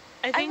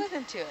I I think was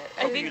into it.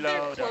 I Hope think you they're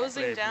allow that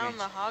closing play, down please.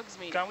 the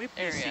Hogsmeade Can we please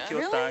area. secure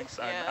Really? tanks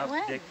and Yeah. have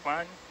When? deck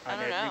fan I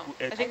and don't know. legal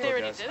I air think they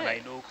already controllers, did and I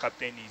it. know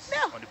Captain is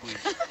No. on the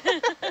bridge.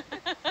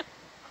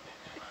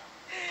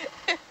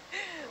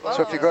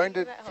 So if you're going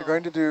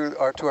to do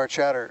our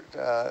chatter,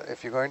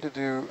 if you're going to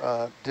do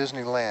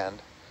Disneyland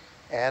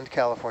and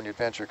California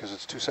Adventure, because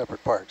it's two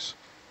separate parks,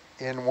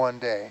 in one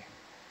day,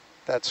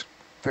 that's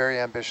very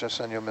ambitious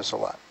and you'll miss a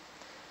lot.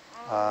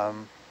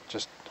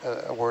 Just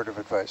a word of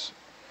advice.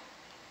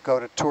 Go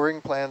to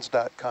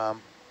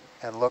touringplans.com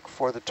and look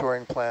for the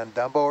touring plan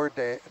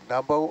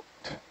Dumbo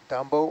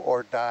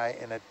or Die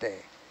in a Day.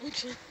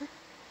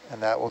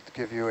 And that will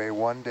give you a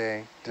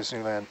one-day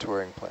Disneyland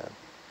touring plan.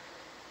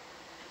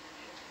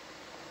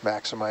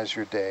 Maximize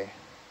your day.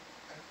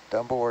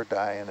 Dumbo or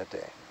die in a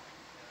day.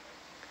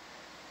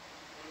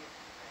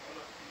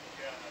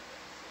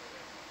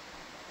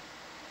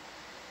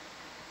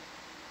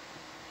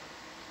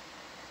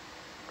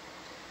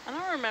 I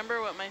don't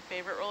remember what my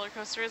favorite roller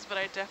coaster is, but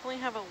I definitely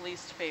have a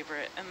least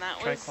favorite, and that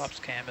was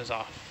Triclops cam is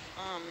off.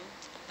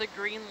 the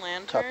Green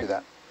Lantern Copy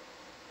that.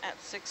 at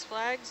Six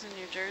Flags in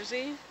New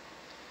Jersey,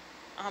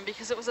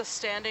 because it was a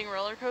standing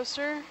roller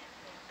coaster,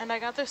 and I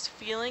got this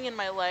feeling in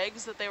my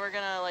legs that they were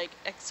gonna like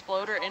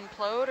explode or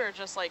implode or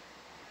just like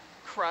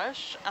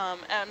crush.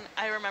 And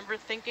I remember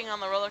thinking on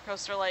the roller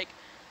coaster like,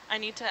 I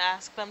need to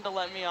ask them to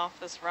let me off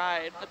this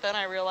ride, but then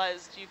I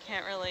realized you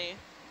can't really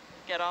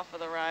get off of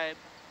the ride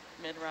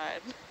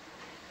mid-ride.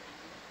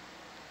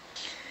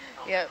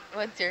 Yep,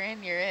 once you're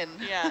in, you're in.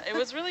 Yeah, it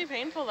was really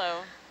painful though.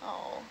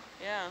 Oh.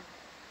 Yeah.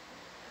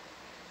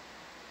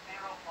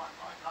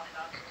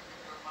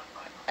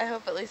 I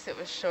hope at least it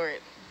was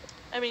short.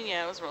 I mean,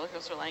 yeah, it was roller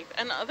coaster length.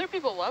 And other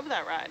people love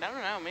that ride. I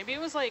don't know. Maybe it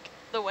was like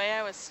the way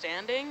I was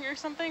standing or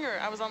something, or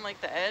I was on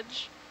like the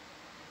edge.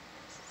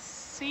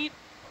 Seat,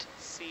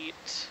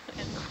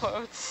 in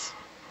quotes.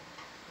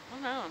 I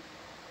don't know.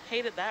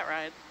 Hated that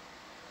ride.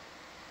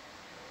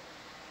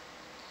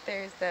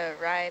 There's a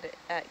ride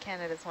at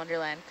Canada's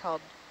Wonderland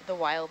called the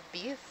Wild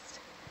Beast,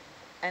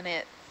 and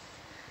it's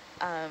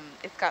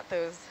got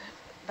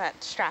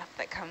that strap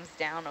that comes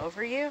down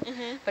over you,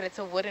 but it's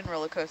a wooden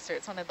roller coaster.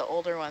 It's one of the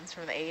older ones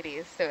from the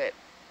 80s, so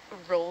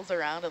rolls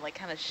around and like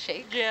kind of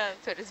shakes. Yeah.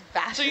 So it just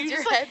bashes you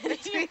your just, head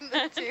like, between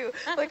the two,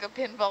 like a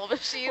pinball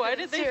machine. Why and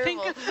did it's they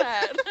think terrible. of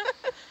that?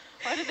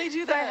 Why did they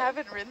do So that? I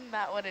haven't ridden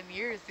that one in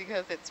years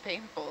because it's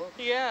painful.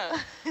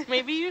 Yeah.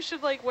 Maybe you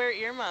should like wear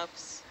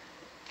earmuffs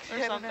or I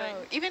don't something.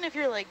 know. Even if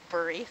you're like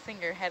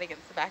bracing your head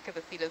against the back of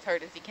the seat as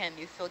hard as you can,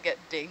 you still get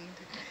dinged.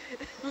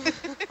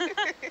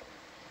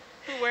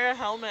 Wear a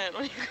helmet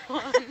when you go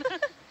on.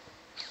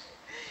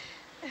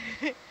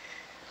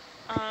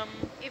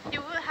 If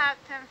you would have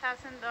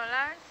 $10,000,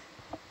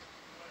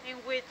 in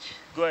which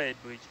Go ahead,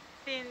 Bridge.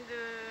 thing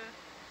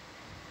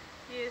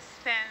do you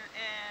spend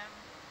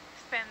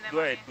the Go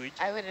money? ahead, Bridge.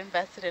 I would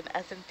invest it in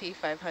S&P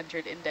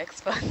 500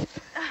 index funds.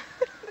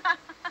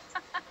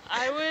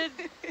 I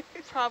would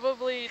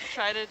probably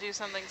try to do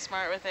something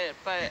smart with it,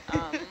 but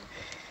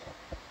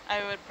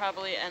I would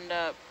probably end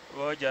up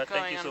Roger, thank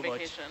going you on so much.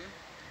 vacation.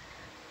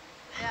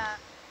 Yeah,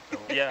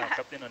 Yeah,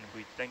 Captain on the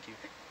bridge, thank you.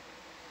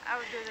 I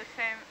would do the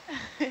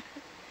same.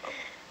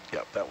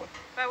 Yep, that one.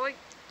 But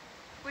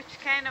which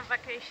kind of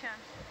vacation?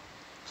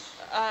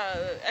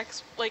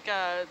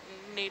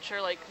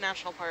 Nature, like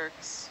national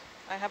parks.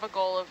 I have a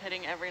goal of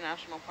hitting every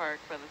national park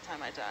by the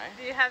time I die.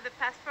 Do you have the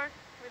passport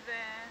with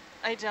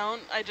the... I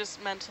don't. I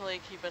just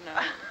mentally keep a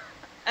note.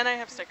 And I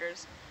have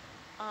stickers.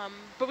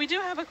 But we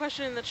do have a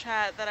question in the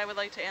chat that I would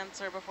like to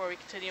answer before we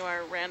continue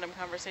our random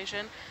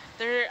conversation.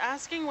 They're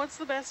asking what's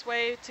the best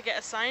way to get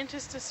a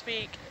scientist to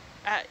speak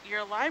at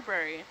your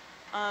library.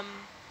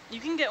 You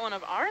can get one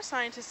of our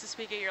scientists to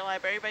speak at your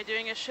library by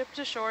doing a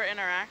ship-to-shore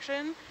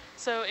interaction.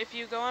 So if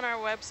you go on our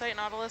website,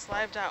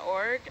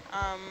 nautiluslive.org,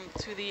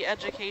 to the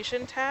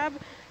education tab,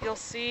 you'll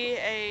see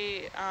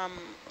a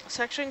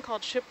section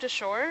called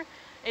Ship-to-Shore.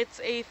 It's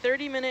a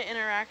 30-minute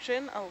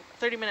interaction, a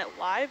 30-minute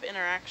live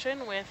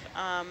interaction with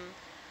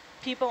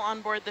people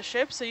on board the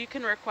ship. So you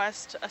can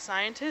request a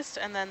scientist,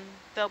 and then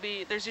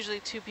there's usually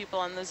 2 people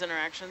on those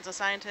interactions. A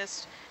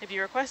scientist, if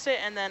you request it,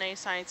 and then a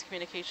science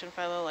communication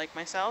fellow like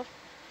myself.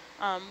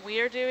 We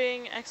are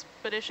doing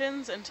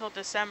expeditions until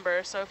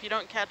December, so if you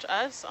don't catch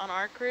us on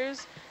our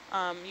cruise,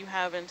 you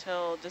have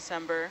until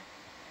December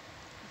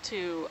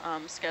to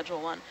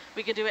schedule one.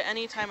 We can do it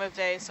any time of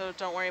day, so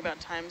don't worry about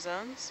time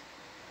zones.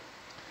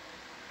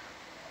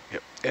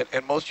 Yep.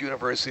 And most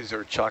universities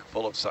are chock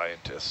full of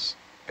scientists,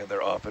 and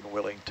they're often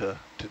willing to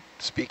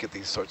speak at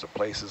these sorts of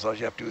places. All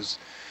you have to do is,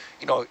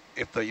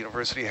 if the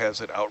university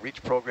has an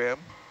outreach program,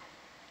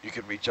 you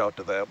can reach out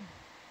to them,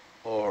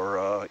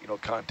 or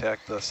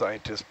contact the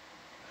scientist,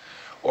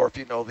 or if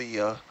you know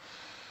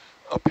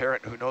a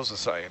parent who knows a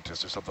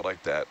scientist or something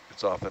like that,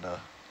 it's often a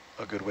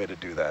good way to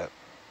do that.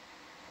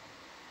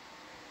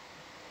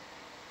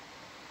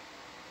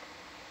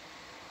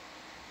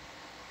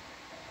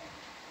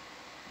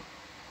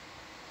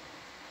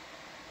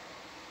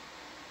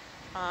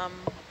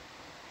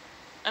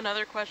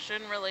 Another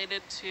question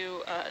related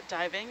to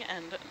diving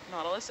and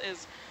Nautilus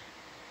is,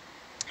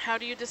 how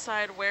do you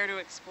decide where to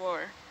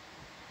explore?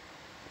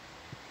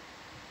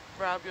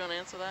 Rob, you want to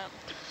answer that?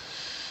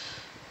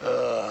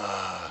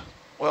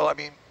 Well, I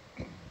mean,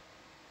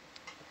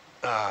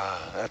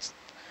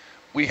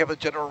 we have a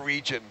general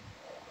region,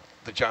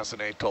 the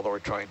Johnson Atoll, that we're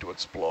trying to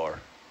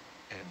explore.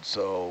 And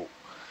so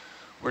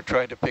we're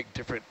trying to pick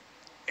different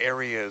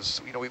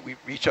areas. We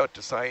reach out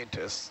to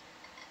scientists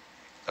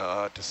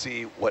to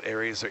see what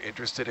areas they're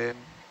interested in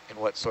and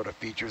what sort of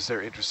features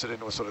they're interested in,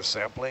 what sort of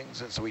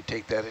samplings. And so we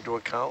take that into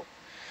account.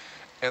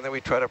 And then we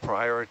try to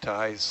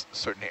prioritize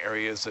certain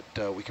areas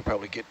that we can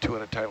probably get to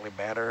in a timely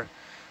manner,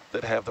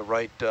 that have the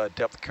right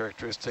depth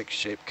characteristics,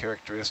 shape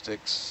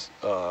characteristics,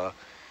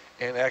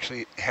 and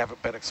actually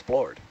haven't been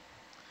explored.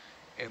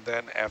 And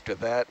then after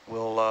that,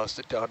 we'll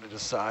sit down and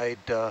decide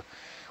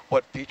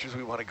what features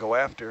we want to go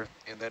after,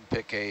 and then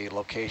pick a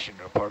location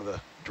or part of the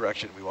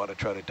direction we want to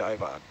try to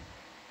dive on.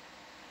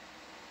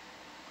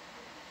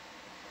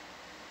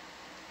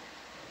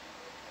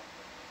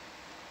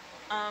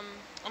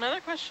 Another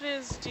question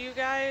is, do you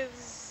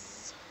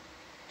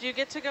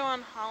get to go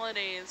on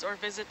holidays or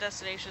visit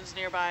destinations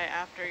nearby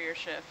after your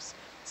shifts?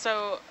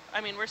 So, I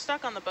mean, we're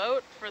stuck on the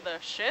boat for the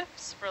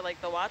shifts, for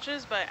like the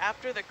watches, but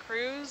after the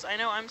cruise, I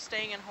know I'm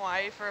staying in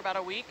Hawaii for about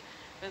a week,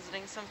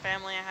 visiting some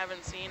family I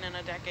haven't seen in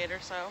a decade or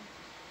so.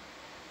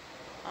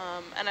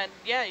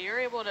 Yeah, you're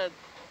able to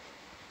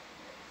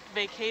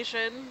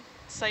vacation,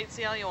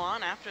 sightsee all you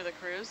want after the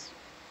cruise.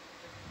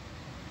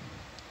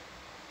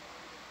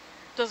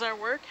 Does our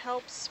work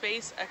help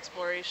space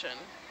exploration?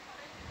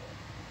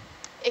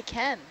 It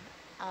can,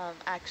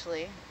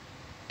 actually,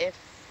 if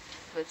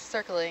it's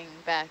circling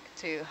back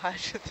to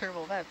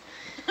hydrothermal vents.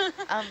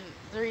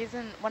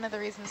 One of the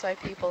reasons why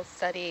people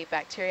study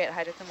bacteria at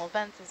hydrothermal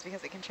vents is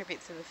because it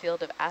contributes to the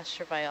field of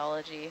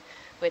astrobiology,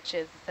 which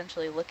is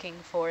essentially looking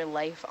for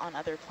life on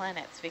other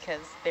planets,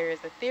 because there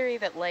is a theory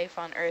that life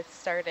on Earth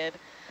started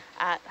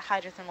at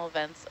hydrothermal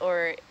vents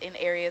or in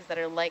areas that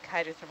are like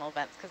hydrothermal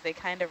vents, because they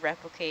kind of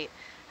replicate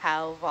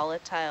how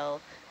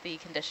volatile the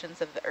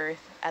conditions of the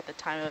Earth at the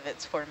time of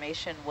its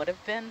formation would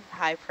have been.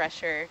 High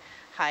pressure,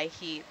 high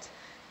heat,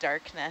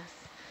 darkness.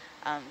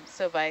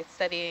 So by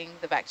studying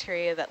the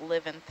bacteria that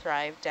live and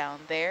thrive down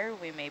there,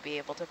 we may be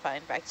able to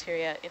find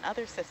bacteria in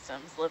other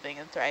systems living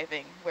and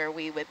thriving where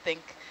we would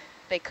think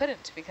they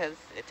couldn't, because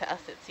to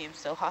us it seems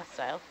so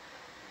hostile.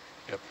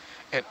 Yep.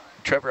 And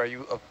Trevor, are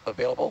you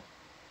available?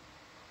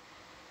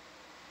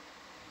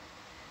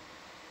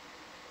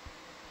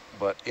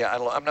 But yeah,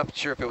 I'm not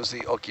sure if it was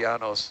the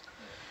Okeanos,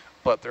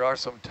 but there are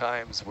some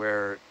times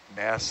where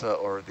NASA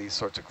or these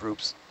sorts of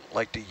groups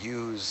like to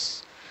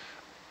use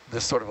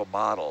this sort of a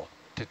model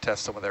to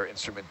test some of their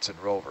instruments and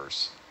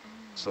rovers.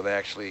 So they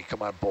actually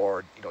come on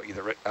board, you know,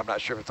 either, I'm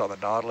not sure if it's on the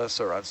Nautilus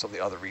or on some of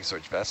the other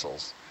research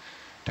vessels,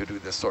 to do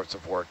this sorts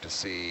of work to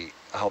see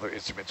how their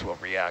instruments will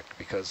react,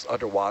 because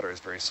underwater is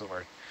very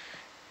similar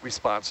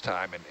response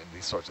time and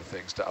these sorts of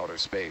things to outer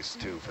space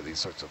too for these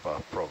sorts of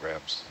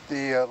programs.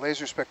 The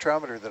laser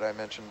spectrometer that I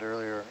mentioned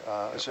earlier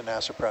is a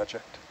NASA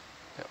project.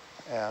 Yep.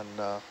 And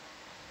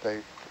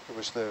it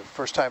was the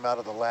first time out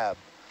of the lab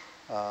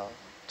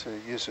to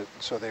use it,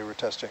 so they were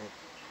testing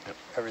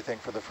everything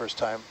for the first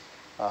time.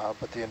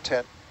 But the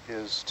intent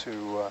is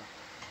to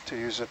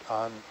use it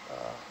on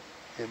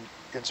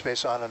in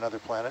space on another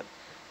planet.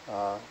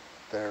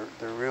 Their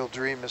real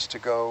dream is to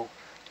go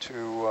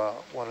to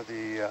one of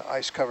the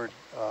ice-covered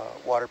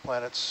water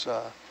planets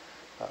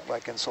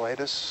like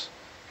Enceladus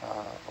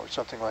or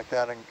something like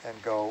that,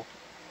 and go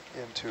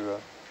into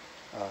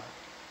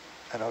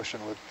an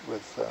ocean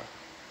with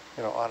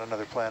you know, on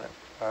another planet,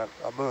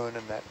 a moon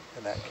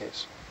in that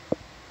case.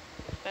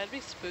 That'd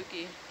be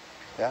spooky.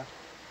 Yeah.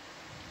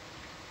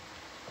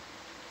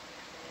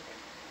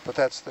 But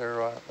that's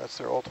their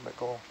ultimate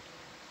goal.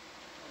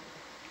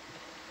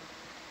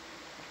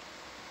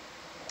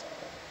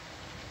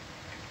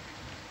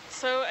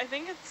 So I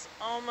think it's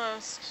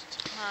almost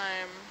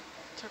time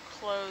to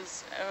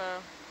close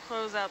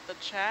out the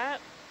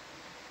chat.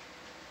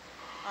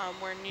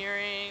 We're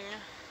nearing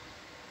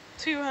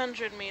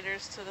 200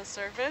 meters to the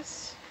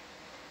surface.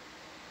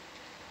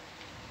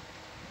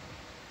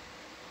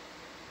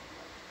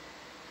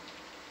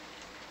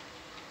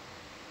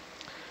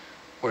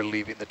 We're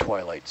leaving the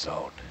twilight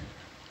zone.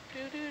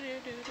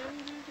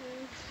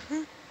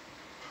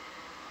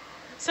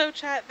 So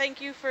chat,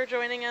 thank you for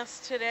joining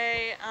us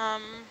today.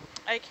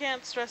 I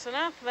can't stress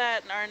enough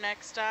that our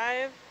next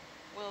dive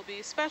will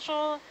be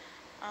special.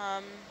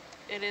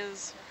 It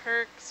is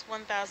Herc's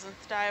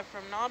 1000th dive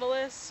from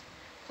Nautilus.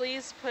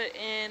 Please put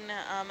in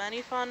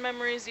any fond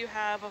memories you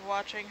have of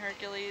watching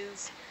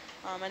Hercules,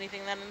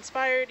 anything that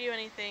inspired you,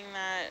 anything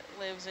that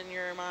lives in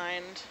your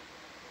mind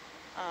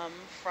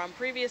from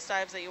previous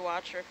dives that you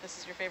watch, or if this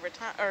is your favorite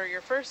time or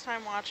your first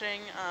time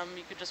watching,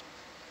 you could just,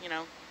 you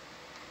know,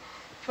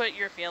 put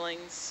your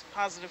feelings,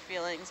 positive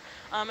feelings,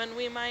 and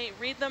we might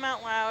read them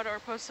out loud or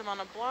post them on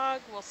a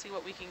blog. We'll see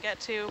what we can get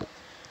to.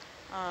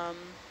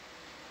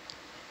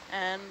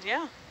 And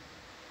yeah,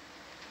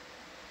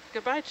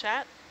 goodbye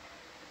chat.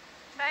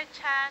 Bye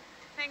chat,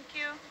 thank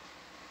you.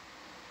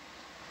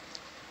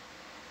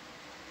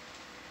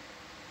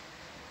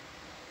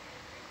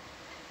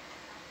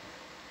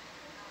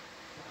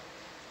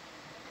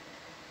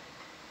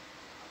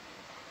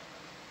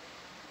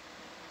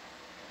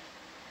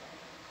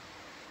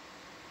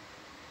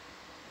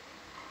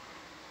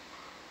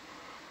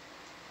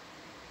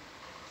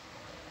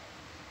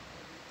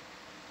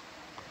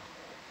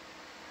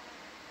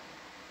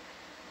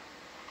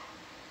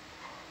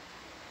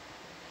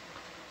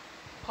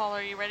 Paul,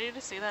 are you ready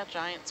to see that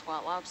giant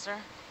squat lobster?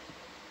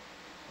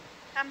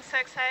 I'm so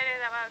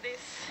excited about this.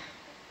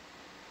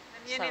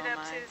 The So am I.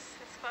 Unidopsis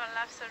squat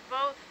lobster,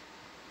 both.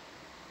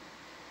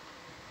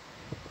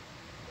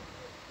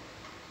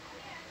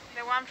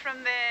 The one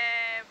from the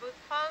boot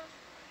falls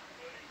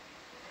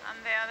and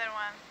the other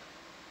one.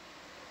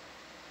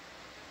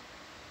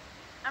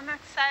 I'm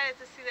excited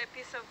to see the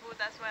piece of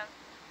wood as well,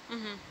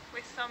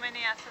 with so many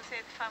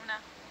associated fauna.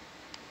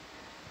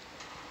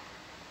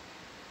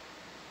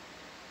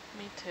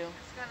 Me too.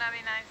 It's gonna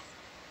be nice.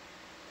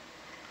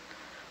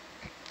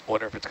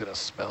 Wonder if it's gonna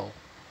smell.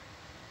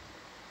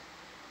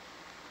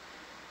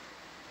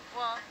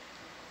 Well,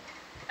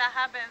 that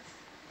happens.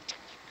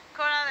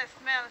 Coral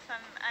smells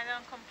and I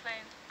don't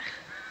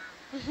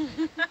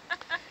complain.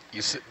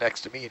 You sit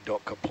next to me and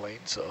don't complain,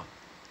 so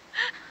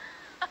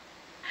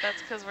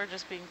That's because we're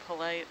just being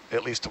polite.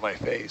 at least to my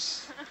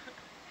face.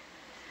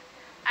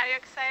 Are you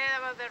excited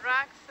about the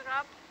rocks,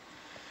 Rob?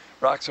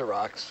 Rocks are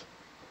rocks.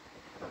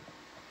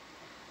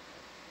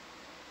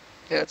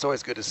 Yeah, it's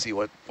always good to see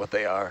what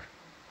they are.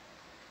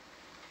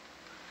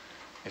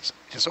 It's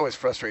just always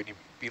frustrating.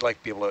 You'd like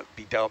to be able to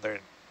be down there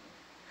and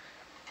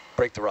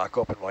break the rock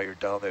open while you're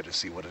down there to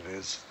see what it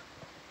is.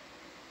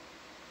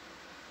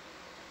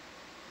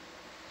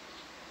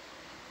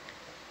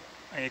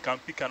 And you can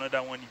pick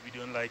another one if you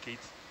don't like it.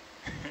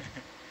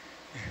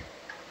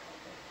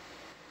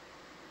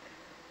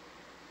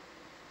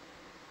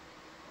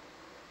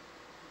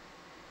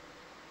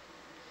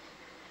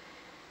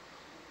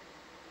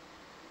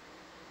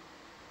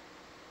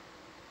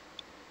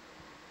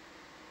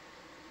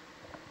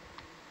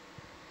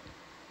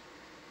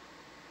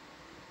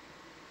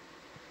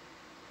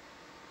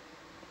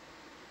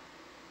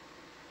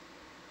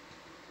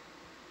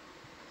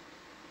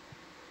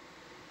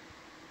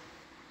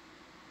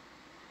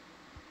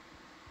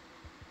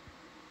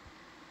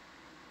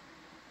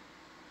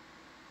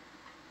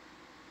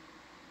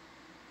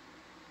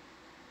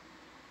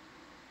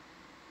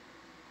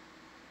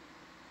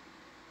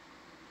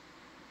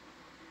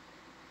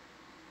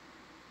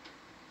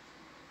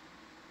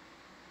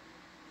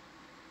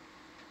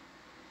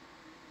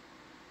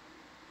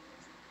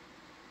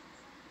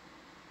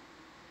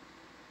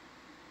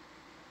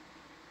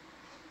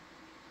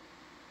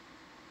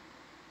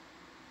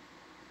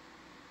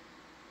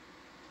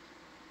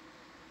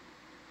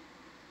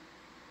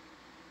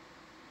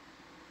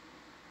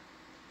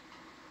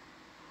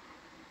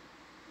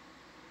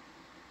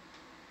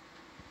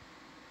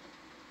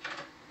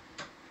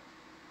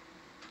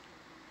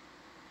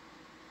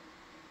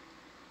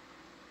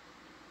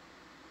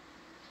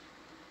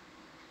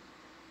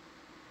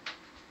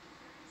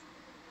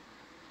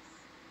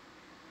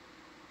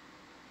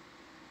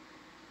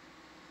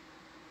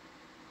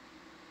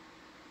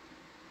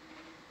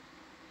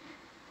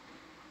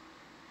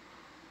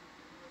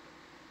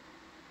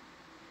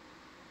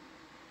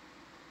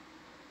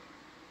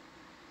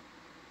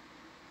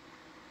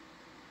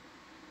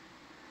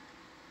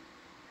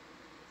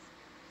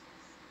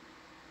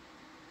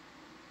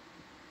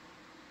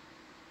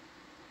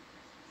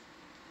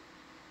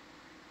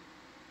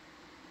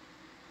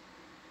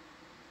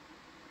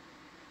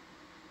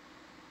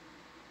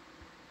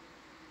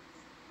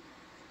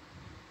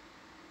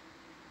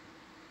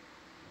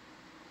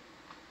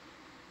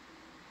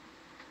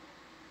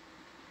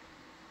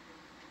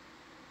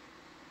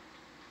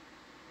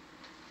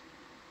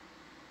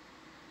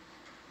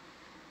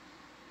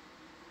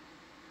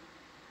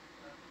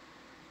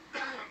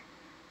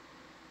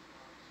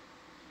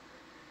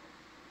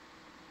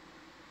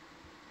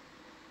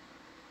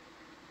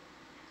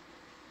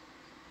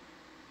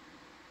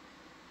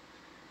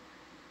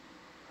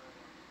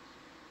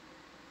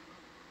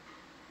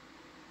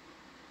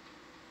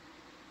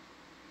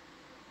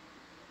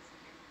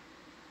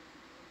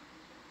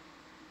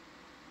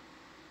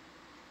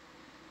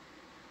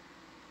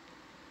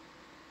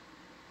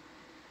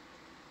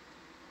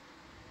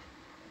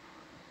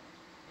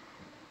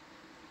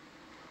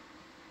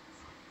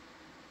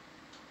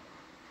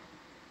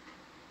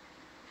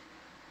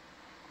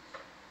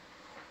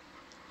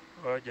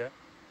 Roger.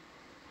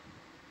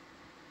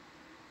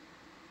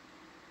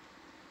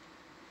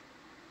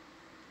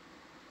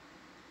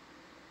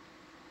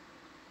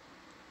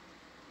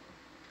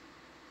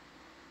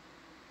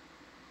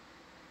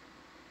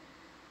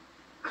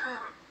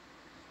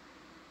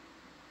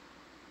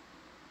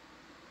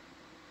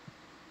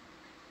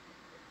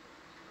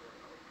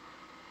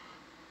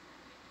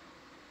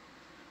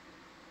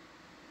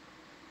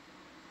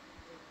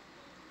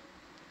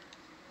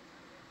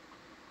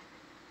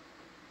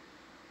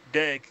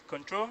 Deck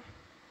control.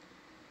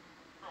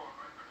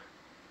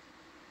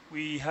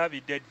 We have a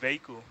dead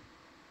vehicle.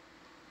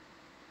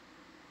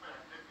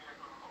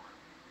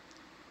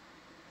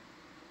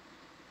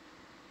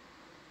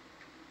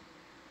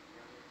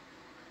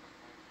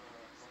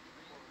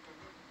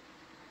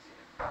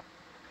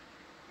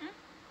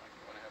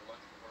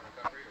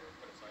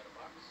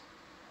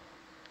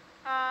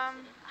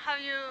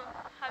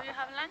 Have you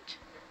have lunch?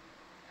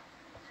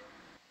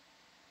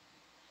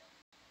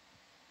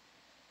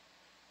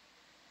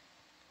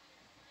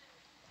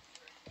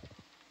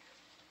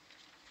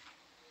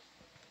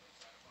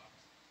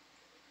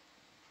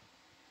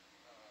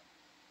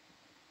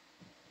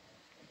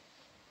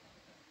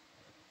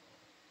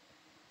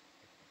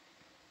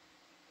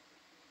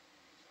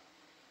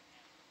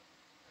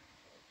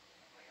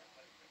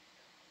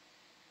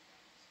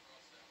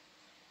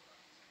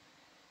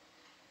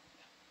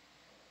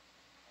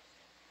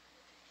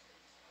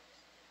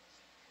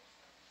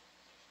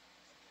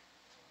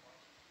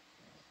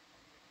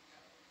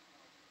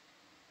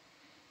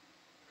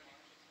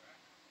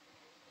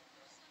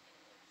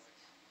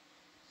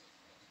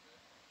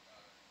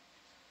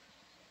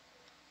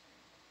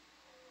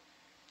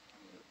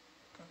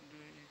 Can do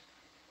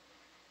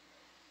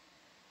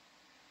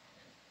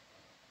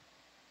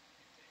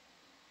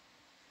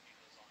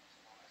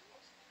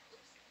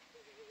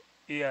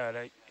it. Yeah,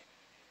 like,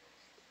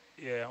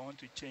 yeah, I want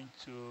to change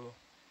to,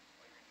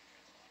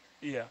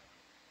 yeah.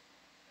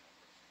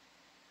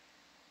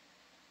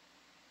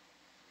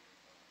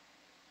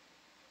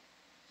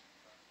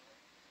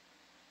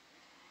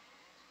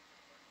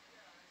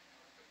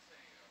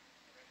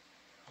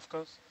 Of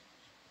course.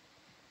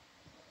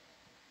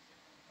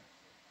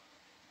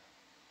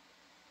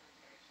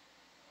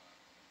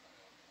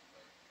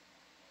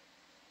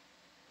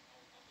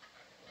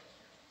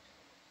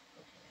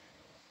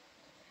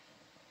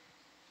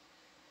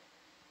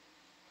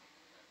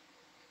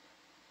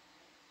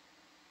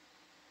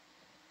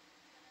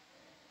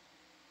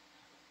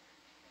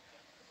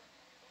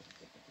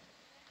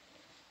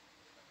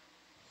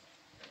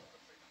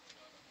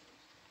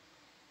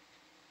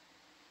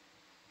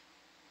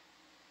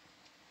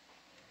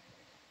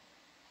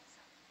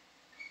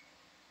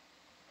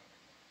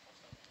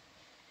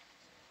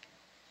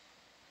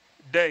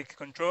 Deck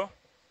control.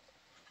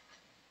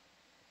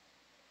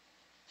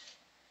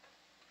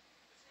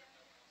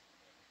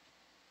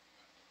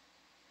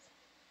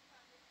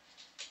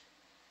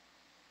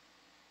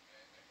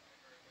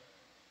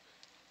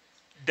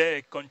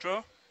 Deck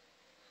control.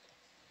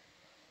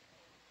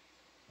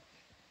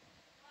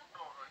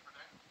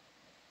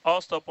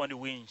 All stop on the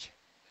winch.